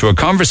 actually, to a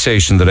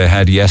conversation that I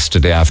had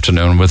yesterday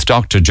afternoon with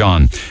Dr.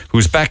 John,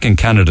 who's back in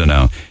Canada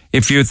now.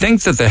 If you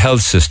think that the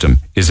health system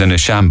is in a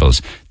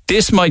shambles,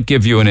 this might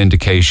give you an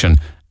indication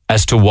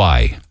as to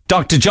why.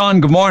 Dr.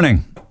 John, good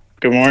morning.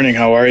 Good morning.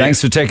 How are you?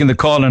 Thanks for taking the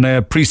call, and I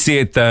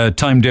appreciate the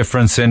time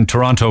difference in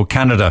Toronto,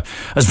 Canada.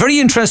 I was very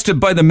interested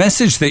by the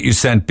message that you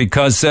sent,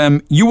 because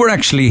you were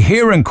actually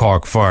here in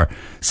Cork for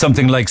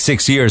something like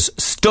 6 years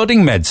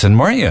studying medicine,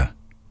 weren't you?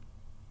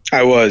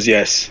 I was,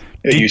 yes,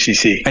 at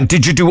UCC. And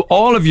did you do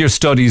all of your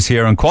studies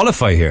here and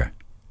qualify here?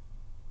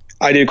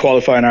 I did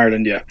qualify in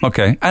Ireland, yeah.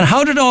 Okay. And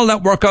how did all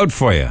that work out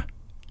for you?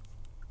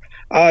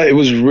 It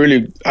was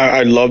really,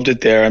 I loved it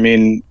there. I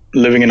mean,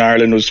 living in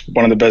Ireland was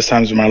one of the best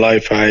times of my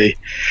life. I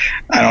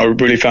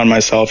really found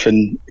myself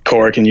in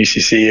Cork and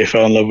UCC. I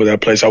fell in love with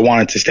that place. I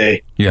wanted to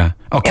stay. Yeah.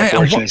 Okay.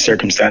 Unfortunately,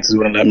 circumstances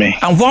wouldn't let me.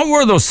 And what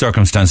were those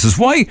circumstances?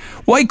 Why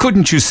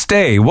couldn't you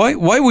stay? Why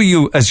were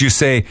you, as you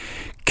say,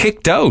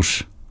 kicked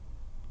out?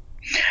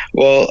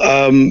 Well,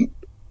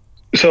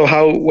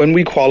 so when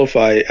we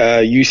qualify,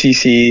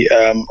 UCC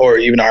or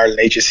even Ireland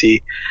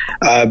HSC,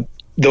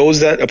 those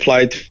that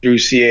applied through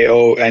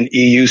CAO and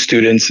EU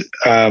students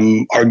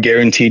are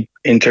guaranteed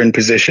intern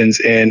positions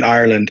in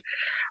Ireland.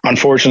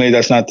 Unfortunately,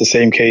 that's not the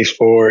same case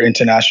for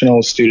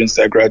international students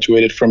that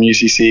graduated from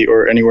UCC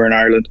or anywhere in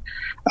Ireland.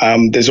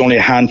 There's only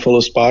a handful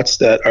of spots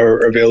that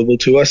are available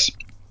to us,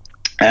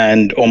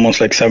 and almost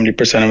like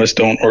 70% of us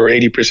don't, or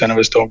 80% of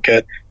us don't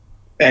get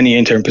any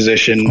intern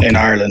position in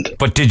Ireland.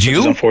 But did you? Which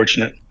is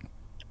unfortunate.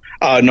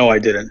 No, I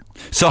didn't.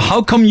 So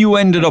how come you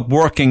ended up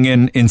working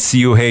in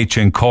CUH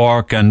in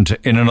Cork and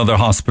in another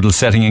hospital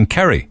setting in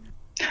Kerry?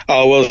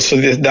 Well, so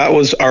that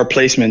was our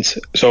placements.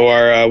 So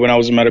when I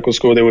was in medical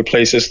school, they would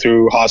place us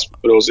through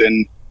hospitals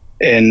in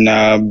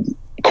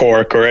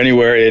Cork or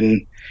anywhere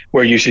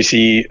where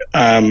UCC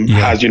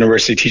has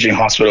university teaching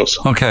hospitals.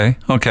 Okay.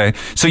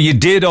 So you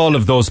did all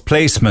of those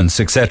placements,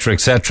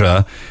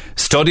 etc.,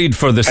 studied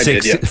for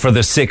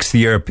the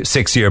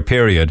six year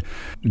period.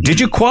 Did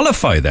you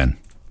qualify then?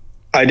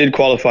 I did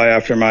qualify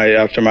after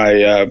my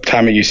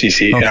time at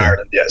UCC in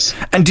Ireland. Yes.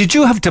 And did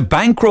you have to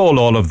bankroll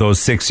all of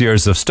those 6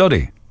 years of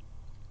study?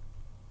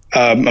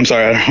 I'm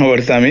sorry, I don't know, what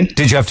does that mean?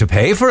 Did you have to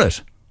pay for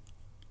it?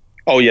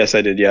 Oh, yes,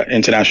 I did, yeah.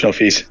 International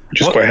fees,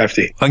 which is quite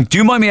hefty. Do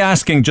you mind me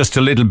asking just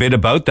a little bit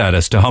about that,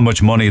 as to how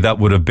much money that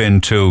would have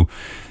been to,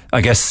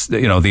 I guess,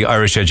 the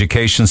Irish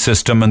education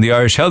system and the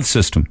Irish health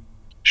system?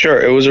 Sure,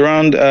 it was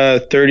around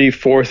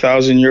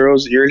 34,000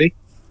 euros yearly.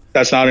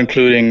 That's not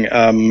including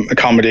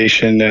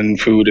accommodation and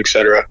food,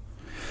 etc.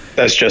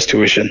 That's just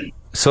tuition.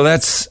 So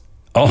that's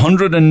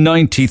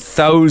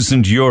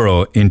 190,000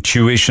 euro in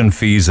tuition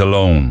fees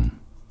alone.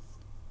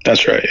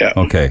 That's right, yeah.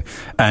 Okay.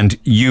 And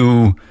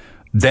you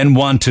then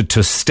wanted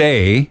to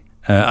stay.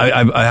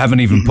 I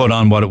haven't even put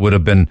on what it would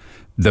have been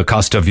the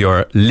cost of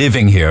your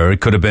living here.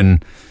 It could have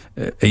been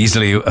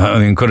easily,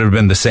 could it have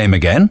been the same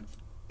again?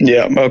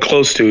 Yeah, well,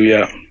 close to,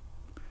 yeah.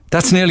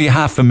 That's nearly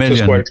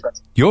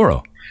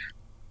 €500,000.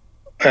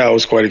 Yeah, it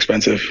was quite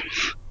expensive.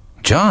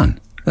 John,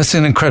 that's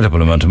an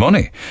incredible amount of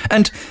money.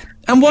 And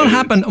what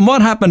happened?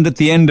 What happened at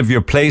the end of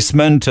your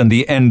placement and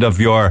the end of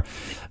the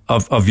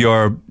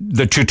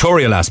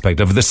tutorial aspect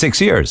of the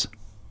 6 years?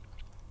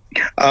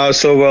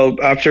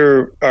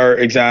 After our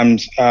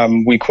exams,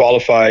 we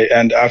qualify,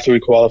 and after we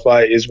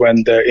qualify is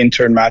when the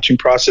intern matching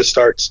process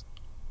starts.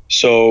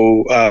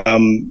 So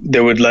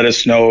they would let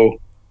us know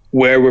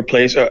where we're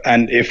placed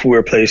and if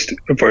we're placed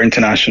for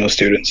international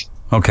students.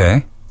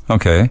 Okay.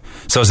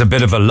 So as a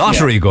bit of a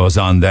lottery goes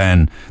on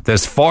then,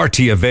 there's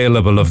 40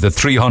 available of the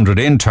 300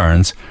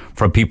 interns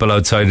for people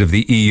outside of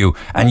the EU,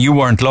 and you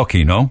weren't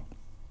lucky, no?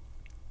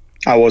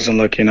 I wasn't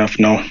lucky enough,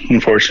 no,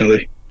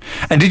 unfortunately.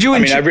 And did you...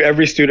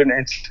 every student...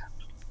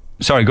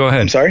 Sorry, go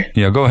ahead. I'm sorry?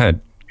 Yeah, go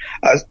ahead.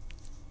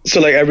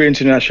 Every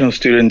international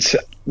student,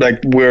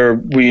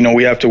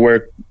 we have to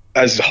work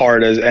as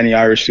hard as any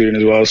Irish student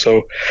as well.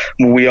 So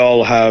we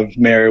all have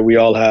merit, we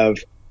all have,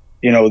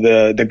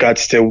 the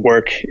guts to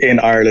work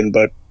in Ireland,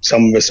 but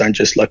some of us aren't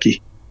just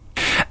lucky.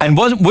 And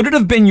would it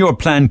have been your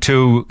plan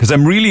to, because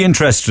I'm really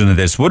interested in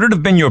this, would it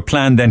have been your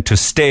plan then to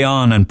stay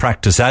on and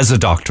practice as a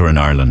doctor in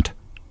Ireland?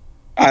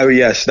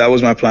 Yes, that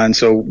was my plan.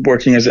 So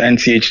working as an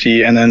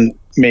NCHD and then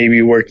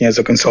maybe working as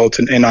a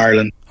consultant in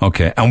Ireland.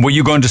 Okay. And were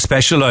you going to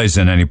specialise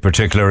in any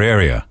particular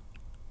area?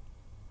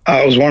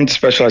 I was wanting to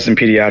specialise in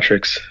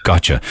paediatrics.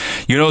 Gotcha.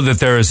 You know that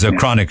there is a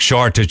chronic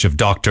shortage of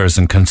doctors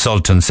and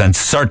consultants, and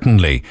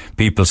certainly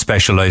people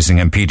specialising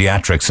in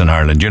paediatrics in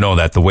Ireland. You know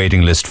that, the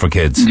waiting list for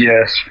kids.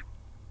 Yes.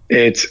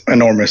 It's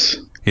enormous.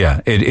 Yeah,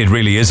 it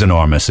really is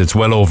enormous. It's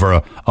well over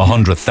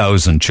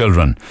 100,000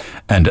 children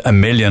and 1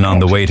 million on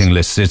the waiting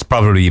list. It's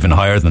probably even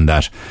higher than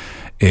that.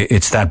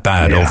 It's that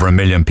bad, over 1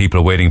 million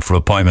people waiting for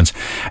appointments.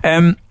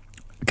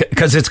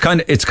 Because it's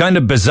kind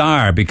of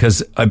bizarre,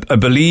 because I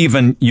believe,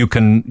 and you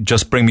can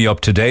just bring me up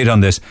to date on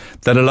this,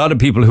 that a lot of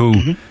people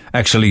who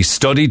actually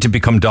study to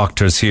become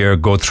doctors here,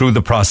 go through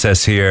the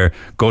process here,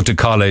 go to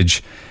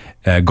college,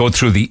 go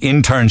through the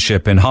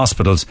internship in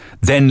hospitals,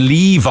 then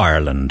leave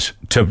Ireland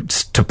to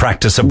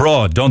practice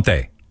abroad, don't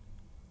they?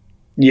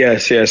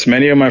 Yes.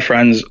 Many of my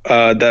friends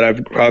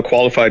that I've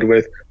qualified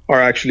with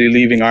are actually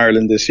leaving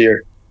Ireland this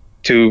year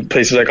to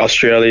places like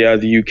Australia,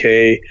 the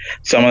UK.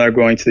 Some are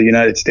going to the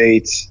United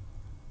States.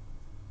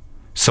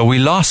 So we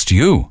lost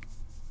you.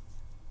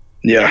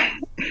 Yeah.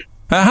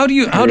 How do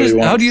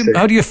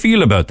you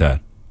feel about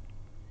that?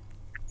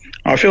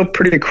 I feel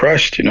pretty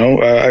crushed.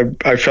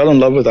 I fell in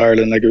love with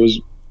Ireland.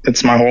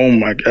 It's my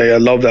home. I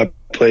love that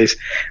place,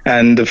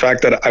 and the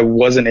fact that I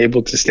wasn't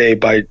able to stay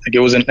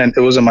it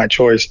wasn't my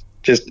choice.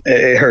 Just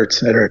it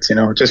hurts. It hurts. It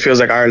just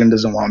feels like Ireland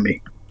doesn't want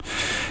me.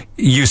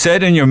 You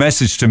said in your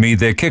message to me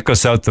they kick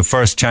us out the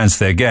first chance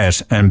they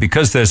get, and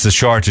because there's a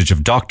shortage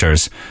of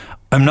doctors,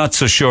 I'm not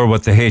so sure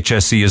what the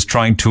HSE is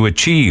trying to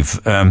achieve.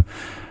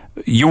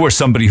 You were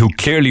somebody who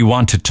clearly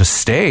wanted to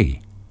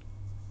stay.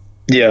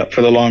 Yeah,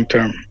 for the long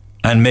term.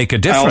 And make a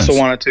difference. I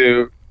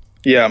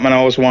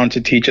always wanted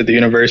to teach at the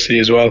university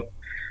as well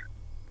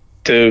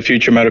to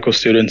future medical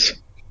students.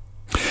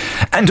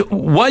 And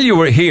while you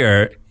were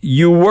here,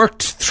 you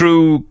worked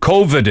through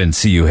COVID in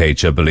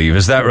CUH, I believe.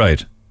 Is that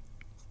right?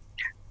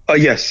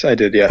 Yes, I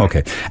did, yeah.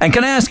 Okay. And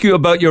can I ask you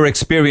about your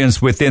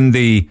experience within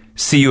the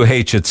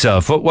CUH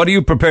itself? What are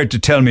you prepared to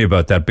tell me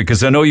about that?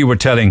 Because I know you were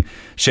telling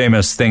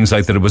Seamus things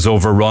like that it was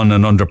overrun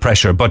and under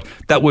pressure, but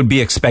that would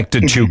be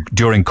expected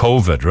during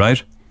COVID,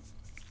 right?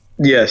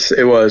 Yes,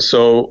 it was.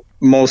 So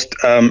most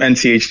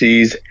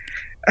NCHDs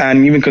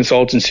and even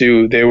consultants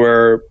too, they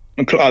were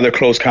either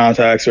close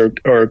contacts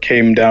or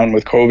came down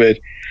with COVID.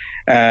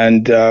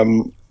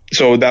 And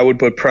so that would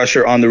put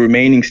pressure on the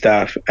remaining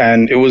staff,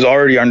 and it was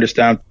already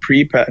understaffed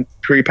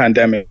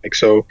pre-pandemic.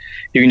 So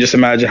you can just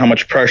imagine how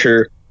much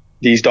pressure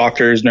these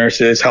doctors,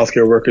 nurses,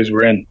 healthcare workers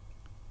were in.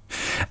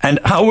 And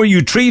how were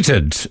you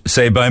treated,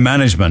 say, by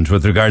management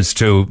with regards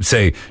to,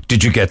 say,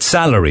 did you get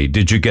salary?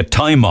 Did you get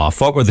time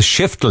off? What were the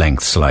shift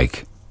lengths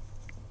like?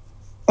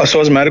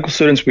 So as medical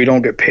students, we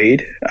don't get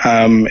paid.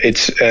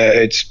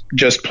 It's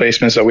just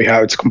placements that we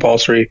have. It's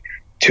compulsory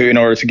in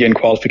order to gain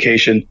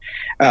qualification.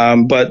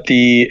 But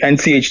the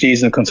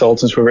NCHDs and the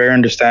consultants were very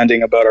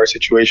understanding about our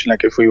situation.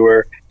 Like if we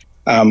were,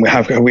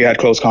 we had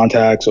close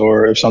contacts,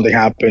 or if something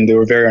happened, they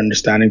were very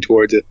understanding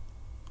towards it.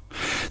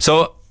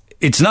 So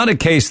it's not a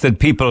case that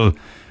people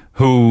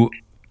who,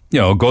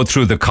 go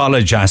through the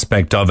college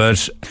aspect of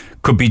it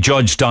could be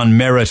judged on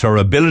merit or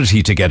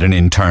ability to get an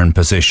intern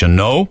position,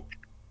 no?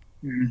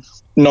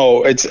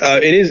 No, it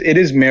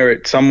is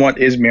merit. Somewhat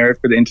is merit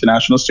for the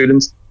international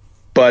students.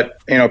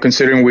 But,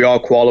 considering we all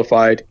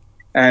qualified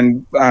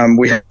and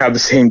we have the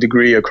same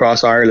degree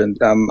across Ireland,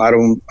 I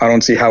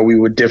don't see how we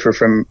would differ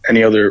from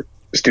any other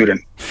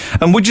student.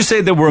 And would you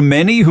say there were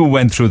many who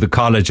went through the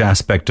college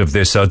aspect of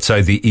this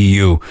outside the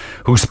EU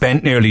who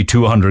spent nearly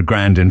 200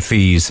 grand in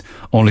fees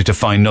only to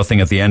find nothing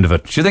at the end of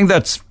it? Do you think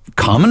that's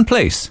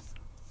commonplace?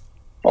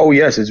 Oh,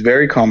 yes, it's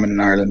very common in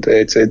Ireland.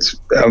 It's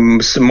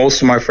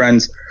most of my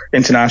friends,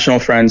 international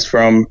friends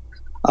from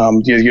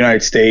the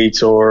United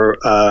States or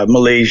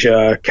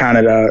Malaysia,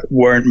 Canada,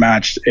 weren't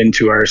matched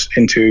into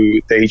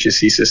the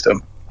HSC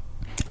system.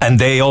 And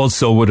they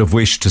also would have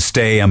wished to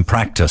stay and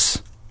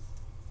practice?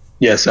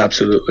 Yes,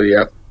 absolutely,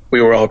 yeah.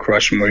 We were all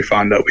crushed when we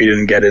found out we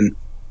didn't get in.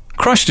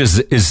 Crushed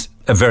is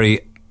a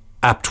very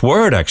apt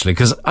word, actually,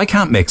 because I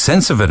can't make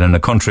sense of it in a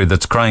country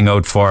that's crying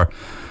out for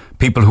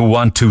people who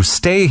want to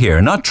stay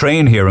here, not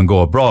train here and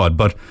go abroad,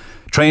 but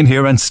train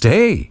here and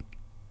stay.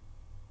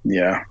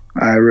 Yeah,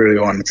 I really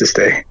wanted to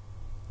stay.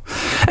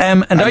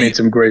 And I made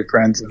some great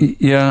friends.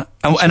 Yeah.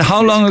 And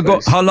how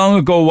long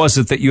ago was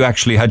it that you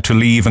actually had to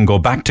leave and go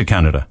back to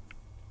Canada?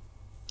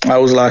 I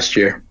was last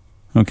year.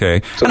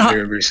 Okay. So and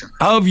very recent.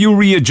 How have you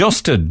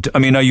readjusted? I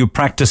mean, are you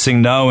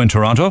practicing now in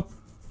Toronto?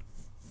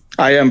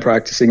 I am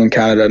practicing in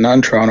Canada, not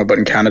in Toronto, but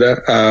in Canada.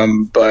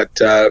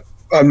 But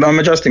I'm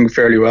adjusting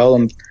fairly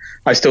well.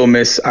 I still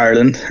miss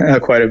Ireland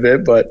quite a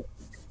bit, but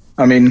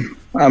I mean,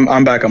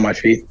 I'm back on my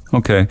feet.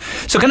 Okay.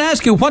 So can I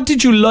ask you, what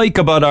did you like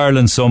about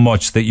Ireland so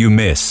much that you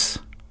miss?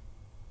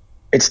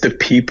 It's the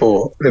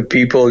people. The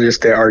people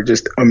they are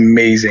just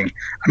amazing.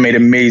 I made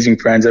amazing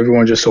friends.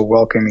 Everyone's just so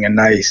welcoming and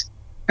nice.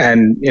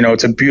 And, you know,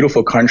 it's a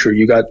beautiful country.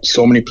 You got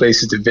so many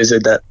places to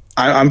visit that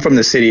I'm from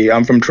the city.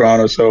 I'm from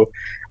Toronto, so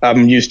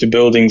I'm used to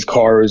buildings,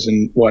 cars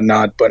and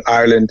whatnot. But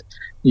Ireland,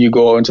 you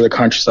go into the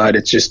countryside,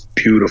 it's just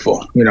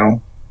beautiful, you know,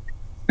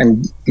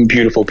 and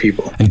beautiful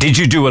people. And did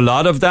you do a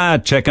lot of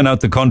that, checking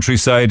out the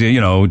countryside?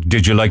 You know,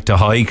 did you like to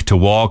hike, to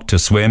walk, to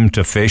swim,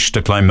 to fish,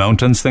 to climb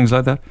mountains, things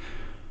like that?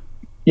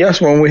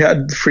 Yes, when we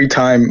had free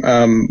time,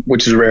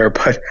 which is rare,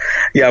 but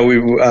yeah,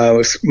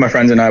 my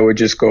friends and I would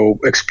just go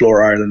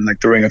explore Ireland, like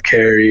the Ring of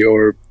Kerry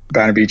or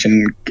Banner Beach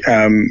and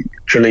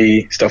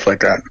Tralee, stuff like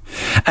that.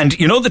 And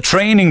you know the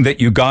training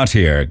that you got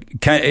here,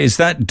 does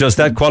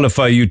that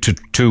qualify you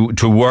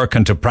to work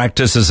and to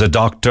practice as a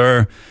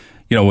doctor?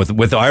 You know,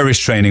 with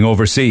Irish training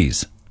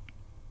overseas.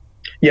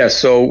 Yes,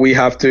 so we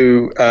have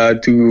to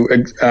do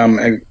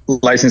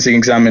licensing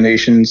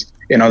examinations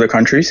in other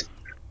countries.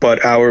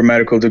 But our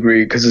medical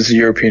degree, because it's a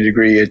European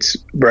degree, it's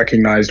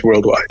recognized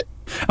worldwide.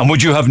 And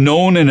would you have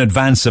known in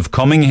advance of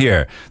coming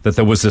here that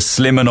there was a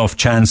slim enough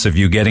chance of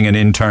you getting an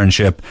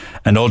internship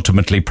and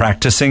ultimately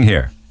practicing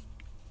here?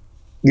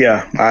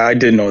 Yeah, I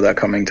did know that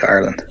coming to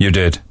Ireland. You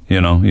did,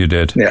 you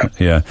did. Yeah.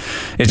 Yeah.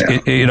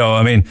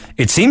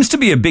 It seems to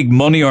be a big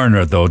money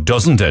earner though,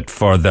 doesn't it,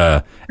 for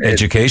the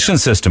education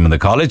system and the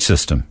college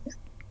system?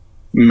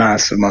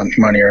 Massive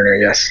money earner,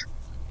 yes.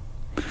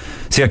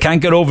 See, I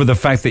can't get over the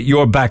fact that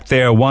you're back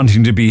there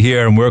wanting to be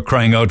here and we're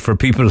crying out for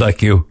people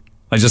like you.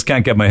 I just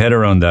can't get my head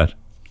around that.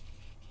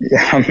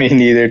 Yeah, me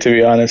neither, to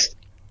be honest.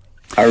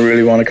 I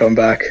really want to come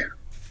back.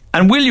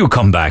 And will you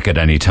come back at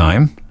any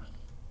time?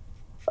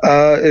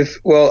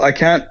 I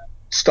can't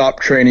stop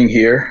training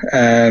here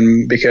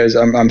because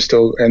I'm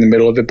still in the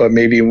middle of it, but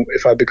maybe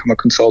if I become a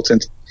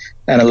consultant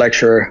and a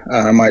lecturer,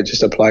 I might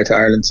just apply to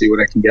Ireland, see what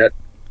I can get.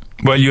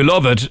 Well, you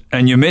love it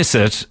and you miss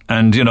it.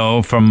 And, you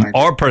know, from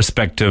our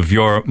perspective,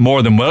 you're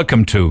more than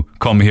welcome to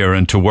come here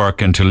and to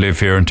work and to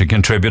live here and to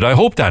contribute. I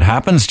hope that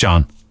happens,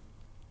 John.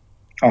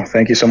 Oh,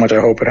 thank you so much. I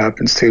hope it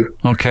happens too.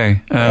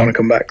 Okay. I want to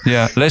come back.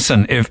 Yeah.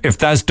 Listen, if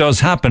that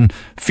does happen,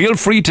 feel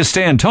free to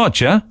stay in touch,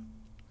 yeah?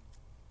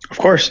 Of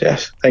course,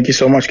 yes. Thank you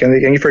so much.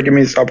 Thank you for giving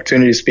me this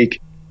opportunity to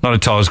speak. Not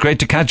at all. It's great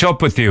to catch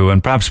up with you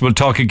and perhaps we'll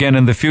talk again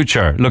in the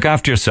future. Look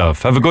after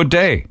yourself. Have a good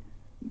day.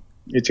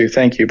 You too.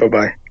 Thank you.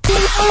 Bye-bye.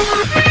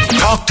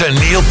 Talk to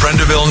Neil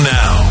Prendeville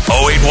now.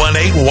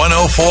 0818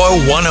 104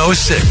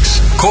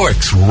 106.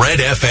 Cork's Red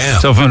FM.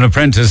 So from an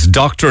apprentice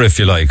doctor, if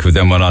you like, who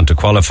then went on to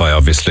qualify,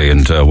 obviously,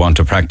 and want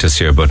to practice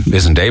here, but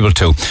isn't able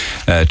to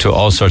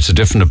all sorts of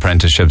different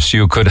apprenticeships.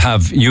 You could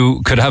have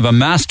a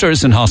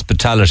master's in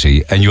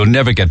hospitality, and you'll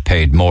never get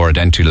paid more at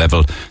entry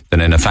level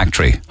than in a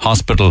factory.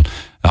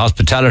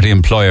 Hospitality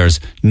employers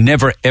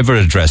never ever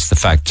address the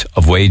fact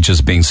of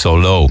wages being so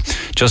low.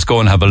 Just go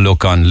and have a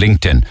look on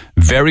LinkedIn.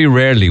 Very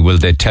rarely will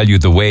they tell you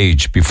the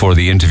wage before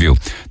the interview.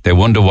 They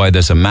wonder why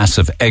there's a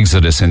massive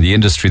exodus in the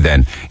industry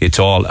then. It's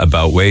all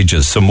about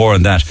wages. So more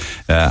on that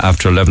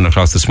after 11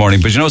 o'clock this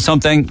morning. But you know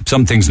something?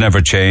 Some things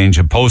never change.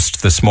 A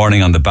post this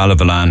morning on the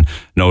Ballyvalan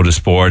notice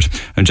board.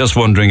 I'm just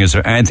wondering, is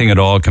there anything at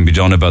all can be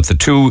done about the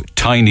two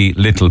tiny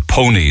little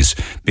ponies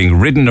being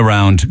ridden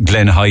around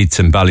Glen Heights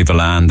in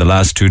Ballyvalan the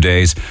last 2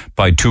 days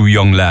by two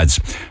young lads?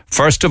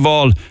 First of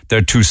all,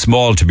 they're too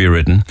small to be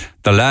ridden.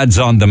 The lads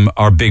on them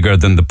are bigger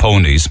than the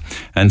ponies.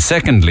 And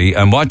secondly,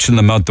 I'm watching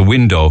them out the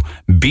window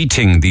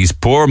beating these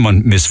poor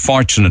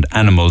misfortunate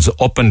animals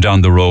up and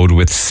down the road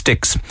with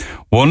sticks.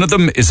 One of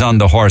them is on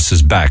the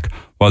horse's back,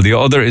 while the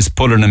other is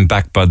pulling him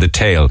back by the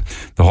tail.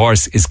 The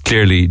horse is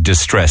clearly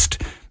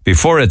distressed.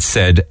 Before it's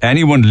said,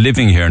 anyone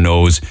living here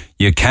knows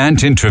you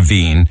can't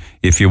intervene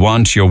if you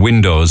want your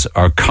windows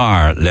or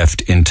car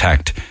left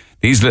intact.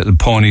 These little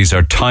ponies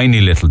are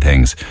tiny little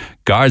things.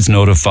 Guards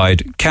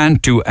notified,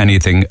 can't do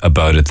anything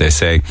about it, they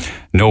say.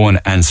 No one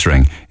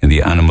answering in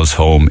the animal's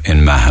home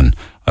in Mahon.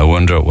 I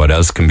wonder what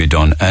else can be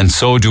done. And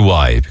so do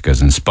I,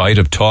 because in spite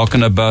of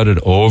talking about it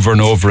over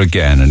and over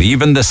again, and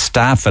even the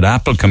staff at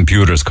Apple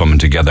Computers coming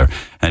together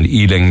and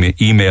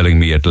emailing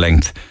me at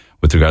length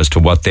with regards to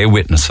what they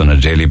witness on a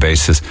daily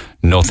basis,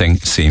 nothing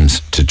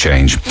seems to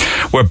change.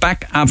 We're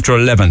back after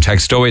 11.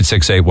 Text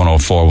 0868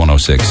 104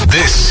 106.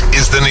 This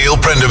is the Neil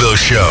Prendeville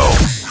Show.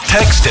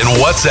 Text and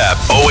WhatsApp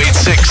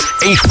 086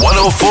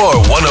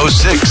 8104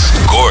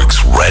 106.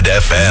 Cork's Red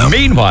FM.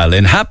 Meanwhile,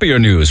 in happier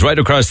news, right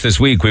across this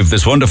week, we've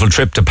this wonderful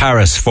trip to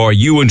Paris for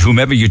you and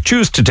whomever you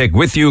choose to take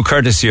with you,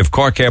 courtesy of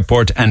Cork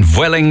Airport and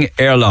Vueling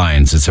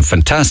Airlines. It's a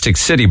fantastic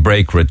city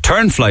break.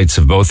 Return flights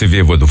of both of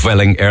you with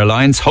Vueling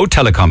Airlines.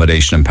 Hotel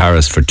accommodation in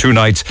Paris for 2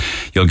 nights.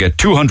 You'll get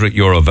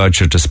 €200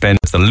 voucher to spend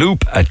at the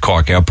Loop at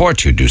Cork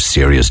Airport. You do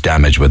serious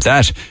damage with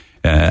that.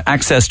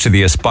 Access to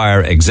the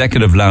Aspire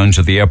Executive Lounge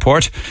at the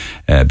airport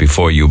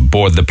before you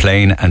board the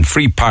plane, and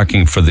free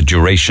parking for the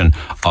duration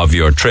of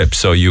your trip.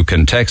 So you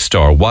can text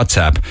or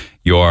WhatsApp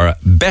your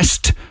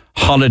best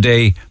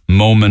holiday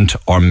moment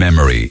or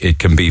memory. It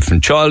can be from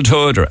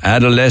childhood or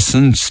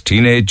adolescence,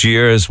 teenage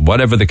years,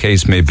 whatever the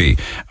case may be.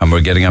 And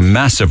we're getting a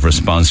massive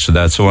response to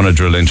that, so I want to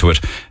drill into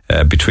it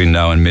between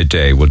now and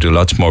midday. We'll do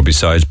lots more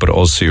besides, but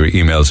also your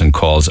emails and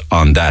calls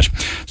on that.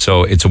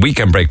 So it's a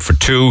weekend break for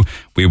 2.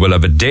 We will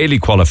have a daily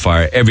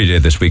qualifier every day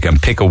this week and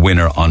pick a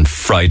winner on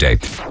Friday.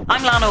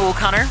 I'm Lana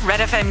O'Connor. Red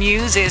FM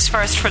News is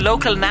first for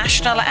local,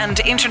 national and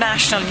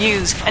international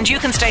news, and you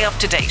can stay up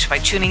to date by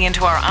tuning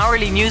into our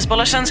hourly news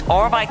bulletins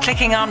or by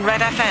clicking on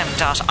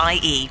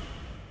redfm.ie.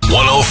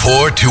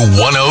 104 to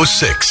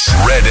 106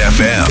 Red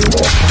FM.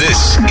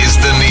 This is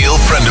the Neil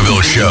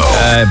Prendeville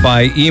Show.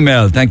 By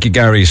email, thank you,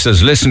 Gary. He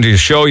says, listen to your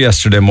show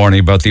yesterday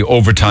morning about the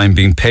overtime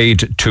being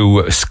paid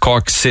to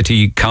Cork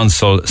City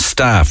Council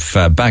staff.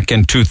 Back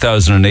in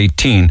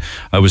 2018,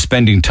 I was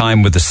spending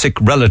time with a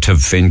sick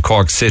relative in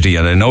Cork City,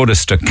 and I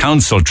noticed a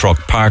council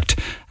truck parked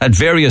at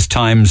various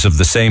times of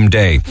the same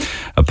day.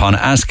 Upon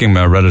asking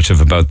my relative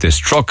about this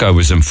truck, I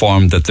was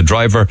informed that the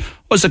driver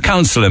was a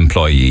council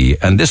employee,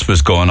 and this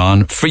was going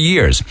on for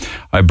years.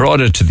 I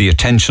brought it to the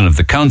attention of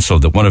the council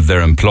that one of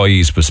their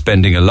employees was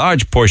spending a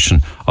large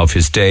portion of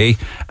his day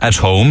at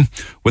home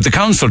with the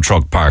council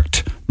truck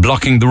parked,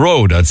 blocking the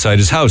road outside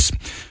his house.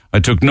 I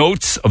took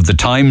notes of the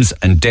times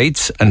and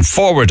dates and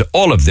forwarded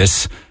all of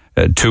this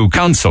to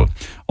council,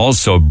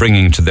 also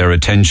bringing to their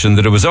attention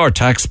that it was our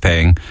tax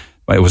paying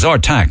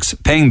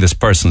this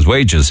person's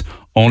wages,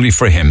 only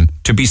for him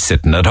to be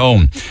sitting at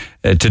home.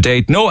 To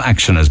date, no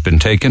action has been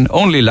taken.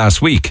 Only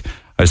last week,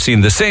 I've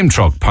seen the same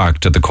truck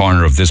parked at the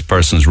corner of this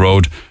person's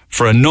road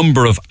for a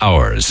number of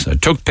hours. I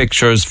took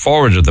pictures,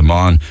 forwarded them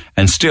on,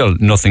 and still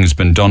nothing's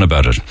been done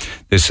about it.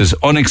 This is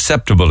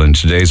unacceptable in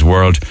today's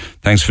world.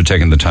 Thanks for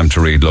taking the time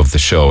to read. Love the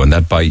show. And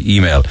that by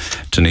email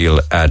to Neil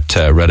at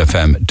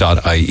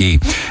redfm.ie.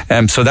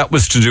 So that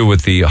was to do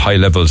with the high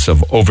levels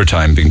of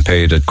overtime being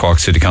paid at Cork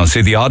City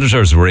Council. The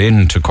auditors were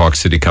into Cork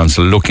City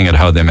Council looking at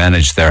how they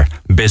manage their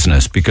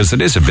business, because it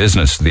is a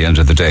business at the end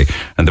of the day.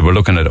 And they were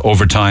looking at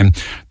overtime.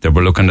 They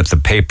were looking at the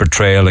paper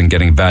trail and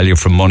getting value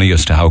for money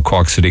as to how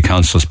Cork City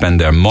Council spend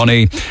their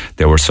money.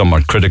 They were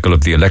somewhat critical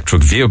of the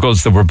electric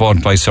vehicles that were bought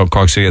by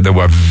Cork City. They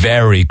were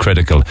very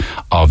critical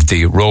of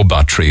the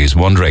robot trees,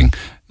 wondering,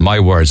 my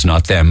words,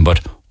 not them, but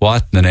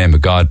what in the name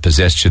of God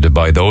possessed you to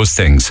buy those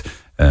things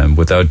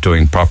without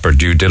doing proper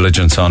due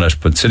diligence on it?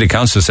 But City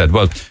Council said,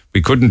 well,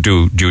 we couldn't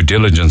do due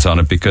diligence on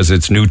it because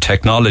it's new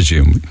technology,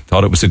 and we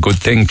thought it was a good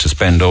thing to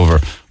spend over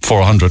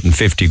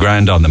 450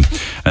 grand on them.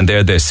 And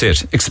there they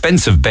sit.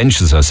 Expensive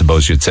benches, I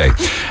suppose you'd say.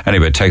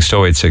 Anyway, text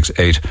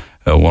 0868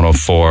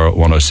 104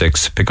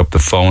 106. Pick up the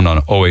phone on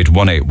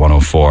 0818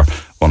 104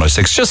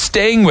 106. Just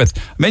staying with,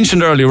 I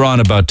mentioned earlier on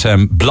about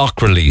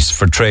block release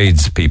for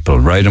tradespeople,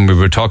 right? And we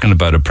were talking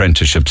about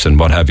apprenticeships and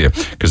what have you,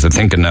 because they're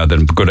thinking now that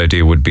a good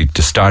idea would be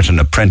to start an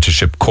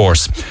apprenticeship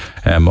course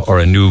or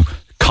a new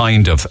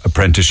kind of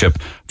apprenticeship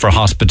for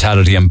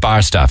hospitality and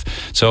bar staff.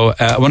 So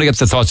I want to get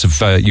the thoughts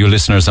of you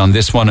listeners on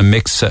this one. And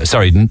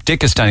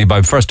Dick is standing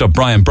by. First up,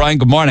 Brian. Brian,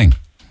 good morning.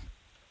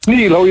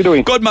 Neil, how are you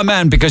doing? Good, my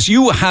man, because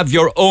you have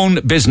your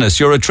own business.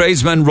 You're a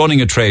tradesman running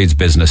a trades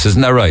business,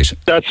 isn't that right?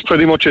 That's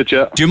pretty much it,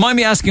 yeah. Do you mind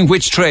me asking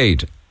which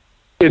trade?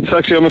 It's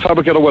actually, I'm a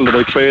fabricator welder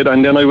by trade,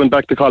 and then I went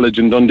back to college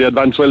and done the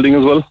advanced welding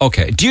as well.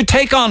 Okay. Do you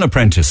take on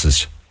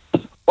apprentices?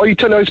 I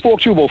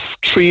spoke to you about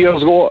 3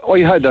 years ago. I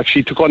had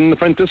actually took on an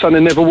apprentice and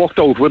it never worked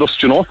out with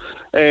us, you know.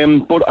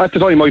 But at the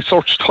time I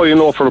searched high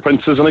and low for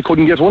apprentices and I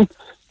couldn't get one.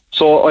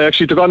 So I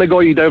actually took on a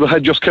guy that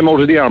had just come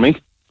out of the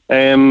army.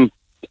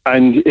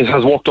 And it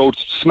has worked out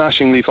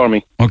smashingly for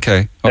me.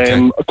 Okay.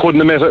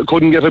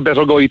 Couldn't get a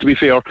better guy, to be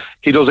fair.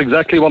 He does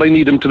exactly what I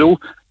need him to do.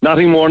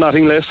 Nothing more,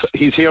 nothing less.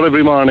 He's here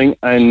every morning.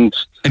 And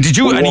did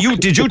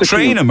you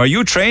train him? Are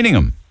you training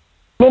him?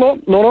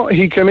 No.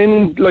 He came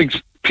in, like,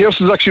 Pierce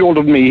is actually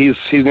older than me.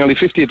 He's nearly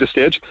 50 at this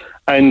stage.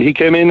 And he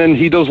came in and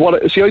he does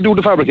I do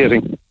the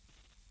fabricating.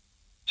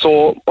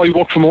 So I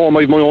work from home.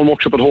 I have my own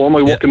workshop at home.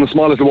 I work in a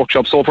small little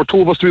workshop. So for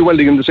two of us to be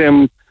welding in the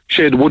same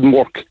shed wouldn't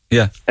work.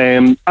 Yeah.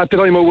 At the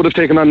time I would have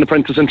taken on an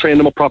apprentice and trained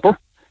them up proper.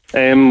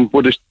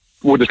 Would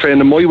have trained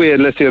him my way,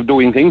 let's say, of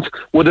doing things.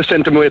 Would have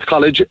sent him away to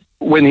college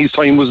when his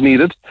time was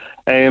needed.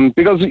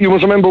 Because you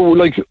must remember,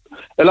 like,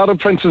 a lot of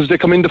apprentices, they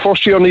come in the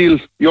first year, Neil,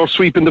 you're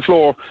sweeping the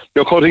floor,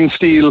 you're cutting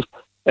steel,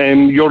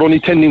 you're only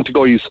tending to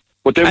guys.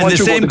 But then and the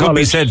same could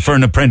be said for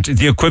an apprentice.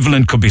 The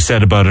equivalent could be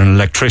said about an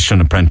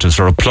electrician apprentice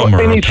or a plumber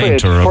or a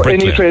painter or a bricklayer.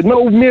 Any trade.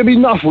 No, maybe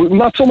not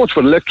so much for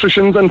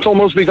electricians and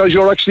plumbers, because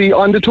you're actually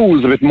on the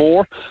tools a bit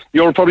more.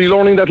 You're probably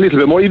learning that little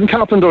bit more. Even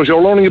carpenters,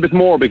 you're learning a bit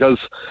more, because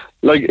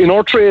like in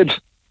our trade,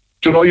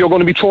 you know, you're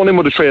going to be thrown in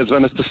with the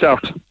tradesman at the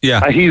start.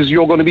 Yeah. And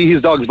you're going to be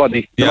his dog's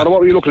body. No matter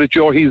what you look at it,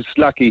 you're his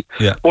lackey.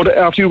 Yeah. But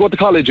after you go to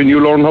college and you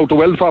learn how to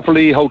weld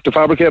properly, how to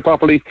fabricate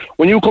properly,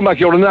 when you come back,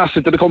 you're an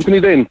asset to the company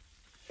then.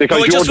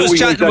 I just was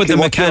chatting with the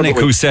mechanic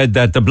who said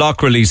that the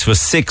block release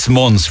was 6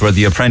 months where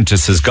the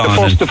apprentice has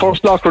gone. The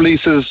first block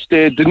release is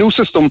the new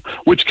system,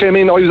 which came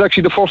in. I was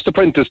actually the first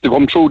apprentice to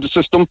come through the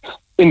system,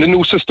 in the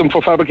new system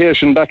for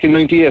fabrication back in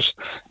 98.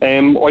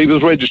 I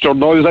was registered,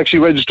 and I was actually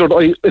registered.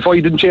 If I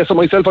didn't chase it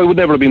myself, I would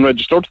never have been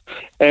registered.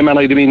 And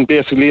I'd have been,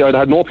 basically, I'd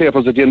had no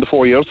papers at the end of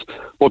 4 years.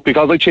 But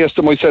because I chased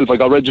it myself, I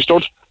got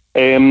registered.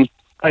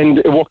 And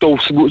it worked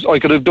out. I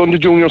could have done the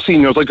junior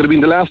seniors. I could have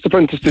been the last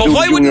apprentice to do the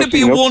junior seniors. But why wouldn't it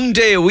be 1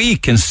 day a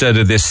week instead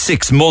of this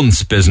 6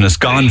 months business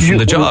gone from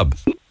the job?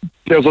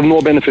 There's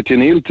no benefit to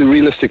Neil,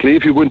 realistically.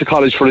 If you go into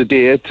college for a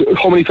day,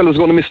 how many fellas are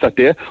going to miss that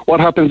day? What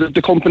happens if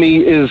the company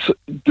is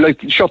like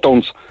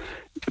shutdowns?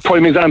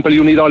 Prime example,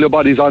 you need all your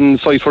bodies on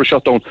site for a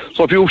shutdown.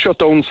 So if you have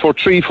shutdowns for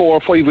 3, 4,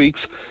 5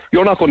 weeks,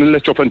 you're not going to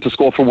let your apprentice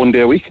go for 1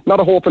 day a week.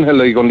 Not a hope in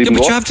hell are you going to leave him go.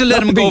 But you have to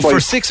let him go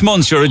for 6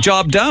 months. You're a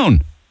job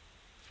down.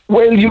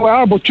 Well, you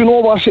are, but you know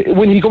what?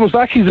 When he comes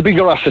back, he's a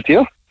bigger asset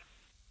here.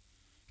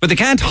 But they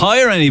can't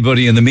hire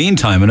anybody in the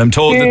meantime, and I'm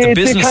told that the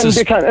businesses...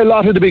 They can. A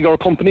lot of the bigger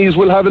companies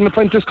will have an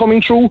apprentice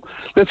coming through.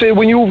 Let's say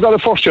when you've got a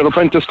first-year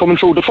apprentice coming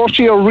through, the first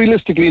year,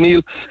 realistically,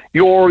 Neil,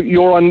 you're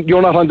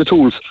not on the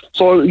tools.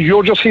 So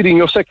you're just hitting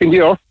your second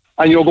year,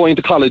 and you're going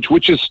to college,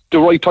 which is the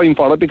right time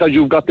for it, because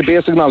you've got the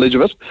basic knowledge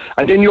of it,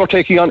 and then you're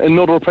taking on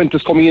another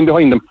apprentice coming in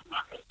behind them.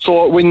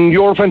 So when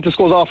your apprentice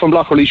goes off on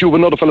block release, you have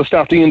another fellow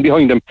starting in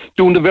behind him,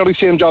 doing the very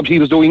same job he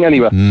was doing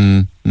anyway.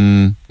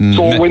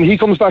 So when he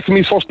comes back from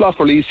his first block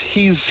release,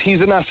 he's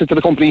an asset to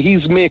the company.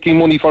 He's making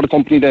money for the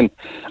company then.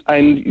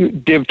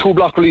 And they have 2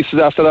 block releases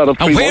after that.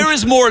 And where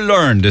is more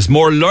learned? Is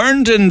more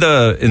learned in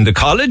the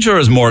college, or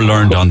is more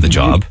learned on the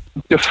job?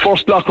 The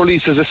first block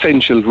release is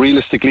essential.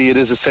 Realistically, it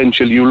is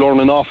essential. You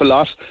learn an awful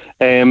lot.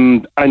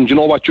 And you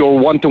know what? You're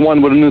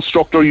one-to-one with an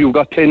instructor. You've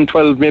got 10,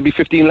 12, maybe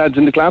 15 lads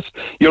in the class.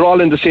 You're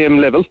all in the same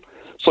level.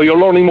 So you're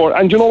learning more.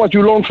 And you know what?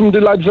 You learn from the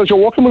lads that you're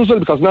working with as well,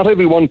 because not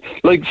everyone,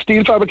 like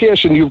steel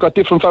fabrication, you've got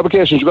different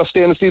fabrications. You've got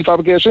stainless steel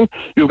fabrication,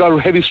 you've got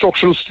heavy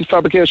structural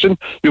fabrication,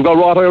 you've got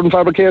wrought iron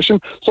fabrication.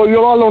 So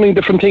you're all learning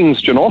different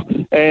things, you know.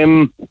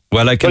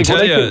 Well, I can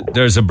tell you,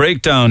 there's a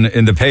breakdown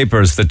in the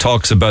papers that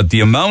talks about the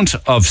amount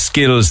of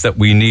skills that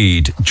we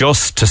need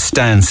just to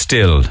stand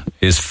still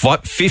is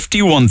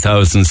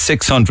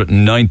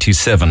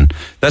 51,697.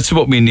 That's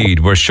what we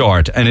need. We're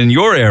short. And in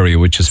your area,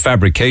 which is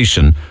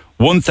fabrication,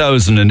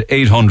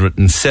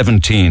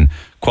 1,817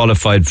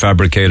 qualified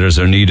fabricators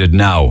are needed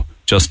now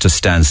just to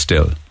stand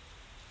still.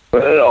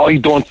 I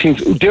don't think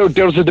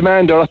there's a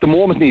demand there at the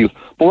moment, Neil.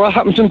 But what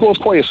happens when it goes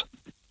quiet?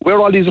 Where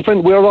are all these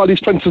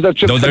apprentices that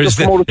just... No,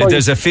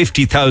 there's a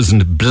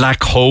 50,000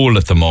 black hole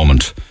at the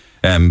moment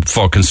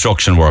for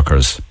construction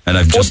workers, and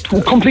I've just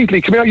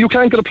completely. Come here, you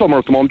can't get a plumber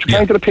at the moment. You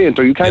can't get a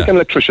painter. You can't get an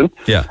electrician.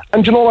 Yeah.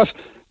 And you know what?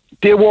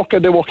 They work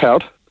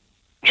hard.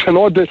 You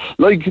know,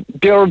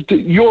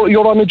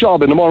 you're on a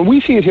job in the morning. We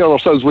see it here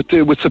ourselves with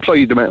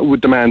supply demand, with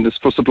demand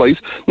for supplies.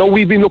 Now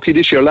we've been lucky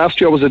this year. Last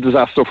year was a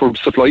disaster for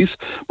supplies,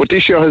 but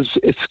this year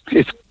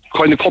it's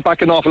kind of cut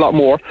back an awful lot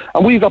more.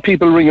 And we've got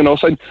people ringing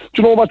us, and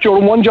do you know what? You're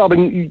in one job,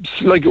 and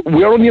like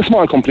we're only a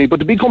small company, but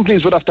the big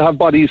companies would have to have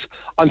bodies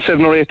on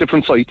 7 or 8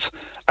 different sites,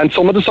 and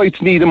some of the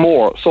sites need them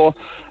more. So,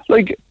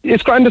 like,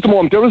 it's grand at the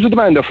moment. There is a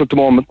demand there for at the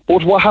moment.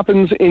 But what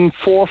happens in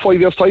 4 or 5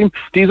 years' time?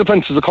 These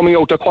apprentices are coming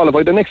out, they're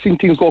qualified. The next thing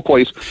things go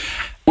quiet.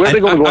 Where are they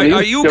going to go?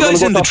 Are you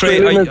guys in the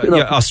trade?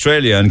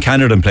 Australia and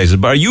Canada and places.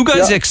 But are you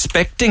guys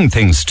expecting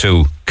things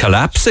to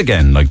collapse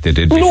again like they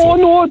did before?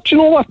 No. Do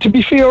you know what? To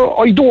be fair,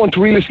 I don't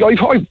really.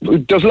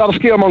 There's a lot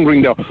of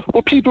scaremongering there.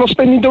 But people are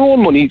spending their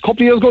own money. A couple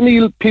of years ago,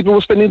 Neil, people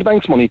were spending the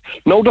bank's money.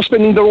 Now they're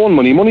spending their own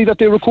money that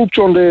they recouped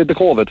during the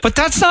COVID. But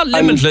that's not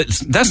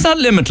limitless. That's not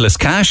limitless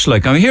cash.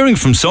 Like, I'm hearing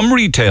from some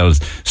retailers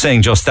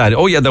saying just that.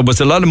 Oh yeah, there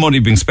was a lot of money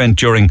being spent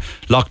during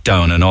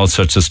lockdown and all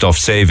sorts of stuff,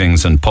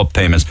 savings and pub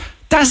payments.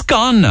 That's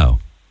gone now.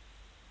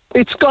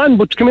 It's gone,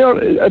 but come here,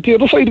 at the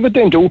other side of it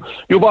then too,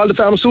 you have all the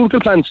pharmaceutical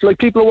plants, like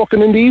people are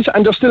working in these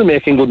and they're still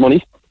making good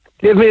money.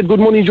 They've made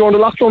good money during the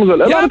lockdown as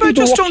well. Yeah, but I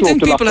just don't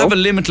think people have a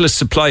limitless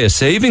supply of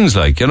savings,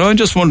 like, you know, I'm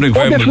just wondering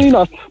where... definitely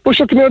not. But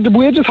sure, come here, the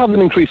wages haven't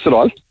increased at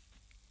all.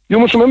 You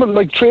must remember,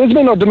 like,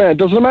 tradesmen are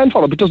demand, there's a demand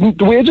for it, but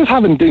the wages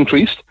haven't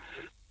increased.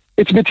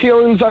 It's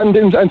materials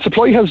and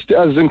supply has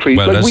increased.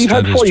 Well, like, we've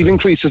had 5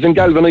 increases in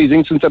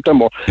galvanising since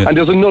September, and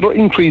there's another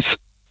increase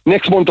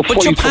next month of 5%.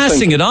 But you're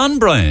passing it on,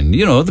 Brian.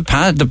 You know,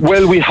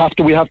 Well, we have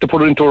to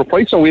put it into our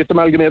price, and we have to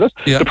amalgamate it.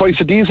 Yeah. The price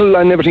of diesel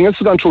and everything else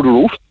has gone through the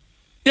roof.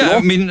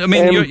 Yeah, you know? I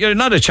mean, you're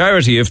not a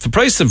charity. If the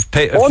price of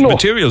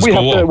materials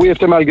go up, we have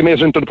to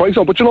amalgamate it into the price.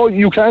 But you know,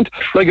 you can't.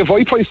 Like, if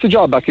I priced the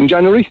job back in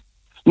January,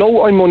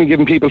 Now I'm only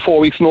giving people 4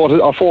 weeks notice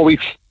or 4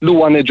 weeks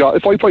lieu on a job.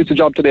 If I price a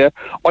job today,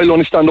 I'll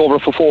only stand over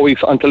for 4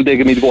 weeks until they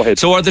give me the go ahead.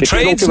 So are the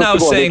trades now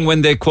saying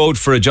when they quote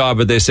for a job,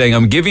 are they saying,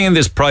 I'm giving you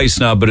this price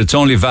now, but it's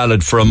only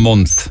valid for a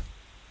month?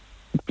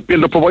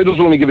 Builder providers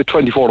will only give it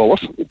 24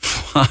 hours.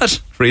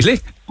 What? Really?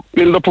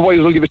 Builder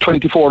providers will give it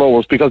 24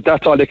 hours because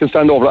that's all they can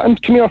stand over.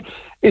 And come here,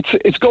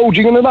 it's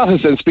gouging in a lot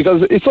of sense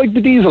because it's like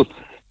the diesel.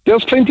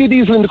 There's plenty of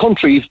diesel in the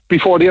country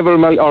before they ever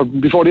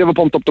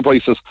pumped up the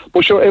prices.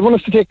 But sure, everyone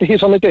has to take the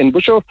hit on it then.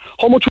 But sure,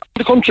 how much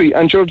the country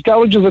and sure,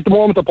 garages at the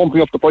moment are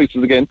pumping up the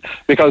prices again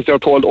because they're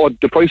told,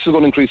 the price is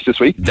going to increase this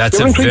week. That's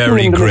a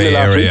very grey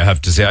area, I have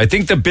to say. I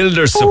think the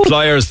builders,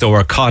 suppliers, though,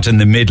 are caught in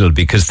the middle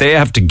because they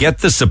have to get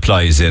the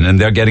supplies in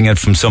and they're getting it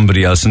from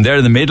somebody else and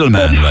they're the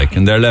middleman,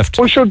 and they're left.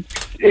 Well, sure,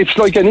 it's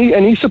like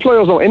any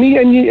suppliers now,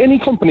 any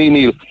company,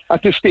 Neil,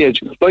 at this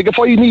stage. Like if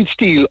I need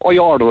steel, I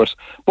order it,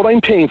 but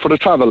I'm paying for the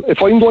travel.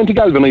 If I'm going to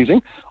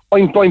galvanising,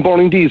 I'm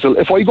burning diesel.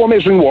 If I go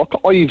measuring work,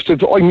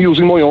 I'm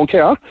using my own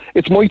car.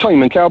 It's my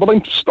time and car, but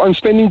I'm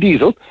spending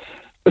diesel.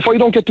 If I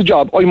don't get the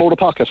job, I'm out of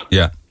pocket.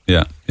 Yeah.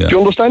 Do you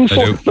understand?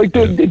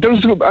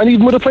 There's and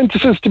even with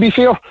apprentices, to be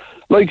fair,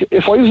 like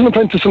if I was an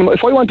apprentice,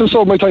 if I wanted to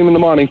serve my time in the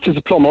morning as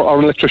a plumber or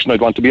an electrician,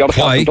 I'd want to be out of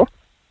carpenter.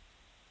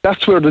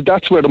 That's where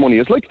the money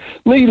is. Like,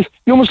 Neil,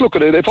 you must look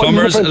at it.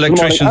 Plumbers,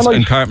 electricians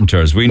and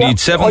carpenters. We need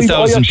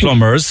 7,000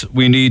 plumbers.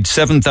 We need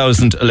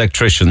 7,000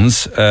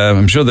 electricians.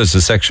 I'm sure there's a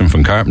section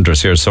from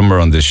carpenters here somewhere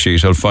on this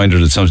sheet. I'll find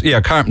it at some...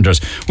 Yeah,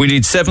 carpenters. We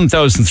need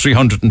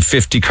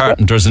 7,350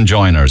 carpenters and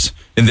joiners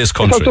in this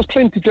country.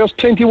 Because there's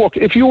plenty of work.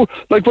 If you...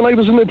 Like, when I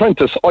was an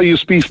apprentice, I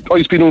used to be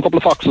doing a couple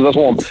of foxes at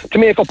home to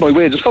make up my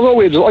wages. Because our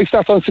wages, I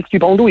started on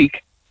 £60 a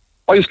week.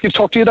 I used to give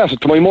 30 of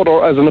that to my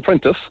mother as an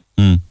apprentice.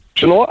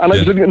 You know, and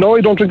I said, no,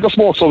 I don't drink or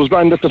smoke, so I was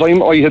grand at the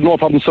time. I had no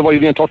problem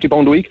surviving on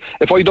 £30 a week.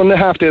 If I'd done a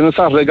half day on a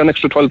Saturday, I got an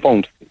extra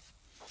 £12.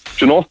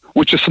 You know,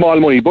 which is small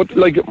money. But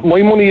like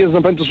my money as an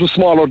apprentice was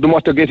smaller than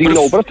what they're getting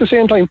now. But at the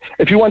same time,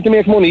 if you want to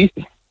make money,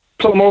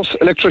 plumbers,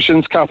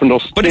 electricians,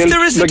 carpenters. But if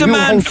there is a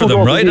demand for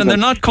them, right, and they're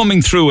not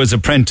coming through as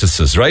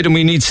apprentices, right, and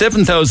we need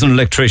 7,000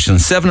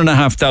 electricians,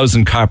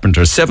 7,500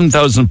 carpenters,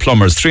 7,000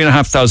 plumbers,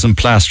 3,500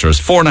 plasterers,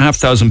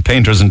 4,500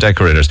 painters and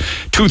decorators,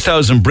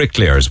 2,000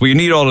 bricklayers. We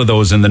need all of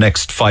those in the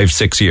next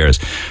 5-6 years.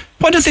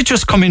 Why don't they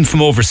just come in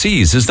from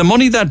overseas? Is the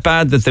money that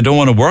bad that they don't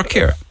want to work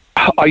here?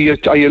 Are you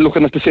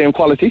looking at the same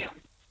quality?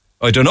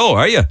 I don't know,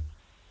 are you?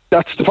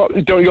 That's the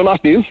problem. You're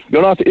not, Neil.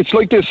 You're not. It's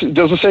like this.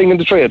 There's a saying in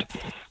the trade.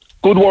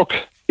 Good work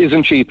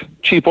isn't cheap.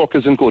 Cheap work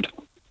isn't good.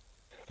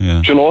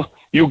 Yeah. You know,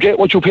 you get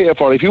what you pay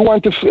for. If you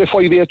want a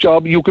 5-8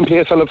 job, you can pay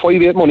a fella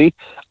 5-8 money,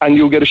 and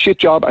you get a shit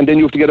job, and then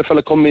you have to get a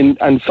fella come in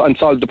and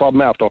solve the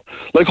problem after.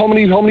 Like how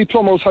many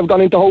plumbers have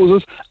gone into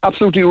houses,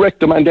 absolutely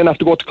wrecked them, and then have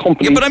to go to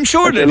companies. Yeah, but I'm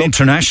sure that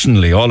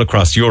internationally, all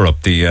across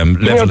Europe, the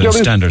level and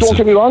standards. Don't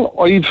get me wrong.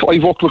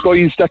 I've worked with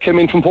guys that came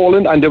in from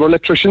Poland, and they were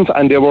electricians,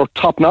 and they were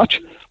top notch.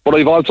 But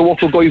I've also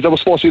worked with guys that were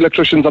supposed to be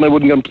electricians and I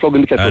wouldn't get them to plug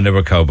in the kettle. And they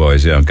were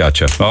cowboys, yeah,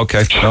 gotcha.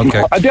 Okay. And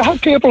they have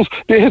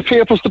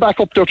papers to back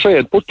up their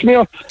trade. But come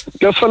here,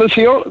 there's fellas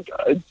here,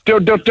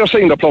 they're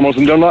saying they're plumbers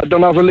and they're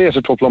not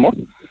related to a plumber.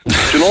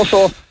 You know,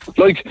 so,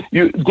 like,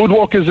 good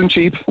work isn't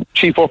cheap,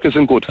 cheap work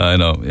isn't good. I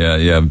know,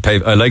 yeah.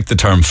 I like the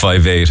term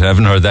 5-8. I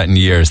haven't heard that in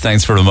years.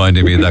 Thanks for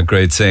reminding me of that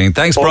great saying.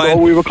 Thanks, Brian.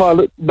 No, we were called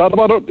it. Not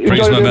about it.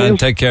 Please, my man.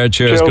 Take care.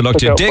 Cheers. Good luck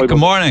to you. Dick, good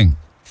morning.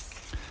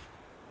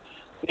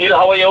 Neil,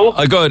 how are you?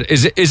 Good.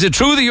 Is it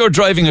true that you're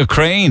driving a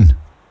crane?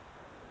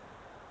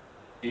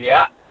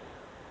 Yeah.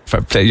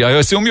 I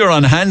assume you're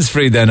on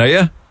hands-free then, are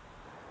you?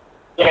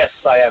 Yes,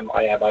 I am.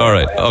 All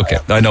right, okay.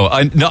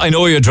 I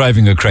know you're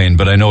driving a crane,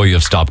 but I know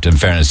you've stopped, in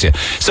fairness to you.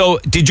 So,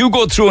 did you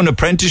go through an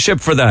apprenticeship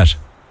for that?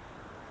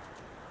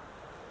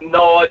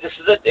 No, this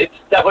is it.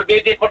 That would be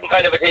a different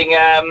kind of a thing.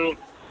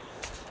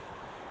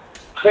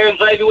 Crane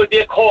driving would be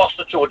a course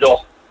that you would do.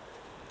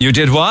 You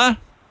did what?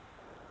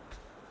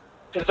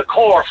 It's a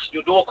course.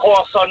 You do a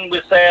course on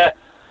the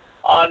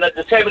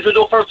same as you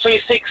do for a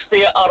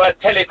 360 or a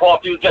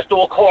teleport. You just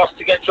do a course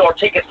to get your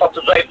ticket for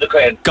to drive the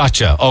crane.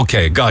 Gotcha.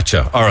 Okay.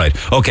 Gotcha. All right.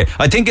 Okay.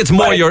 I think it's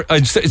more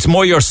it's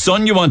more your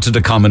son you wanted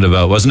to comment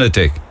about, wasn't it,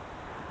 Dick?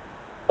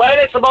 Well,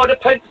 it's about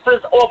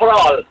apprentices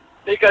overall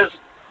because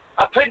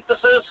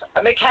apprentices,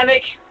 a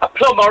mechanic, a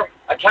plumber,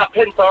 a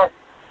carpenter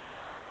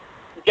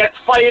gets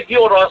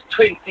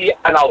 €5.20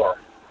 an hour.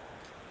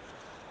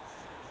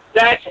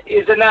 That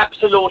is an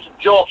absolute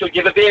joke. You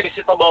give a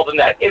babysitter more than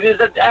that. It is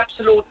an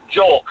absolute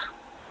joke.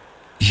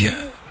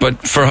 Yeah, but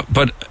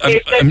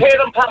if they pay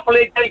them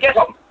properly, they get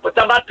them. But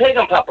they're not paying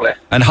them properly.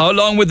 And how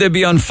long would they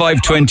be on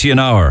 $5.20 an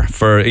hour?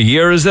 For a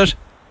year, is it?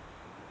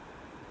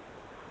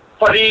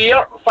 For the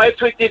year,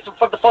 $5.20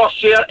 for the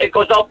first year. It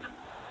goes up.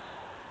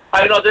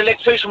 I know the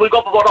electrician will go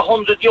up about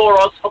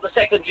 €100 for the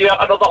second year,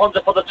 another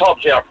 100 for the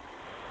third year.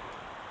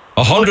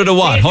 100 a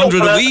what?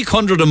 100 a week,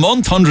 100 a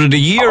month, 100 a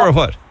year, or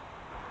what?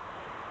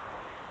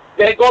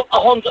 They go up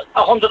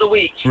 100 a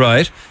week.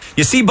 Right.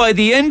 You see, by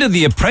the end of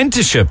the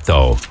apprenticeship,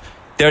 though,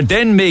 they're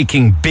then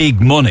making big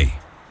money.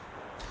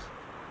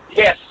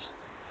 Yes.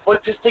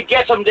 But just to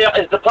get them there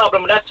is the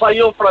problem. That's why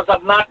young fellas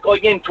are not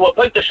going into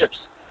apprenticeships.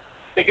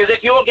 Because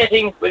if you're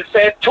getting, we'll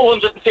say,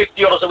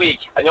 €250 a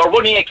week, and you're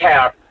running a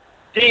car,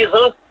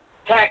 diesel,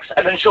 tax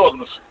and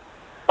insurance,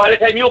 by the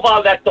time you've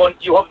all that done,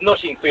 you have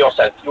nothing for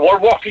yourself. You are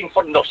working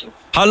for nothing.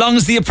 How long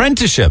is the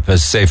apprenticeship,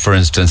 as say, for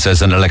instance,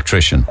 as an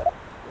electrician?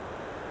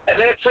 An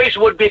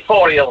electrician would be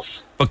 4 years.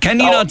 But can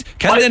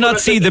they not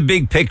see the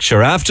big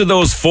picture? After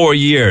those 4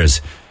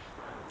 years,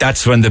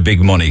 that's when the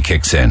big money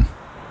kicks in.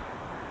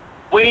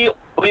 We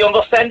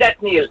understand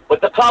that, Neil,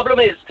 but the problem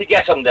is to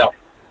get them there.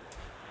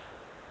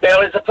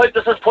 There is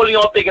apprentices pulling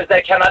out because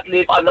they cannot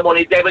live on the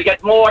money. They will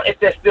get more if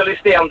they still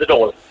stay on the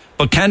dole.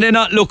 But can they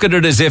not look at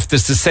it as if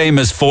it's the same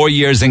as 4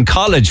 years in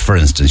college, for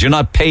instance? You're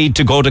not paid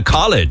to go to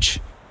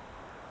college.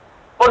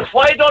 But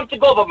why don't the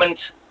government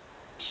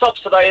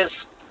subsidise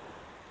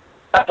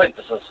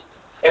apprentices?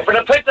 If an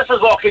apprentice is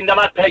working, they're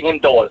not paying him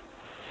dole.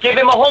 Give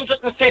him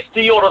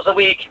 €150 a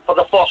week for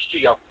the first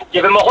year.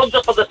 Give him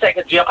 100 for the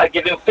second year. I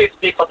give him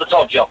 50 for the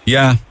third year.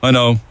 Yeah, I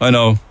know.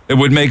 It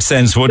would make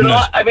sense, wouldn't it?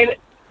 I mean,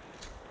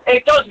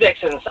 it does make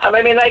sense. And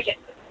I mean, like,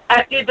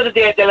 at the end of the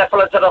day, they'll have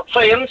fellas that are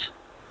trained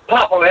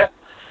properly,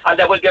 and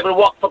they will be able to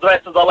work for the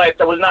rest of their life.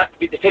 They will not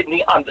be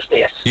depending on the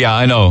state. Yeah,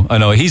 I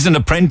know. He's an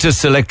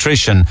apprentice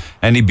electrician,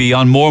 and he'd be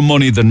on more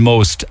money than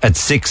most at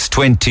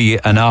 $6.20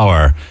 an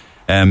hour.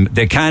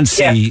 They can't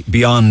see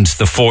beyond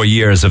the 4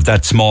 years of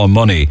that small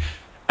money.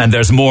 And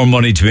there's more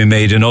money to be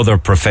made in other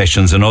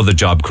professions and other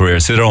job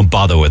careers, so they don't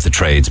bother with the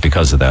trades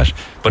because of that.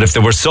 But if they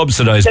were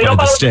subsidised by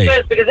the state...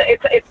 Because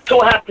it's too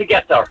hard to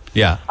get there.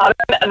 Yeah. And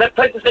an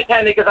apprentice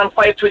mechanic is on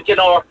 $5.20 an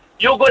hour.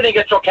 You're going to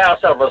get your car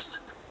serviced.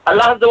 A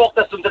lot of the work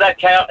that's done to that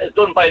car is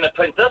done by an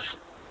apprentice.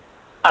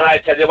 And I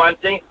tell you one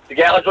thing, the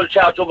garage will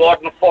charge you more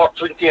than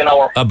 $4.20 an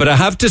hour. But I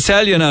have to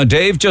tell you now,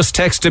 Dave just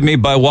texted me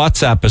by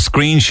WhatsApp a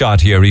screenshot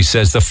here. He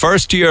says the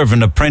first year of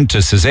an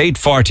apprentice is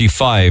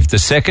 $8.45, the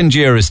second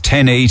year is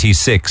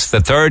 $10.86, the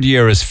third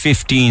year is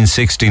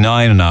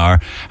 $15.69 an hour,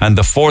 and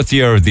the fourth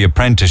year of the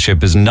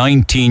apprenticeship is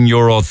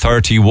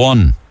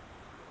 €19.31.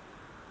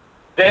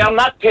 They are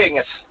not paying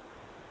it.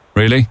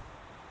 Really?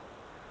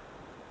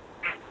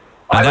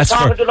 And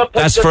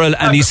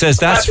he says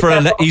that's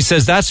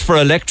for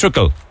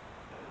electrical.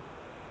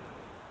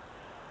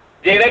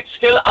 The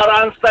electrical are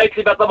on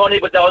slightly better money,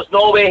 but there was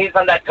no way he's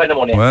on that kind of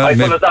money. Well, My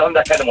son is not on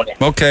that kind of money.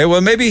 Okay,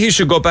 well, maybe he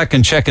should go back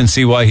and check and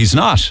see why he's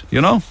not,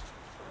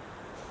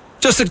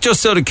 Just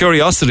out of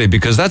curiosity,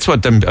 because that's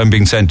what I'm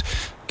being sent,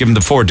 given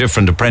the 4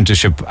 different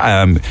apprenticeship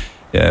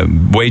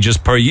wages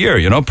per year,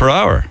 per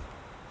hour.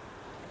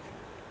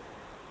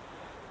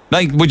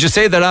 Like, would you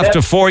say that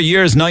after 4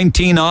 years,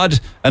 19 odd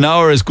an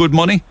hour is good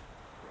money?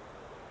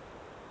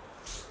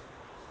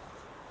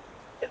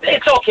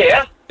 It's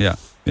okay. Yeah.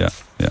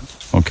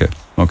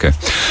 Okay.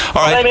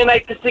 All right. I mean,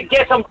 like, to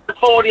get them to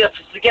 4 years,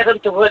 to get them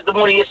to where the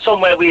money is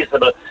somewhere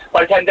reasonable.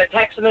 By the time they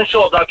tax and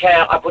insure their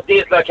car and put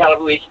diesel in their car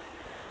every week,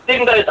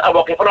 them guys are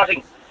working for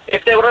nothing.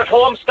 If they were at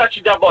home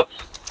scratching their butts,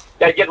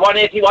 they'd get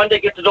 181,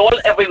 they'd get the dole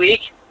every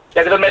week,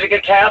 they'd have a medical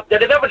card,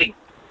 they'd have everything.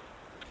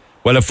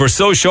 Well, if we're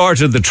so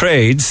short of the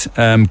trades,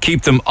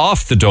 keep them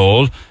off the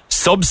dole,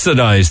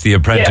 subsidise the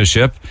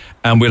apprenticeship,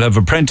 and we'll have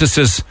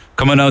apprentices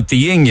coming out the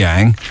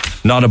yin-yang,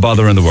 not a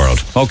bother in the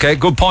world. Okay,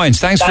 good points.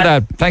 Thanks for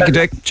that. Thank you,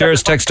 Dick.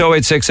 Cheers. Text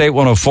 0868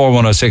 104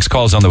 106.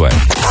 Calls on the way.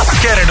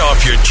 Get it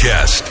off your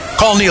chest.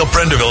 Call Neil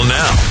Prendeville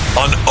now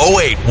on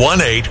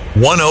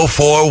 0818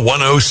 104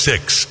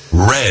 106.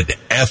 Red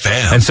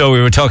FM. And so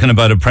we were talking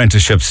about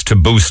apprenticeships to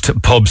boost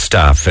pub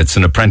staff. It's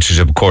an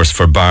apprenticeship course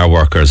for bar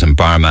workers and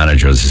bar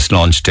managers. It's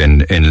launched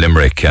in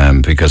Limerick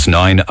because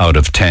 9 out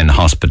of 10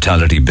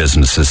 hospitality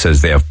businesses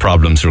says they have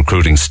problems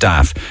recruiting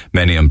staff.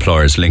 Many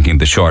employers linking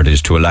the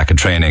shortage to a lack of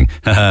training.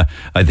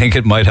 I think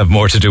it might have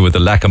more to do with the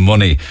lack of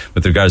money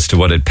with regards to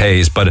what it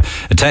pays. But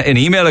an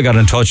email I got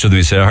in touch with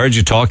me said, I heard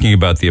you talking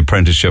about the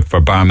apprenticeship for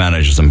bar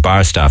managers and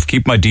bar staff.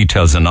 Keep my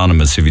details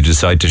anonymous if you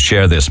decide to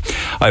share this.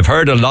 I've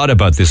heard a lot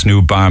about this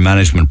new bar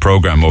management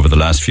program over the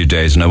last few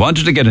days, and I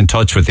wanted to get in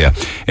touch with you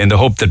in the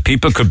hope that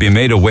people could be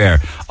made aware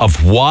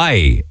of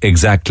why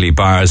exactly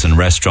bars and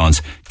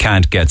restaurants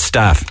can't get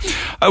staff.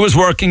 I was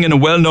working in a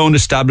well-known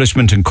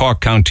establishment in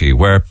Cork County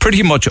where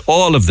pretty much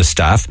all of the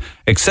staff,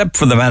 except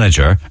for the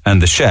manager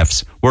and the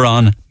chefs, were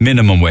on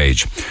minimum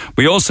wage.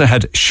 We were also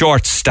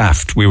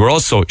short-staffed,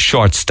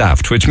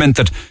 which meant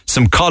that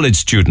some college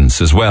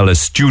students, as well as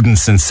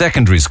students in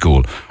secondary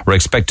school, were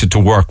expected to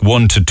work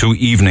 1 to 2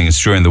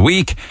 evenings during the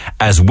week,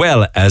 as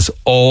well as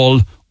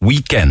all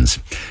weekends.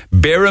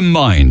 Bear in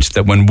mind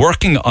that when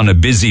working on a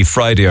busy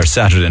Friday or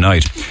Saturday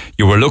night,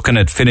 you were looking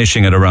at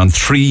finishing at around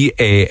 3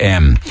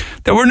 a.m.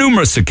 There were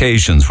numerous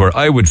occasions where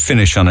I would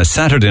finish on a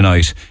Saturday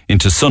night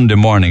into Sunday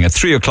morning at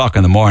 3 o'clock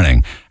in the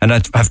morning, and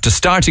I'd have to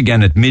start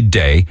again at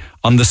midday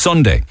on the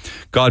Sunday.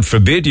 God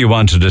forbid you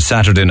wanted a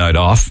Saturday night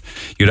off.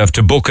 You'd have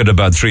to book it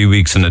about 3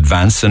 weeks in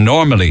advance and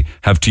normally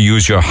have to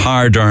use your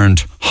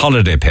hard-earned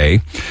holiday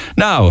pay.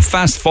 Now,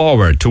 fast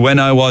forward to when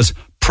I was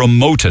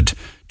promoted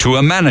to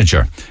a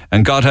manager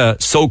and got a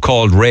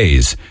so-called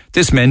raise.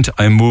 This meant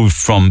I moved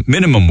from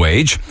minimum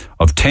wage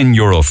of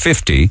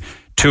 €10.50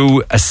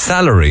 to a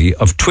salary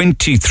of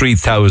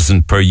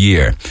 $23,000 per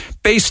year,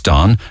 based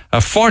on a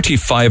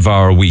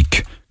 45-hour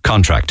week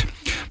contract.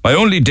 My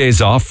only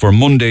days off were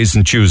Mondays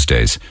and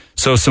Tuesdays,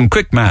 so some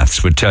quick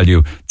maths would tell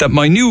you that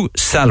my new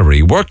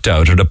salary worked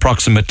out at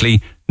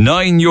approximately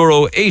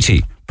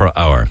 €9.80 per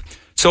hour.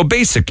 So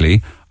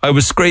basically, I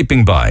was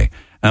scraping by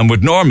and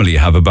would normally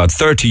have about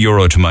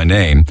 €30 to my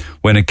name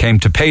when it came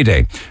to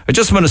payday. I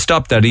just want to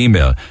stop that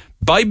email.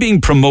 By being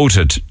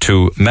promoted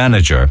to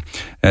manager,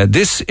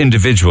 this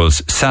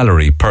individual's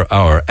salary per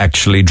hour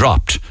actually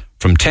dropped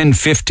from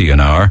 $10.50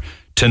 an hour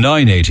to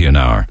 $9.80 an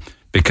hour,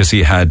 because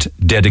he had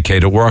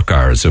dedicated work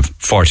hours of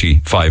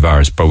 45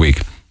 hours per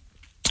week.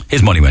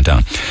 His money went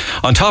down.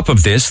 On top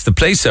of this, the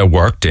place I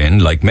worked in,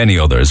 like many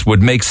others,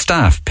 would make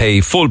staff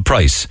pay full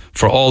price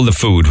for all the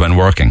food when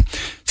working.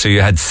 So you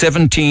had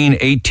 17,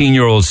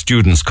 18-year-old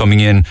students coming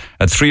in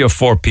at 3 or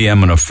 4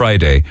 p.m. on a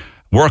Friday,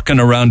 working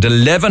around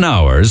 11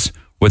 hours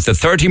with a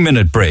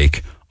 30-minute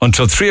break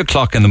until 3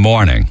 o'clock in the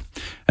morning.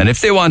 And if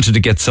they wanted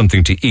to get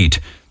something to eat,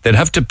 they'd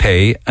have to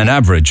pay an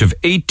average of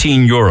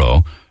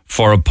 €18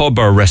 for a pub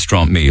or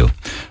restaurant meal.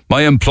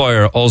 My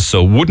employer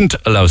also wouldn't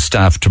allow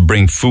staff to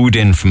bring food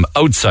in from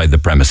outside the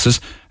premises,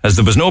 as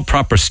there was no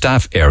proper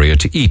staff area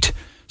to eat.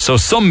 So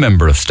some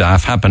member of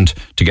staff happened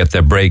to get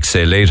their break,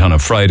 say late on a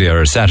Friday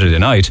or a Saturday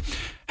night,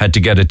 had to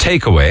get a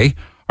takeaway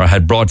or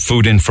had brought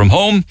food in from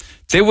home.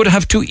 They would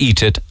have to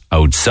eat it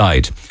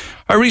outside.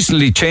 I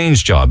recently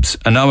changed jobs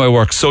and now I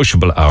work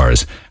sociable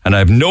hours, and I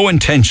have no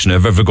intention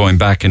of ever going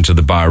back into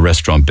the bar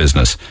restaurant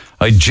business.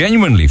 I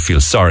genuinely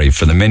feel sorry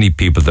for the many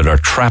people that are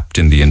trapped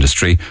in the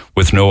industry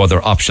with no other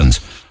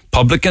options.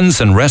 Publicans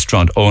and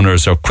restaurant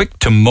owners are quick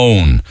to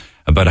moan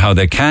about how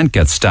they can't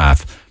get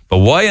staff, but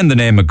why in the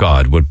name of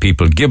God would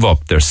people give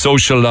up their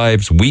social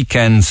lives,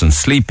 weekends and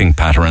sleeping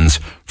patterns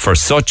for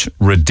such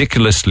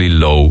ridiculously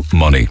low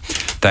money?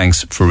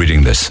 Thanks for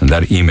reading this. And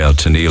that email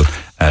to Neil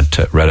at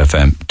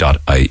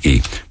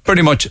redfm.ie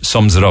pretty much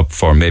sums it up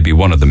for maybe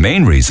one of the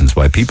main reasons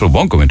why people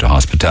won't go into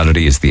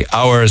hospitality is the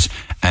hours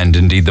and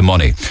indeed the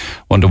money.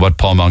 Wonder what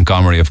Paul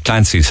Montgomery of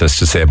Clancy's has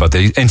to say about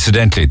that.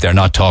 Incidentally, they're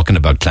not talking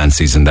about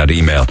Clancy's in that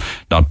email,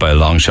 not by a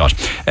long shot.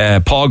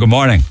 Paul, good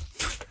morning.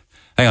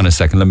 Hang on a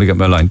second, let me get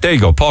my line. There you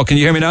go. Paul, can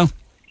you hear me now?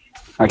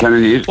 I can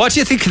indeed. What do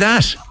you think of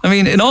that? I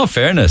mean, in all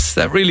fairness,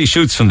 that really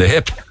shoots from the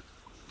hip.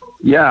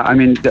 Yeah, I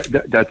mean,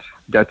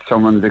 that's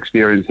someone's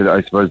experience.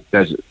 I suppose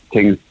that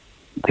things,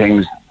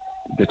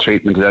 the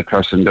treatment of that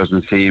person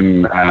doesn't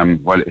seem,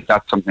 it's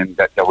not something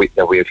that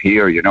we have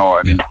here, you know.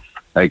 I mean,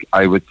 like,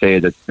 I would say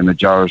that the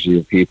majority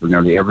of people,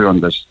 nearly everyone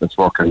that's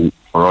working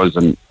for us,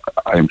 and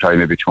I employ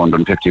maybe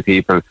 250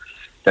 people,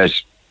 that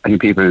I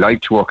think people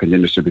like to work in the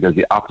industry because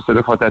the opposite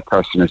of what that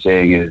person is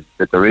saying is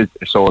that there is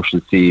a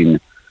social scene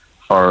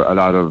for a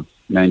lot of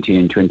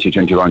 19, 20,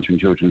 21,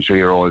 22,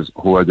 23-year-olds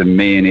who are the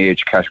main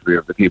age category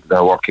of the people that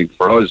are working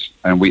for us.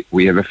 And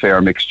we have a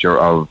fair mixture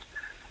of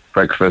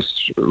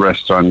breakfast,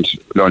 restaurant,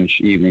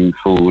 lunch, evening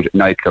food,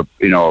 nightclub,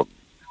 you know,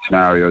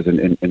 scenarios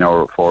in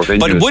our four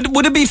venues. But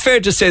would it be fair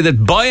to say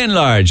that by and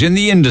large in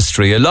the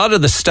industry, a lot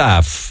of the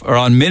staff are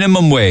on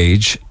minimum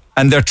wage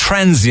and they're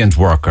transient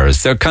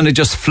workers? They're kind of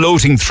just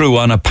floating through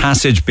on a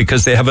passage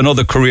because they have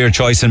another career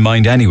choice in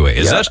mind anyway,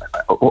 is it?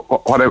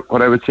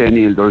 What I would say,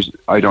 Neil,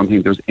 I don't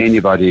think there's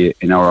anybody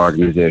in our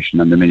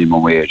organisation on the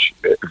minimum wage,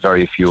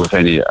 very few if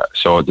any.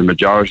 So the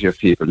majority of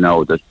people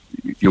now that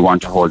you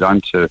want to hold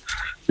on to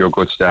your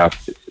good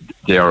staff,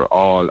 they are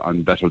all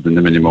on better than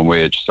the minimum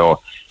wage.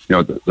 So, you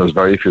know, there's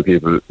very few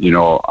people, you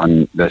know,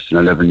 on less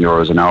than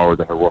 €11 an hour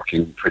that are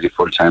working pretty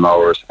full-time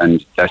hours,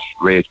 and that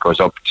rate goes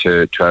up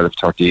to 12,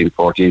 13,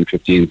 14,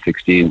 15,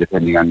 16,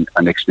 depending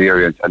on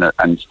experience.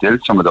 And still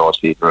some of those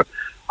people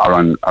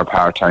are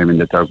part-time in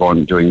that they're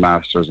doing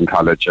masters in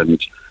college and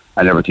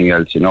everything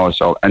else, you know.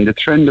 So, and the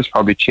trend has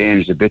probably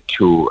changed a bit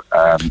too.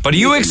 But are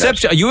you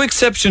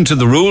exception to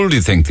the rule, do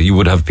you think, that you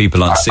would have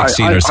people on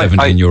 16 or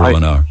 17 euro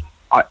an hour?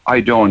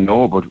 I don't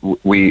know, but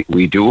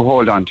we do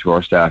hold on to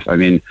our staff. I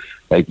mean,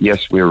 like,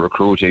 yes, we're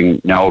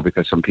recruiting now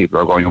because some people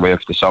are going away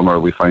for the summer.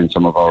 We find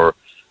some of our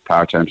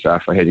part-time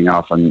staff are heading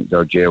off on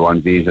their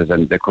J1 visas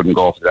and they couldn't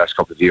go for the last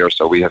couple of years.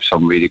 So we have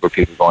some really good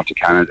people going to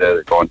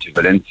Canada, going to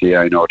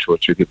Valencia. I know 2 or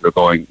 3 people are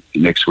going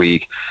next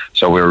week.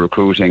 So we're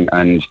recruiting,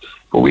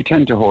 but we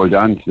tend to hold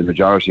on to the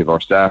majority of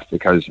our staff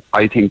because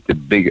I think the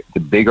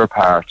bigger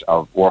part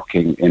of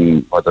working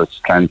in whether it's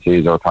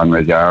Clancy's or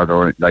Conrad's Yard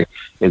or like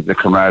is the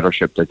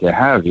camaraderie that they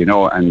have, you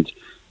know, and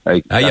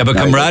like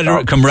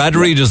but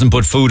camaraderie doesn't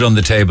put food on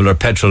the table or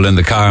petrol in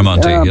the car,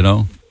 Monty, you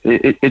know.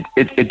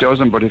 It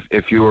doesn't, but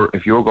if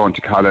you're going to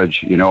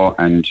college, you know,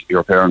 and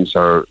your parents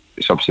are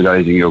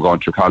subsidising you going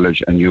to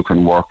college and you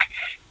can work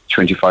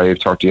 25,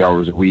 30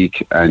 hours a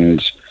week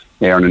and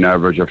earn an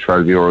average of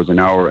 €12 an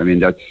hour, I mean,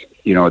 that's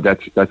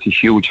a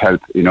huge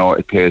help, you know.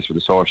 It pays for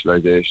the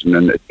socialisation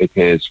and it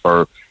pays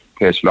for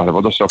pays for a lot of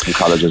other stuff in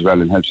college as well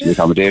and helps with the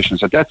accommodation.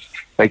 So that's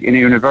like in a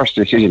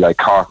university city like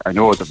Cork. I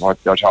know that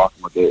what they're talking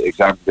about the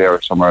example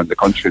there somewhere in the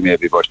country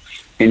maybe, but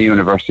in a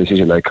university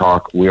city like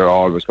Cork, we are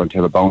always going to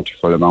have a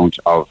bountiful amount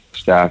of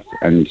staff,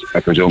 and I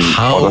presume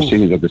other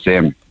cities are the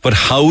same. But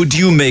how do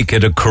you make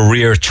it a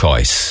career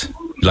choice?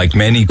 Like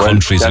many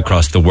countries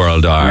across the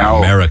world are,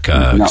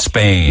 America,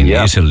 Spain,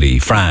 Italy,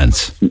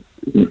 France.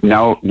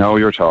 Now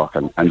you're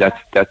talking, and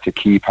that's a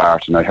key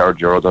part. And I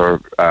heard your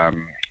other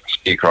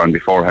speaker on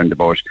beforehand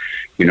about,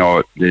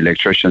 the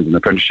electricians and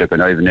apprenticeship,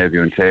 and I have a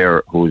nephew in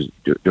Clare who's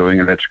doing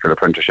electrical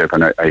apprenticeship,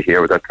 and I hear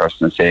what that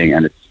person is saying,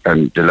 and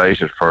I'm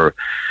delighted for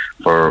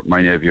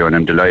my nephew, and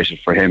I'm delighted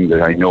for him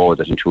that I know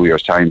that in 2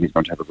 years' time he's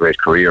going to have a great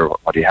career,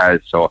 what he has.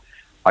 So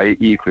I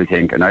equally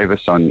think, and I have a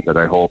son that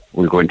I hope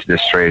will go into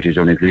this straight. He's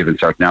only leaving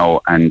cert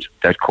now, and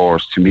that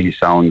course to me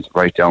sounds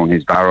right down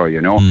his barrow,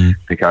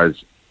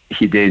 because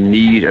they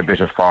need a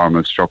bit of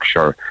formal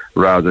structure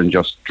rather than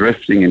just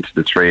drifting into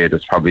the trade.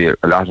 It's probably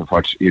a lot of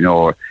what,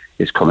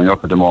 is coming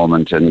up at the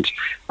moment. And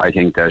I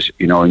think that,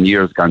 in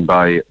years gone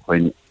by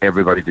when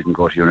everybody didn't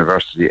go to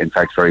university, in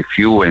fact, very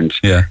few went,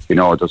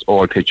 there's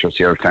old pictures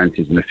here of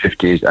Clancy's in the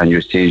 50s, and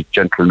you see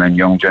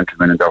young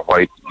gentlemen in their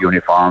white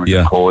uniforms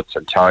and coats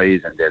and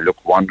ties, and they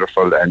look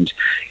wonderful. And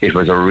it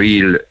was a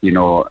real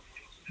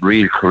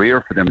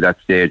career for them at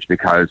that stage,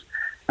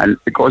 and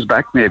it goes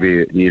back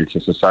maybe, Neil, to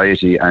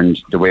society and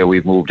the way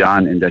we've moved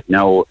on, in that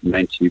now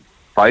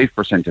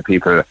 95% of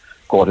people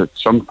go to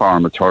some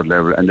form of third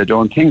level, and they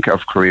don't think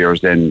of careers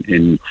then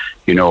in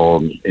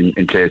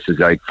places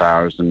like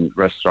bars and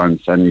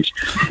restaurants and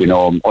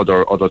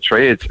other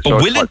trades.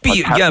 But will it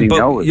be?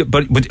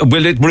 But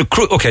will it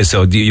recruit? Okay,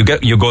 so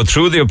you go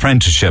through the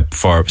apprenticeship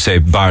for, say,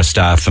 bar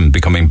staff and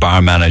becoming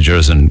bar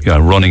managers and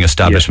running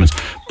establishments.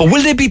 Yes. But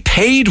will they be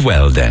paid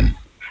well then?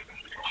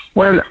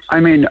 Well,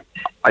 I mean,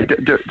 I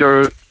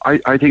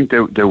think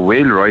they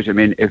will, right? I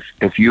mean,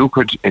 if you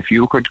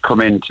could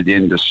come into the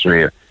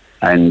industry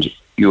and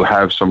you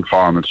have some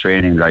form of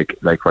training, like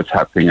what's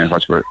happening and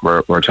what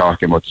we're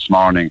talking about this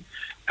morning,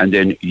 and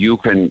then you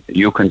can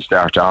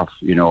start off,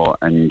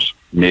 and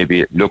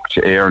maybe look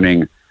to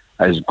earning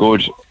as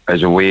good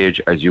as a wage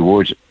as you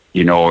would,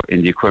 in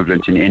the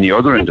equivalent in any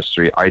other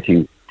industry. I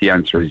think the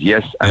answer is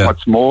yes. And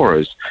what's more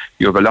is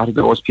you have a lot of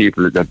those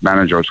people, that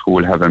managers, who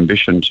will have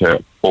ambition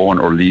to own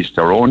or lease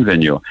their own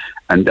venue.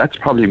 And that's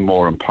probably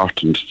more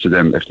important to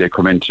them if they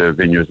come into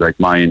venues like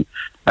mine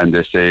and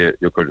they say,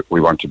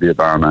 we want to be a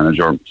bar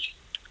manager,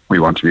 we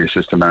want to be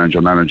assistant manager,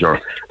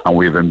 and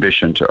we have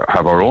ambition to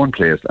have our own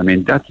place. I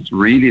mean, that's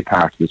really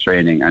part of the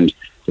training. And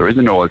there is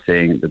an old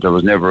saying that there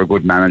was never a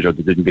good manager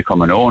that didn't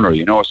become an owner,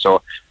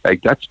 so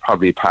that's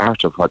probably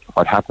part of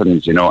what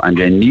happens, and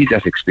they need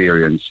that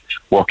experience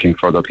working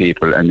for other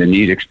people, and they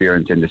need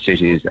experience in the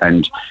cities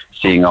and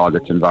seeing all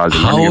that's involved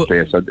in running a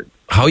place. So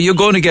how are you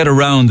going to get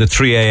around the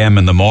 3 a.m.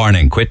 in the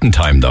morning quitting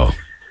time, though?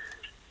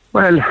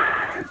 Well,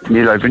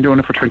 Neil, I've been doing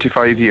it for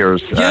 25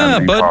 years. Yeah,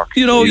 but Cork,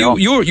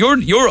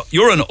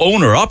 you're an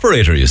owner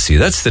operator. You see,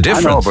 that's the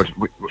difference. I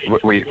know,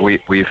 but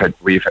we've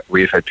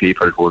had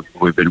people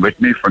who've been with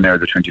me for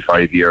nearly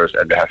 25 years,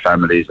 and they have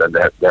families, and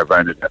they're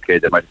branded. Okay,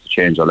 they might have to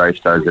change their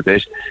lifestyles a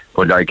bit,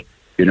 but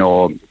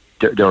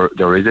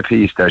there is a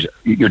piece that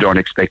you don't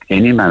expect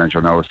any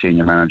manager now, a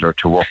senior manager,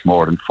 to work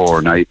more than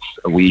 4 nights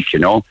a week,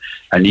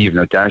 and even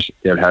at that,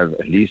 they'll have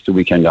at least a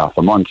weekend off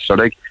a month. So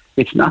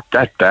it's not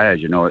that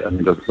bad, I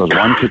mean, there's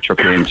one picture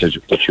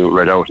painted that you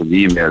read out in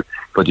the email,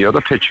 but the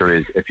other picture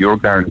is if you're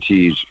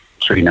guaranteed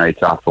 3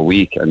 nights off a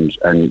week and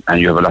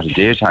you have a lot of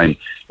daytime,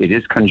 it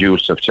is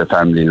conducive to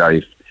family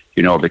life,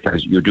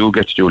 because you do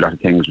get to do a lot of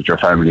things with your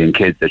family and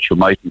kids that you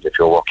mightn't if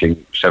you're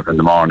working 7 in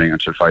the morning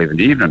until 5 in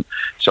the evening.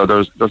 So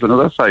there's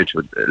another side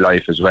to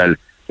life as well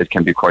that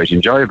can be quite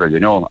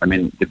enjoyable, I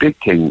mean, the big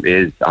thing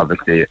is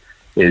obviously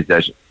is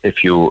that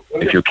if you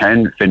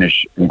can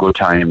finish in good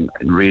time,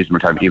 in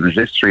reasonable time, even if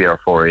it's 3 or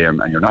 4 a.m.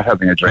 and you're not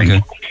having a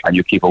drink, and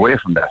you keep away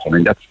from that, I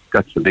mean,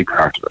 that's the big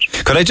part of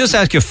it. Could I just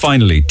ask you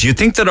finally, do you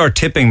think that our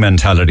tipping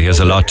mentality has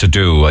a lot to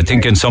do? I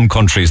think in some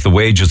countries the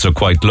wages are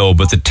quite low,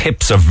 but the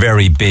tips are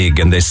very big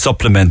and they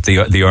supplement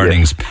the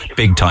earnings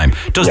big time.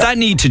 Does that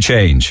need to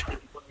change?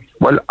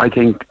 Well, I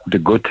think the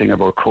good thing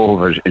about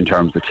COVID in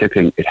terms of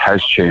tipping, it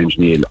has changed,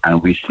 Neil,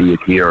 and we see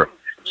it here.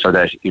 So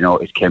that,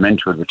 it came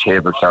into the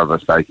table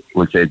service, like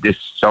we'll say this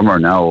summer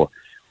now,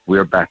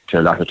 we're back to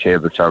a lot of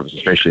table service,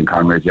 especially in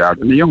Conway's Yard,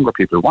 and the younger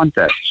people want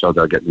that. So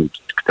they're getting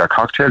their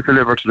cocktails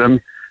delivered to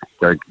them,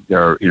 they're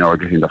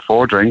getting the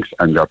 4 drinks,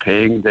 and they're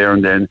paying there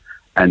and then,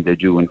 and they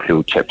do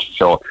include tips.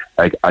 So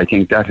I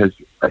think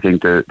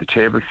the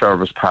table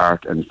service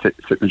part and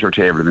sitting at your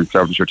table and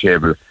serving your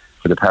table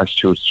for the past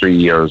 2 to 3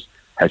 years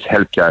has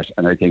helped that,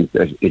 and I think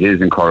that it is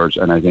encouraged,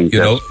 and I think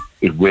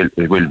it will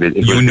be.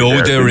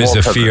 There is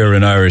a fear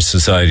in Irish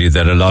society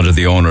that a lot of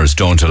the owners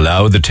don't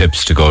allow the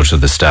tips to go to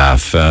the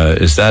staff.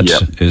 Is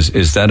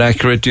that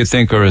accurate, do you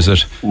think, or is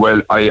it?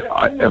 Well,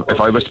 if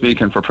I was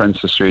speaking for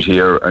Princess Street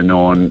here, I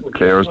know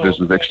Claire's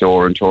business next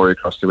door and Tory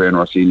across the way and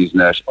Rossini's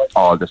net,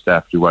 all the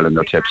staff do well in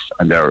their tips,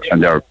 and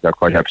they're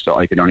quite happy. So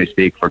I can only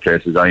speak for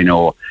places I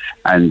know,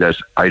 and that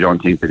I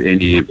don't think that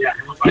any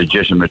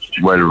legitimate,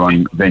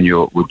 well-run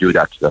venue would do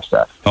that to their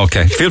staff.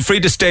 Okay, feel free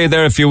to stay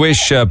there if you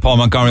wish, Paul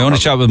Montgomery. I want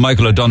to chat with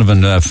Michael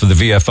O'Donovan for the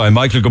VFI.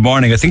 Michael, good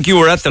morning. I think you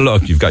were at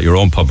you've got your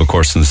own pub, of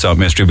course, in the South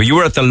Main Street, but you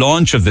were at the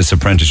launch of this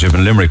apprenticeship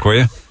in Limerick, were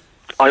you?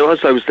 I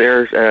was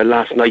there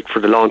last night for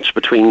the launch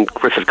between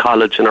Griffith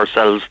College and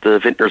ourselves, the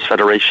Vintners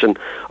Federation,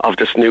 of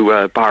this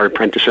new bar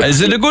apprenticeship. Is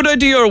it a good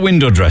idea or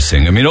window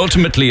dressing? I mean,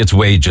 ultimately it's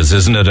wages,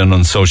 isn't it, and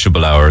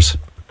unsociable hours?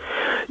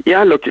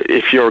 Yeah, look,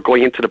 if you're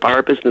going into the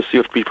bar business, you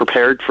have to be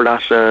prepared for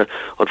that.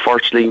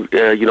 Unfortunately,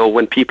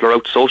 when people are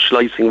out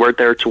socialising, we're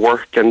there to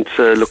work and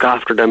to look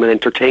after them and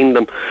entertain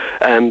them.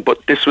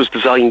 But this was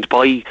designed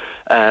by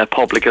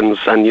publicans,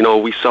 and,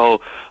 we saw,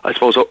 I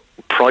suppose,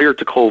 prior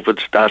to COVID,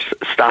 that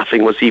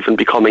staffing was even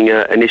becoming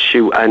an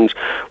issue, and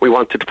we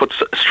wanted to put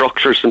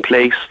structures in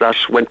place that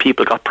when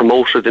people got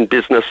promoted in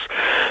business,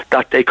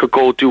 that they could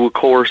go do a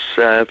course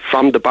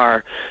from the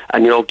bar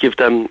and, give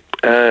them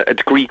a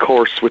degree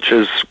course, which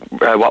is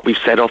what we've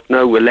set up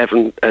now, a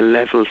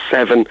level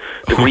 7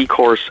 degree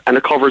course, and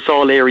it covers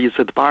all areas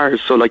of the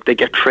bars. So like they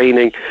get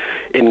training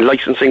in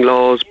licensing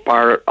laws,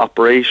 bar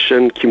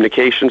operation,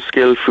 communication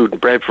skill, food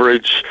and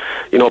beverage,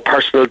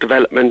 personal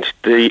development,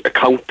 the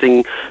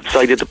accounting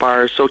side of the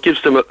bar. So it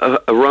gives them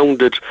a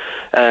rounded,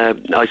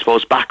 I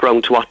suppose,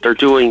 background to what they're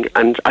doing,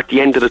 and at the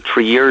end of the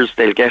 3 years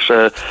they'll get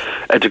a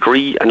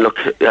degree, and look,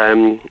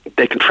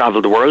 they can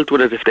travel the world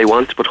with it if they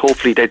want, but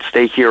hopefully they'd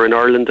stay here in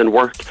Ireland and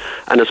work.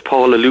 And as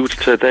Paul alluded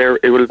to there,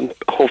 it will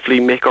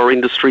hopefully make our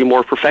industry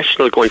more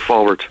professional going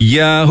forward.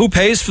 Yeah, who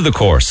pays for the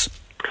course?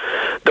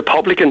 The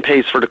publican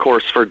pays for the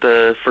course for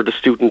the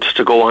student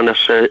to go on it.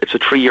 It's a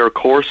 3-year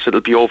course.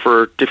 It'll be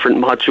over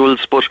different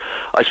modules, but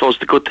I suppose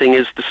the good thing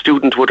is the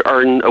student would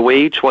earn a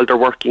wage while they're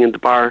working in the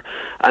bar,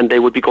 and they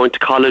would be going to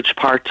college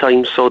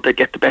part-time, so they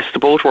get the best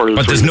of both worlds.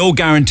 But there's no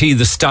guarantee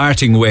the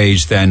starting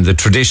wage then, the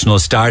traditional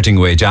starting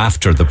wage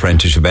after the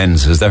apprenticeship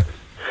ends, is there?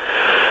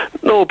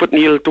 No, but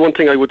Neil, the one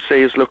thing I would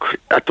say is, look,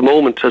 at the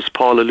moment, as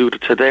Paul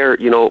alluded to there,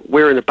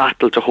 we're in a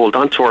battle to hold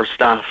on to our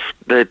staff.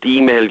 The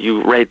email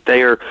you read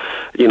there,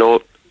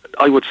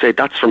 I would say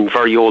that's from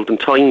very olden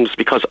times,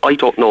 because I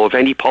don't know of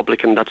any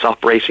publican that's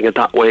operating it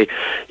that way.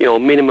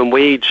 Minimum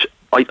wage,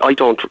 I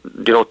don't,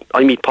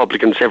 I meet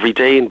publicans every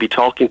day and be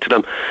talking to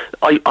them.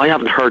 I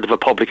haven't heard of a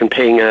publican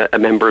paying a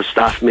member of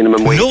staff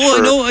minimum wage.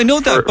 No, I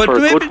know that,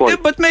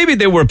 but maybe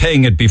they were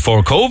paying it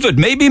before COVID.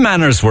 Maybe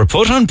manners were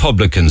put on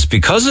publicans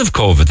because of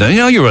COVID. Then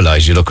you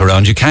realise, you look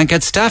around, you can't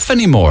get staff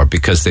anymore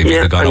because they've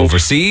either gone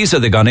overseas or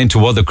they've gone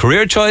into other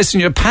career choice,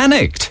 and you're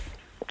panicked.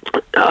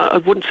 I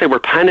wouldn't say we're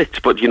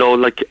panicked, but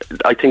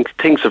I think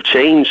things have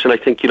changed, and I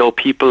think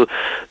people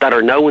that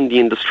are now in the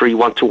industry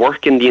want to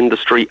work in the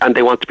industry, and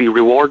they want to be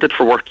rewarded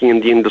for working in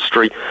the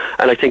industry,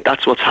 and I think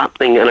that's what's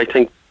happening. And I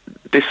think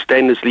this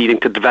then is leading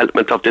to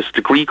development of this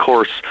degree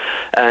course.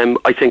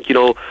 I think,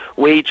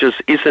 wages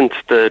isn't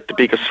the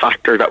biggest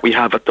factor that we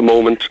have at the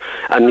moment.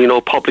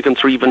 And,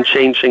 publicans are even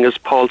changing, as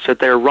Paul said,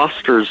 their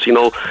rosters,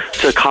 to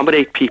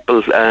accommodate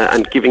people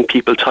and giving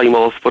people time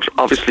off. But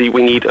obviously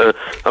we need a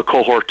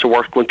cohort to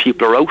work when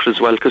people are out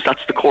as well, because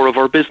that's the core of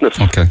our business.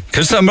 Okay.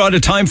 Because I'm out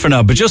of time for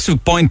now, but just to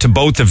point to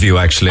both of you,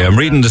 actually, I'm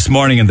reading this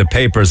morning in the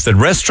papers that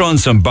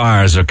restaurants and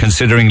bars are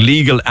considering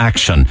legal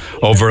action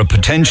over a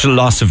potential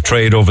loss of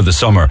trade over the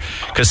summer,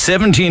 because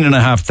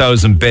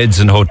 17,500 beds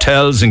in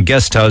hotels and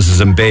guest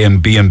houses and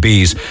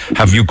B&Bs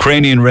have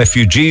Ukrainian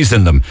refugees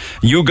in them.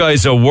 You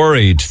guys are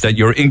worried that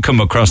your income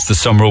across the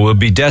summer will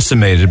be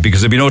decimated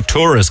because there'll be no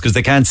tourists because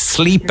they can't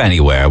sleep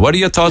anywhere. What are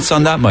your thoughts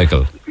on that,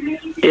 Michael?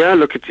 Yeah,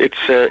 look,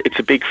 it's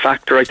a big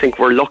factor. I think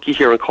we're lucky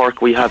here in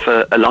Cork. We have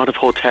a lot of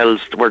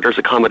hotels where there's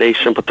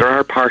accommodation, but there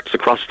are parts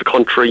across the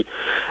country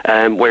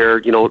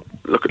where,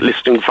 look at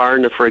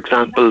Lisdoonvarna, for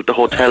example, the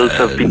hotels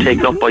have been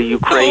taken up by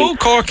Ukraine. Oh,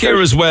 Cork here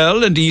as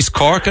well, and East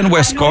Cork and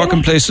West Cork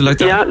and places like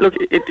that. Yeah, look,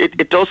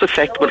 it does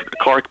affect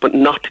Cork, but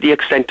not to the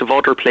extent of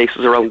other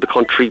places around the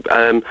country,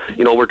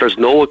 where there's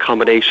no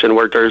accommodation,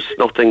 where there's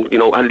nothing,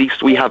 at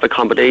least we have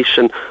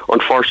accommodation.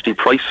 Unfortunately,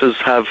 prices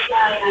have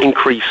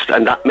increased,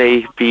 and that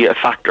may be a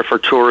factor for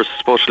tourists.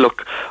 But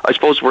look, I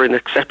suppose we're in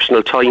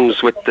exceptional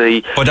times with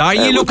the... But are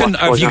you looking,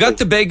 have you got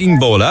the begging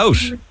bowl out?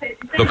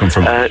 Looking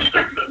for...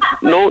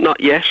 No, not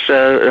yet,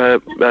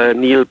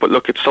 Neil, but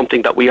look, it's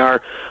something that we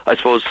are, I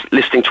suppose,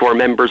 listening to our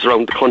members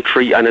around the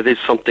country, and it is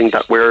something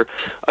that we're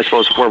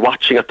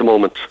watching at the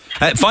moment.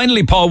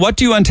 Finally, Paul, what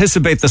do you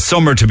anticipate the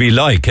summer to be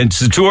like?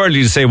 It's too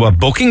early to say what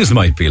bookings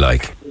might be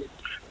like.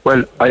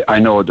 Well, I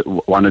know that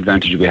one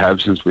advantage we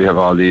have, since we have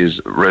all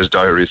these res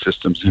diary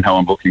systems and now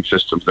and booking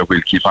systems that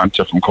we'll keep on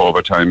to from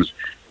COVID times,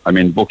 I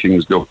mean,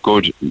 bookings look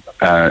good,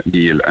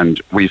 Neil,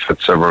 and we've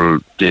had several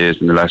days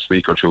in the last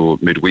week or two,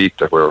 midweek,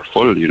 that were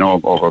full, you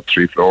know, over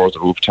 3 floors, the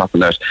rooftop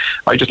and that.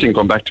 I just think,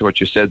 going back to what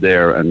you said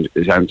there, and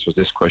it answers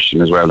this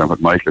question as well, and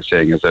what Michael is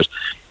saying, is that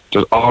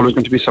there's always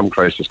going to be some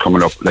crisis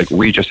coming up. Like,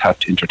 we just have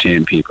to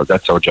entertain people.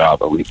 That's our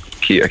job. And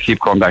I keep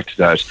going back to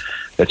that.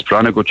 Let's put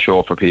on a good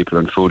show for people,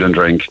 and food and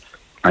drink,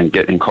 and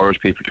encourage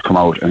people to come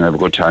out and have a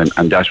good time,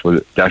 and that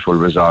will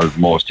resolve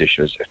most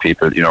issues. If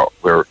people, you know,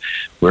 we're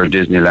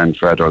Disneyland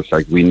for adults.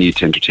 Like, we need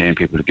to entertain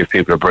people, to give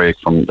people a break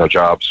from their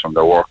jobs, from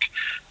their work,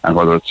 and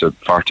whether it's a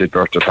 40th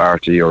birthday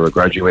party or a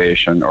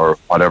graduation or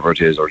whatever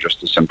it is, or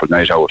just a simple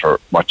night out,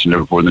 or watching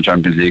Liverpool in the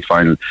Champions League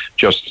final,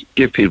 just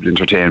give people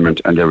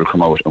entertainment and they will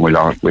come out, and we'll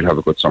have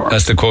a good summer.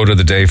 That's the quote of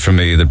the day for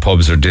me, that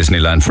pubs are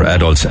Disneyland for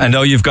adults. And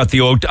now you've got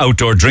the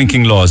outdoor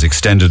drinking laws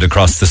extended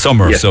across the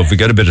summer, yes. So if we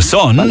get a bit of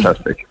sun,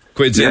 fantastic.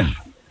 Quids in.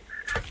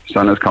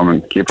 Sun is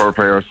coming. Keep our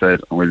prayers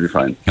said, and we'll be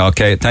fine.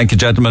 Okay, thank you,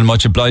 gentlemen.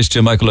 Much obliged to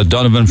you. Michael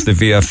O'Donovan from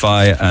the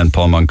VFI and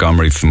Paul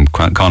Montgomery from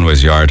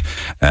Conway's Yard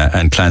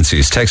and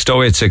Clancy's. Text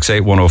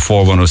 0868 104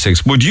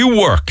 106. Would you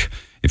work,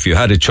 if you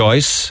had a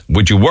choice,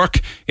 would you work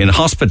in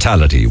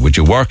hospitality? Would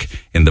you work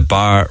in the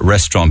bar,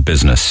 restaurant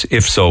business?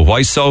 If so,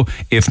 why so?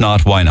 If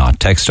not, why not?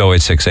 Text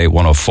 0868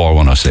 104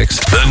 106.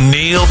 The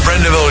Neil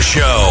Prendeville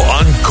Show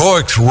on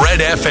Cork's Red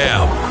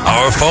FM.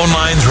 Our phone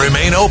lines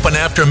remain open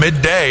after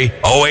midday,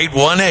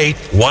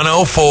 0818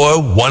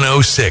 104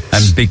 106.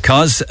 And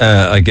because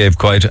I gave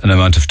quite an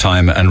amount of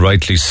time, and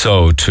rightly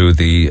so, to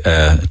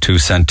to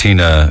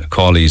Santina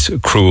Cawley's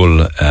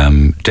cruel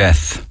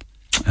death,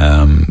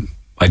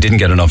 I didn't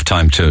get enough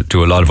time to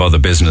do a lot of other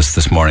business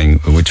this morning,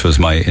 which was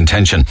my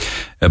intention.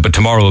 But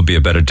tomorrow will be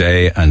a better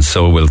day, and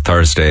so will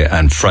Thursday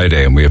and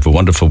Friday. And we have a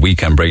wonderful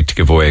weekend break to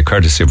give away,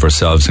 courtesy of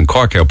ourselves in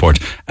Cork Airport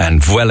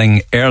and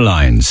Vueling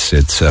Airlines.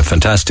 It's a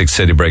fantastic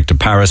city break to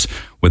Paris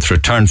with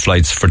return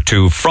flights for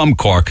 2 from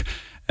Cork.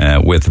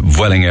 With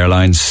Vueling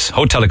Airlines,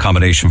 hotel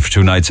accommodation for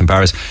 2 nights in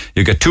Paris.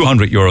 You get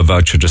 €200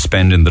 voucher to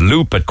spend in the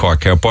Loop at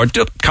Cork Airport.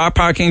 Car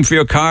parking for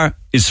your car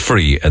is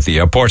free at the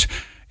airport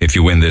if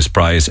you win this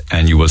prize,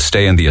 and you will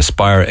stay in the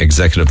Aspire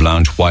Executive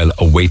Lounge while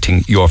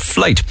awaiting your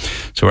flight.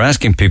 So we're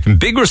asking people, in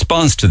big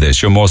response to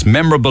this, your most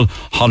memorable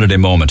holiday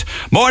moment.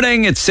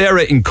 Morning, it's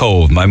Sarah in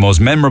Cove. My most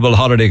memorable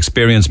holiday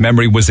experience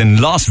memory was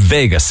in Las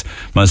Vegas.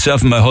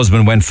 Myself and my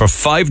husband went for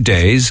 5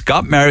 days,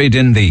 got married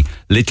in the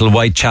Little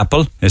White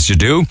Chapel, as you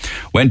do,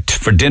 went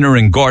for dinner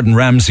in Gordon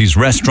Ramsay's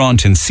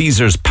restaurant in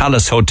Caesar's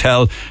Palace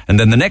Hotel, and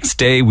then the next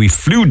day we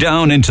flew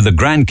down into the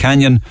Grand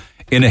Canyon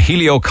in a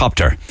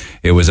heliocopter.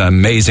 It was an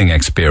amazing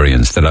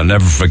experience that I'll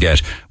never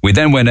forget. We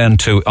then went on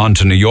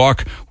to New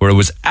York, where it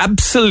was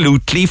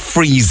absolutely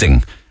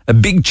freezing. A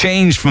big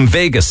change from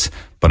Vegas,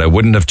 but I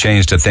wouldn't have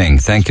changed a thing.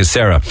 Thank you,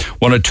 Sarah.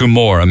 1 or 2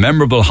 more. A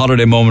memorable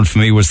holiday moment for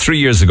me was 3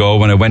 years ago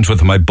when I went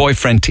with my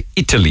boyfriend to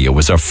Italy. It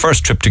was our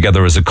first trip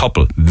together as a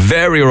couple.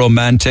 Very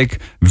romantic,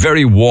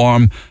 very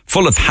warm,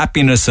 full of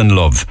happiness and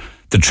love.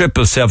 The trip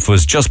itself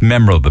was just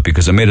memorable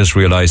because it made us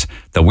realise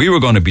that we were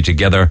going to be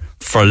together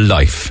for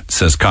life,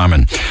 says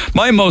Carmen.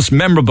 My most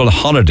memorable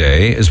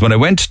holiday is when I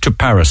went to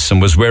Paris and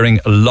was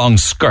wearing a long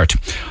skirt.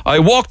 I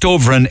walked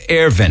over an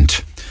air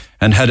vent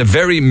and had a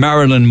very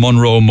Marilyn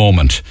Monroe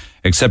moment,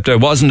 except I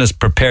wasn't as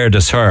prepared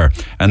as her,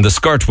 and the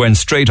skirt went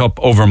straight up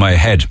over my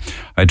head.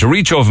 I had to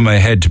reach over my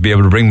head to be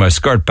able to bring my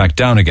skirt back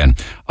down again.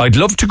 I'd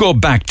love to go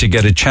back to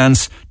get a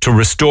chance to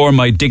restore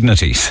my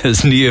dignity,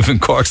 says Niamh in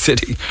Cork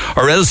City,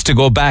 or else to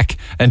go back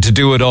and to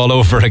do it all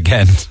over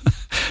again.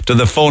 To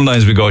the phone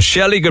lines we go.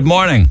 Shelley, good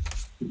morning.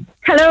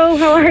 Hello,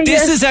 how are you?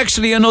 This is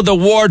actually another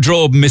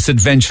wardrobe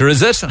misadventure,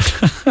 is it?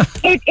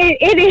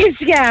 It is,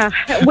 yeah.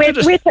 With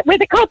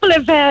a couple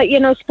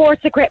of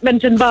sports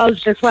equipment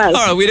involved as well.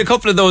 All right, we had a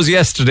couple of those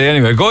yesterday.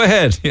 Anyway, go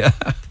ahead. Yeah.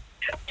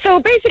 So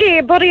basically,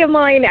 a buddy of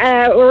mine,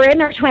 we're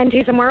in our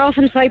 20s and we're off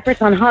in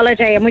Cyprus on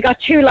holiday, and we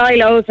got 2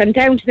 lilos and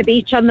down to the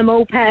beach on the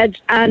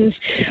moped and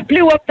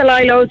blew up the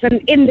lilos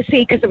and in the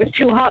sea because it was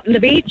too hot on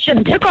the beach,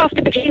 and took off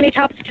the bikini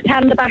tops to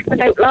tan the back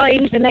without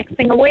lines. The next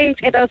thing, a wave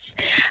hit us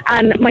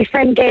and my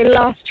friend Gail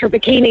lost her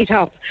bikini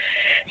top.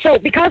 So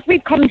because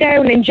we'd come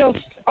down in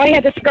I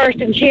had a skirt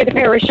and she had a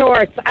pair of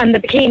shorts and the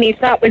bikinis,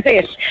 that was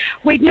it.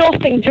 We'd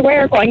nothing to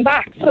wear going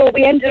back, so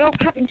we ended up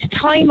having to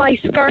tie my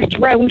skirt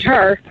round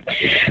her.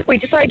 We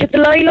decided the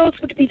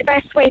lilos would be the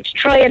best way to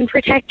try and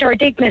protect our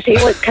dignity,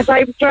 because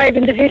I was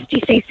driving the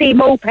 50cc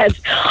moped,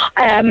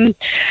 and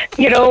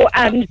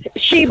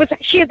she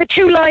had the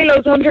 2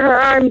 lilos under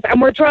her arms,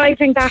 and we're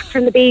driving back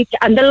from the beach,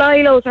 and the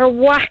lilos are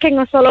whacking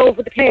us all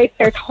over the place.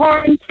 There's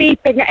horns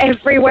beeping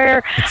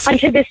everywhere, and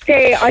to this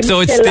day I'm still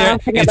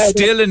laughing about it. It's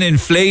still an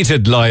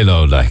inflated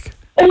lilo, like.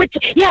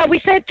 Yeah, we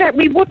said that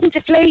we wouldn't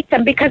deflate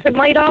them because it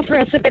might offer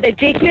us a bit of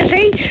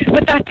dignity,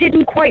 but that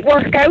didn't quite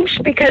work out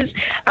because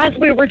as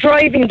we were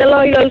driving, the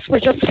lilos were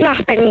just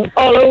flapping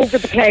all over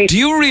the place. Do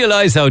you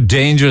realise how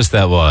dangerous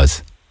that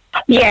was?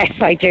 Yes,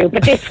 I do,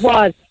 but this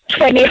was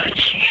 20 odd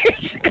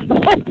years ago.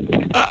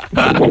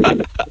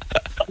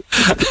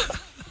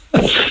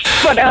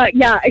 But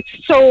yeah, it's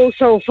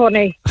so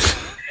funny.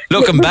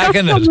 Looking back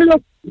in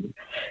it.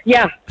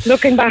 yeah,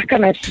 looking back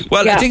on it.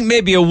 Well, yeah. I think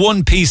maybe a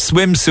one-piece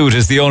swimsuit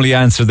is the only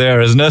answer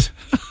there, isn't it?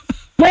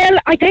 Well,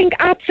 I think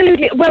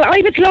absolutely. Well,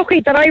 I was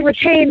lucky that I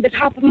retained the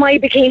top of my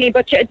bikini,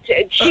 but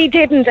she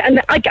didn't. And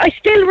I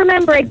still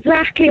remember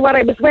exactly what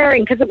I was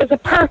wearing because it was a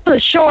purple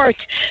short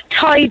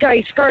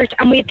tie-dye skirt,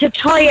 and we had to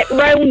tie it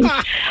round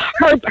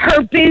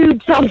her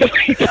boobs on the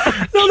way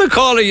back. Another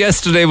caller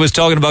yesterday was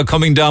talking about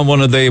coming down one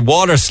of the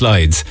water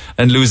slides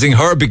and losing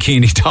her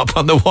bikini top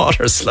on the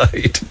water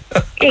slide.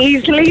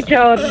 Easily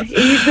done.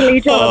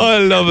 Easily done. Oh, I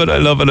love it. I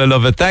love it. I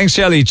love it. Thanks,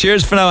 Shelley.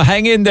 Cheers for now.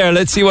 Hang in there.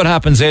 Let's see what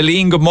happens.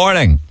 Aileen, good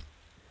morning.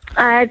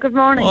 Good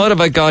morning. What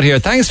have I got here?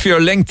 Thanks for your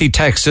lengthy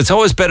text. It's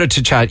always better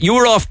to chat. You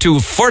were off to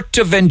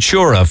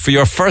Fuerteventura for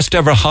your first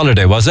ever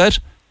holiday, was it?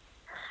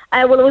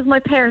 Well, it was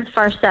my parents'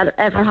 first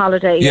ever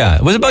holiday. Yeah,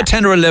 it was about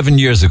 10 or 11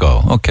 years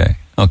ago. Okay,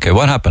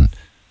 what happened?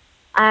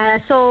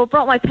 So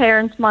brought my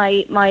parents.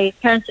 My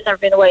parents had never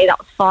been away. That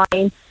was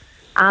fine.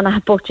 And I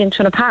had booked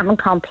into an apartment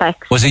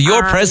complex. Was it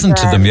your present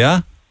to them,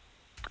 yeah?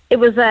 It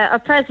was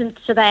a present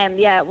to them,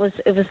 yeah. It was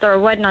their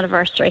wedding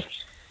anniversary.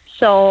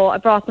 So I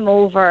brought them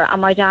over,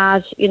 and my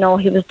dad, he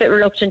was a bit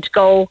reluctant to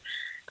go,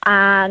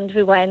 and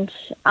we went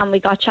and we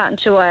got chatting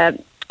to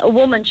a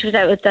woman. She was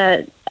out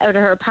of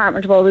her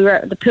apartment while we were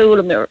at the pool,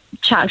 and we were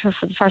chatting to her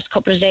for the first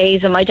couple of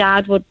days. And my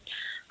dad would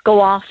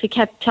go off. He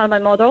kept telling my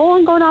mother, "Oh,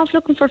 I'm going off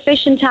looking for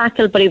fishing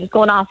tackle," but he was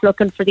going off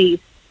looking for these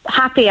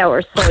happy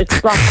hours, so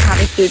it's brought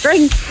having 2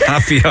 drinks.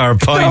 Happy hour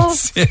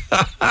pints. So,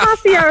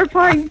 happy hour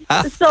pints.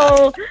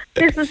 So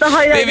this was the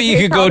highlight. Maybe you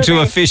could go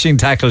to a fishing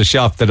tackle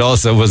shop that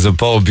also was a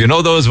pub. You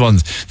know those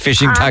ones?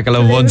 Fishing tackle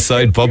on one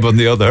side, pub on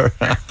the other.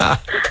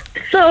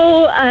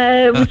 So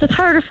it was the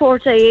 3rd or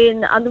 4th day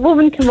in, and the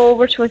woman came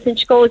over to us and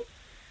she goes,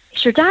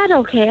 "Is your dad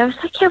okay?" I was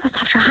like, "Yeah, what's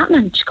after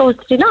happening?" She goes,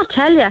 "Did he not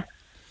tell you?" I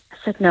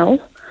said, "No."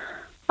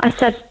 I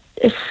said,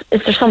 is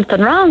there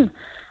something wrong?"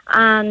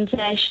 And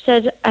she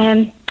said,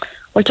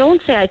 "Well,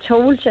 don't say I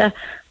told you."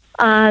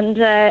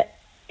 And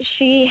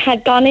she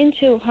had gone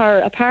into her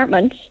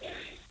apartment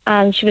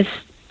and she was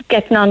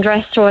getting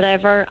undressed or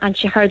whatever, and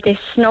she heard this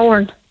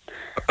snoring.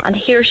 And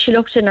here she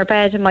looked in her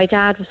bed, and my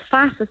dad was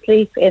fast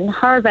asleep in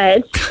her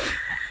bed,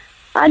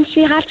 and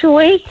she had to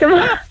wake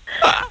him.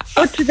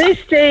 But to this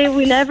day,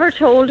 we never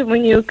told him we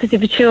knew because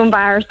he'd be too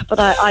embarrassed. But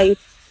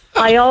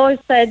I always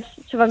said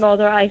to my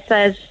mother, I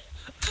said,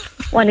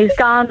 when he's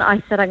gone,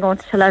 I said, I'm going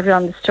to tell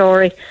everyone the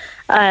story.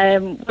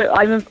 I'm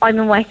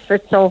in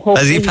Wexford, so hopefully...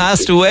 Has he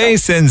passed away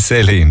since,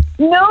 Aileen?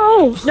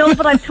 No,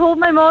 but I've told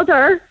my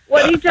mother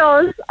when he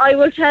does, I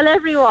will tell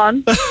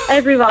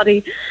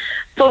everybody.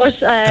 But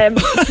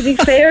to be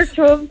fair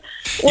to him,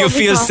 you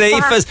feel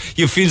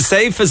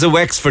safe as a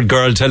Wexford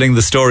girl telling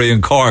the story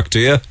in Cork, do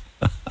you?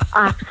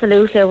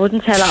 Absolutely, I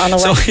wouldn't tell it on a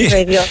Wexford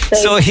radio station.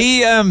 So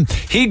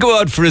he'd go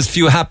out for his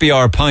few happy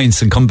hour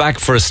pints and come back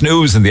for a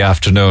snooze in the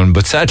afternoon,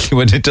 but sadly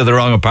went into the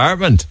wrong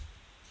apartment.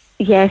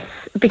 Yes,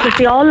 because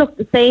they all looked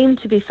the same,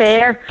 to be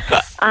fair,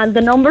 and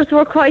the numbers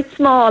were quite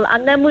small.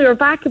 And then we were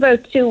back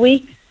about 2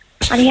 weeks,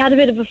 and he had a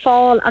bit of a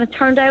fall, and it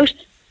turned out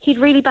he'd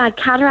really bad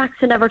cataracts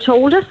and never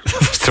told us.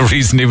 That's the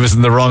reason he was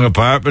in the wrong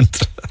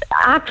apartment.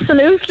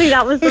 Absolutely,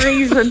 that was the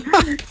reason.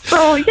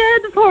 So, yeah,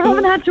 the poor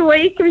woman had to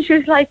wake him. She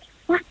was like,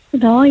 "What's the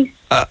noise?"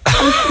 And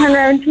she turned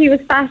around, he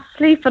was fast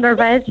asleep on her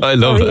bed. I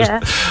love it. Yeah.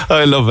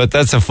 I love it.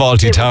 That's a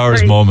Faulty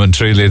Towers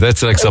moment, really.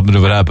 That's like something that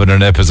would happen in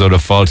an episode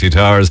of Faulty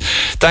Towers.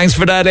 Thanks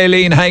for that,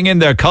 Aileen. Hang in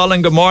there.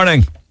 Colin, good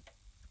morning.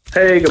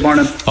 Hey, good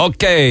morning.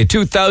 Okay,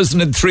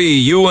 2003,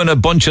 you and a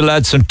bunch of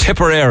lads from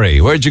Tipperary.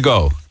 Where'd you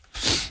go?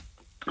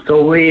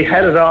 So we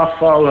headed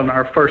off all on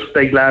our first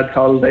big lads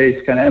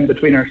holidays, kind of in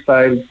between our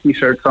styles,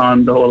 t-shirts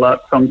on, the whole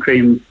lot, sun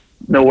cream,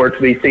 nowhere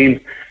to be seen.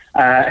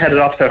 Headed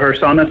off to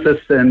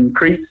Hersonesus in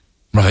Crete.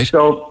 Right.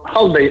 So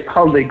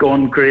holiday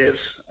going great.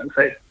 I'd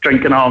say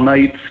drinking all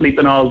night,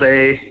 sleeping all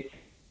day,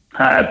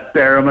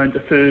 bare amount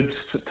of food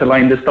to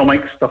line the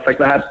stomach, stuff like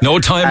that. No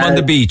time on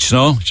the beach,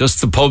 no? Just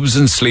the pubs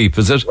and sleep,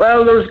 is it?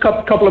 Well, there was a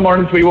couple of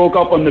mornings we woke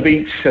up on the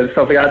beach and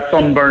stuff like that,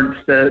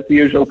 sunburnt, the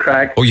usual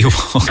crack. Oh, you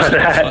woke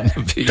up on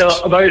the beach. So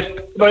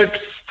about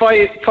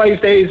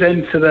 5 days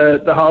into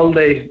the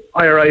holiday,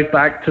 I arrived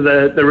back to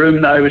the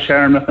room that I was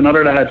sharing with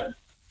another lad.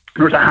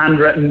 There was a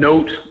handwritten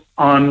note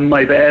on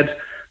my bed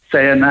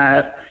saying,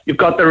 "You've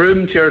got the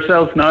room to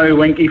yourself now,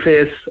 winky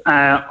face,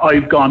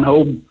 I've gone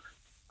home."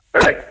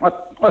 We're like,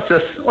 what's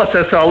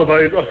this all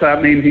about? What's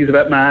that mean? He's a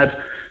bit mad.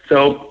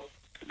 So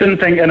didn't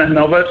think anything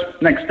of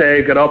it. Next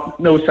day, got up,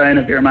 no sign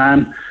of your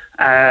man.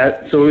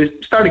 So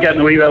we started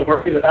getting a wee bit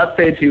worried. At that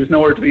stage, he was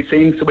nowhere to be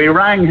seen. So we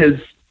rang his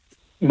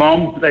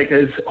mum, like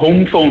his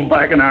home phone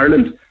back in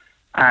Ireland,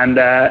 and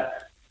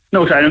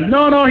no sign.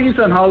 No, he's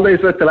on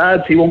holidays with the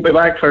lads. He won't be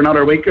back for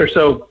another week or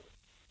so.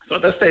 So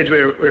at this stage,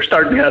 we were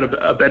starting to get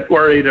a bit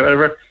worried or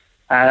whatever.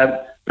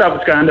 That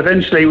was grand.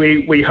 Eventually,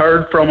 we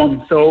heard from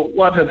him. So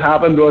what had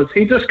happened was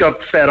he just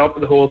got fed up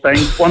with the whole thing,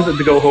 wanted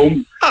to go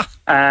home,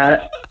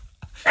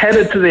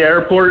 headed to the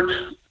airport,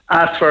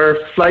 asked for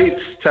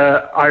flights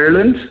to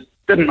Ireland.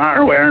 Didn't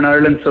matter where in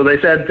Ireland. So they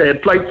said they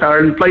had flights to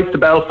Ireland, flights to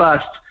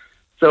Belfast.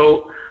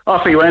 So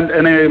off he went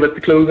anyway with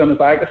the clothes on his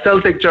back, a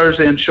Celtic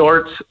jersey and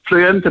shorts,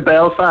 flew into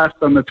Belfast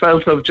on the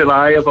 12th of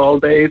July of all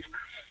days.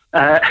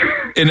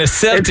 In a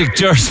Celtic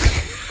jersey?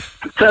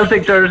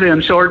 Celtic jersey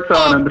and shorts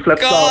on and the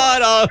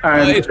flip-flop.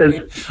 On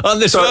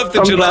the 12th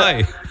of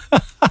July.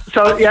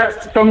 So, yeah,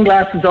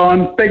 sunglasses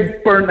on,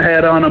 big burnt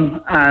head on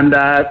him, and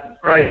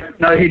right,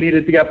 now he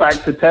needed to get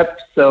back to Tip,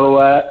 so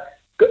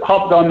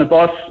hopped on the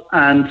bus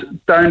and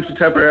down to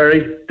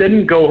Tipperary.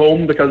 Didn't go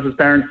home because his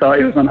parents thought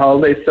he was on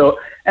holiday, so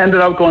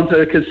ended up going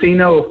to a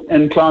casino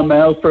in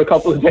Clonmel for a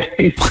couple of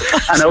days.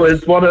 And it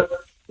was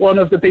one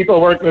of the people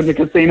working in the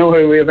casino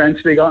who we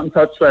eventually got in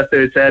touch with,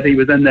 who said he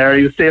was in there,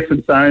 he was safe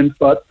and sound,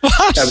 but it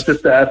was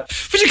just but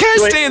you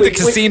can't stay in the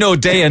casino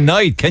day and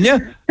night, can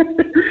you?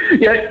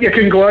 Yeah, you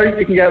can go out,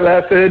 you can get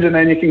that food, and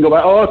then you can go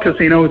back. Oh,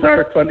 casinos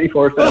are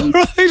 24/7.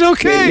 Right,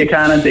 okay. You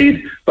can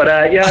indeed. But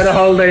the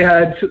holiday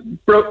had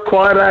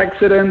quad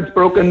accidents,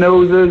 broken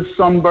noses,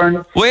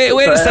 sunburn. Wait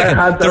a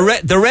second.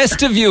 The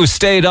rest of you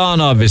stayed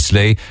on,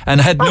 obviously,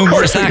 and had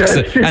numerous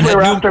accidents.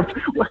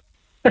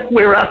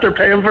 We were after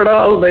paying for the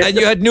holiday. And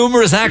you had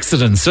numerous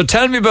accidents. So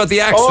tell me about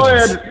the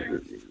accidents.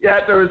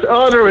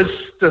 There was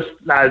just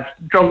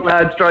drunk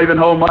lads driving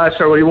home.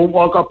 Sure, we won't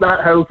walk up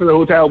that hill to the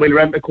hotel. We'll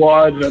rent a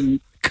quad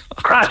and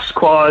crashed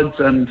quads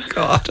and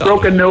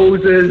broken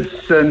noses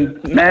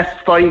and mess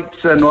fights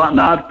and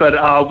whatnot. But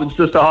it was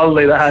just a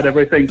holiday that had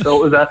everything.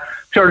 So it was a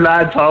pure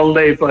lads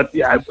holiday. But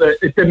yeah,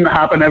 it didn't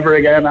happen ever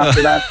again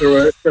after that.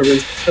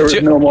 There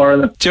was no more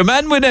of them. Did your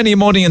man win any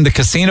money in the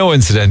casino,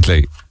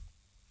 incidentally?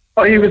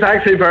 Oh, he was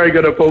actually very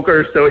good at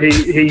poker, so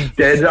he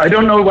did. I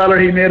don't know whether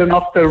he made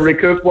enough to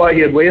recoup what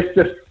he had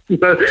wasted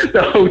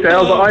the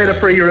hotel, but I had a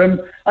free room.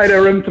 I had a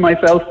room to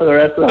myself for the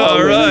rest of the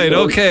holiday. All right,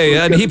 okay.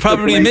 And he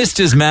probably missed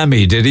his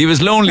mammy, did he?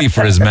 Was lonely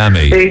for his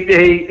mammy.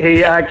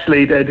 He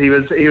actually did. He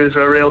was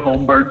a real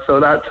homebird, so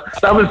that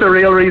was the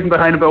real reason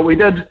behind it. But we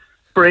did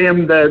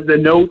frame the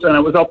note, and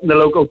it was up in the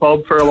local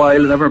pub for a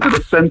while, and everyone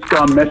has since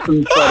gone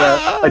missing.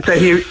 But I'd say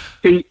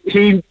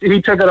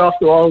he took it off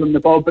the wall in the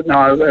pub, but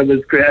no, it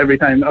was great every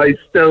time. I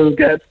still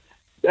get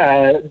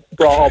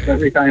brought up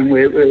every time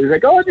we was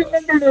like, oh, do you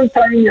remember those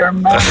time your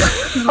man?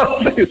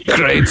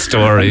 Great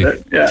story.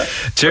 Yeah.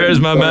 Cheers,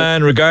 my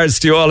man. Regards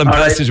to you all in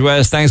Passage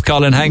West. Thanks,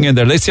 Colin. Hang in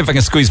there. Let's see if I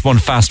can squeeze one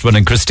fast one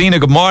in. Christina,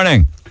 good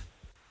morning.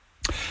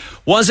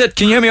 Can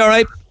you hear me all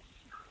right?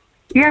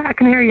 Yeah, I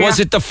can hear you. Was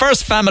it the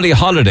first family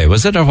holiday,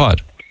 was it, or what?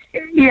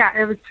 Yeah,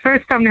 it was the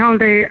first family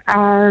holiday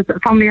as a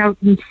family out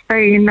in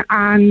Spain,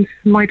 and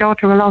my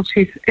daughter,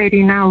 she's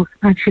 80 now,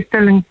 and she's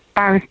still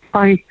embarrassed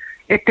by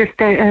it this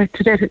day,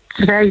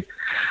 today.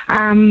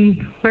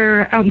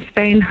 We're out in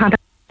Spain, had a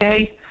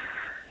day,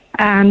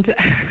 and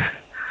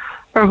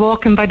we're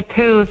walking by the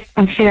pool,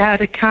 and she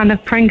had a can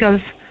of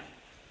Pringles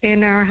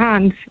in her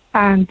hands,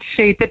 and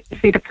she didn't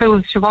see the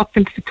pool. She walked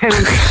into the pool.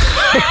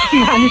 She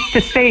managed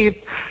to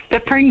save the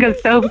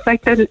Pringles. So it was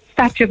like the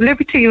Statue of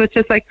Liberty was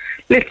just like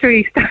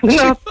literally standing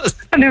up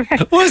on her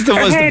head. Was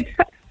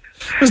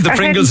the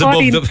Pringles above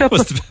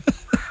the...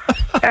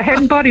 Her head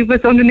and body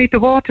was underneath the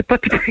water,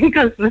 but the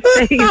Pringles were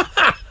saved.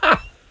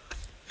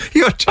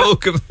 You're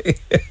joking me.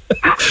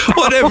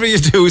 Whatever you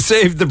do,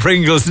 save the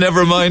Pringles.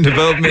 Never mind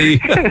about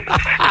me.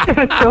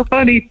 That's so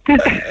funny.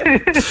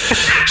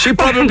 She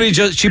probably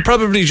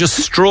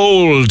just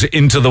strolled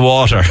into the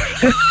water.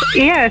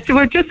 Yeah,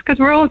 so because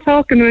we're all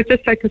talking, we're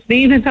just like, it's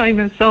evening time,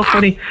 and it's so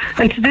funny.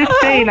 And to this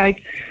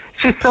day,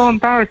 she's so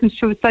embarrassed, and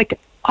she was like,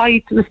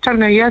 I was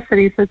telling her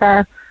yesterday, said,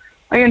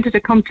 I entered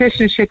a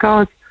competition. She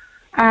goes,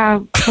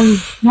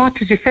 what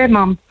did you say,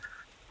 Mum?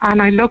 And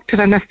I looked at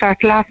her and I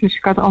started laughing. She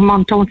goes, oh,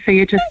 Mum, don't say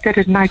you just did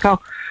it. And I go,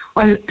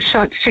 well,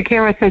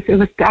 Shakira says it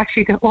was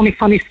actually the only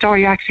funny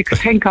story I actually could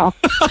think of.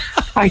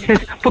 I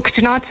said, but could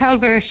you not tell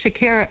where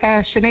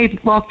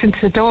Sinead walked into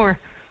the door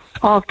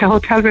of the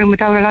hotel room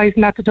without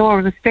realising that the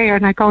door was there?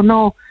 And I go,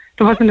 no,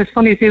 it wasn't as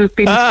funny as it was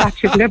being the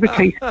Statue of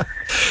Liberty.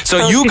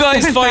 So you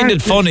guys find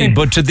it funny,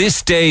 but to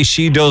this day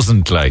she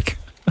doesn't like.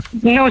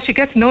 No, she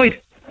gets annoyed.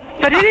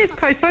 But it is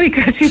quite funny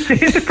because she's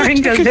in the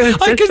Pringles.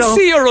 I can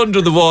see her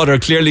under the water.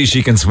 Clearly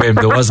she can swim.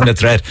 There wasn't a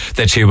threat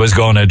that she was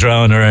going to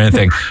drown or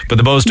anything. But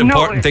the most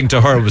important thing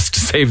to her was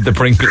to save the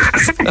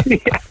Pringles.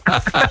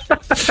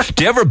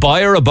 Do you ever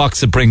buy her a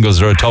box of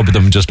Pringles or a tub of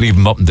them and just leave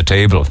them up on the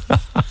table?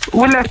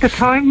 Well, at the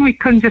time we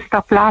couldn't just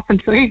stop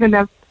laughing. So even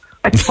though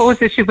I suppose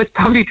that she was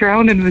probably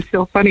drowning, it was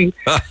so funny.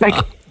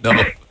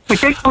 No. We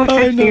did go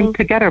fishing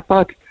together,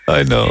 but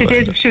I know.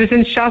 She was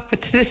in shock,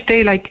 but to this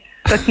day,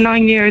 that's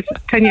 10 years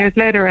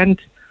later,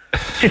 and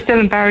she's still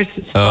embarrassed.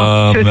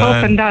 So she was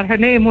hoping that her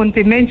name wouldn't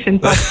be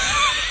mentioned, but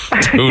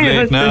too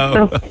late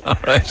now.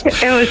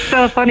 It was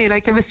so funny.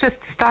 It was just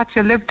the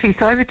Statue of Liberty.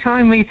 So every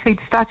time we see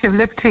the Statue of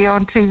Liberty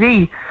on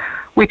TV,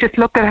 we just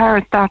look at her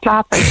and start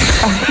laughing.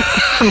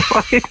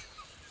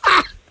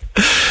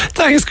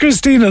 Thanks,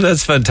 Christina.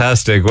 That's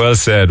fantastic. Well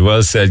said.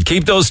 Well said.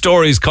 Keep those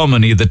stories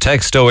coming. Either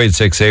text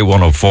 0868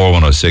 104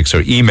 106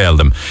 or email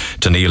them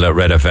to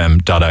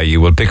Neil@redfm.ie.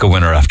 We'll pick a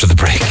winner after the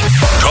break.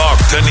 Talk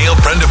to Neil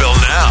Prendeville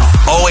now.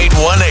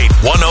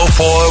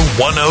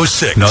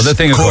 0818-104-106. Another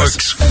thing, of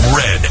Cork's course,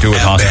 Red do with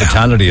FM.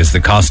 hospitality is the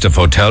cost of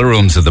hotel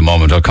rooms at the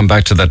moment. I'll come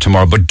back to that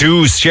tomorrow. But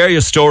do share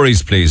your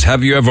stories, please.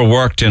 Have you ever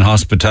worked in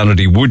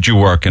hospitality? Would you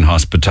work in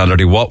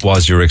hospitality? What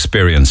was your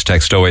experience?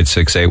 Text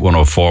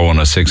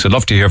 0868-104-106. I'd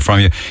love to hear from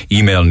you.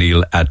 Email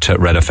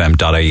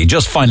neil@redfm.ie.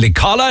 Just finally,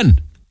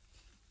 Colin.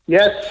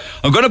 Yes.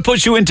 I'm going to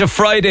put you into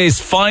Friday's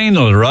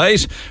final,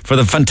 right? For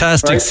the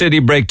fantastic city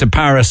break to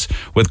Paris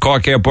with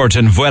Cork Airport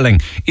and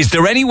Vueling. Is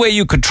there any way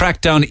you could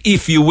track down,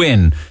 if you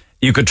win,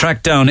 you could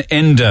track down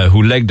Enda,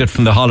 who legged it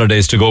from the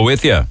holidays, to go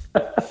with you?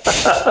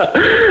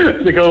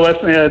 To go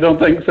with me? I don't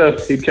think so.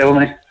 He'd kill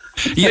me.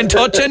 You in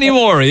touch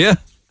anymore, are you?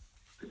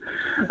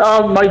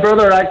 My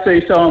brother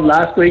actually saw him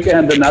last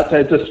weekend, and that's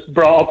it. Just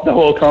brought up the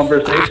whole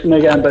conversation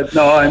again. But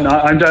no, I'm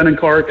not. I'm down in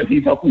Cork, and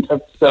he's up in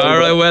Tips. All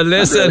right. Well,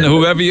 listen.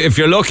 If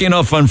you're lucky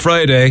enough on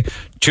Friday,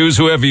 choose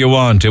whoever you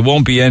want. It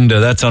won't be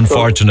Enda. That's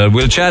unfortunate.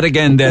 We'll chat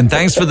again then.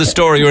 Thanks for the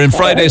story. You're in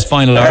Friday's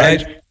final. All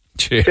right.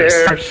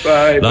 Cheers.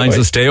 Bye. Lines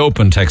will stay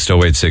open. Text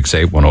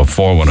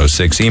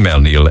 0868-104-106. Email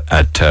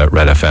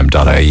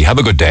neil@redfm.ie. Have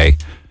a good day.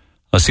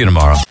 I'll see you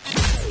tomorrow.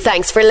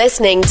 Thanks for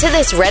listening to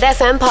this Red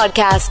FM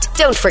podcast.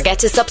 Don't forget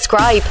to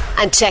subscribe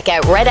and check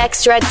out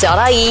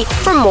redextra.ie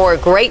for more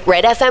great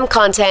Red FM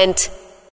content.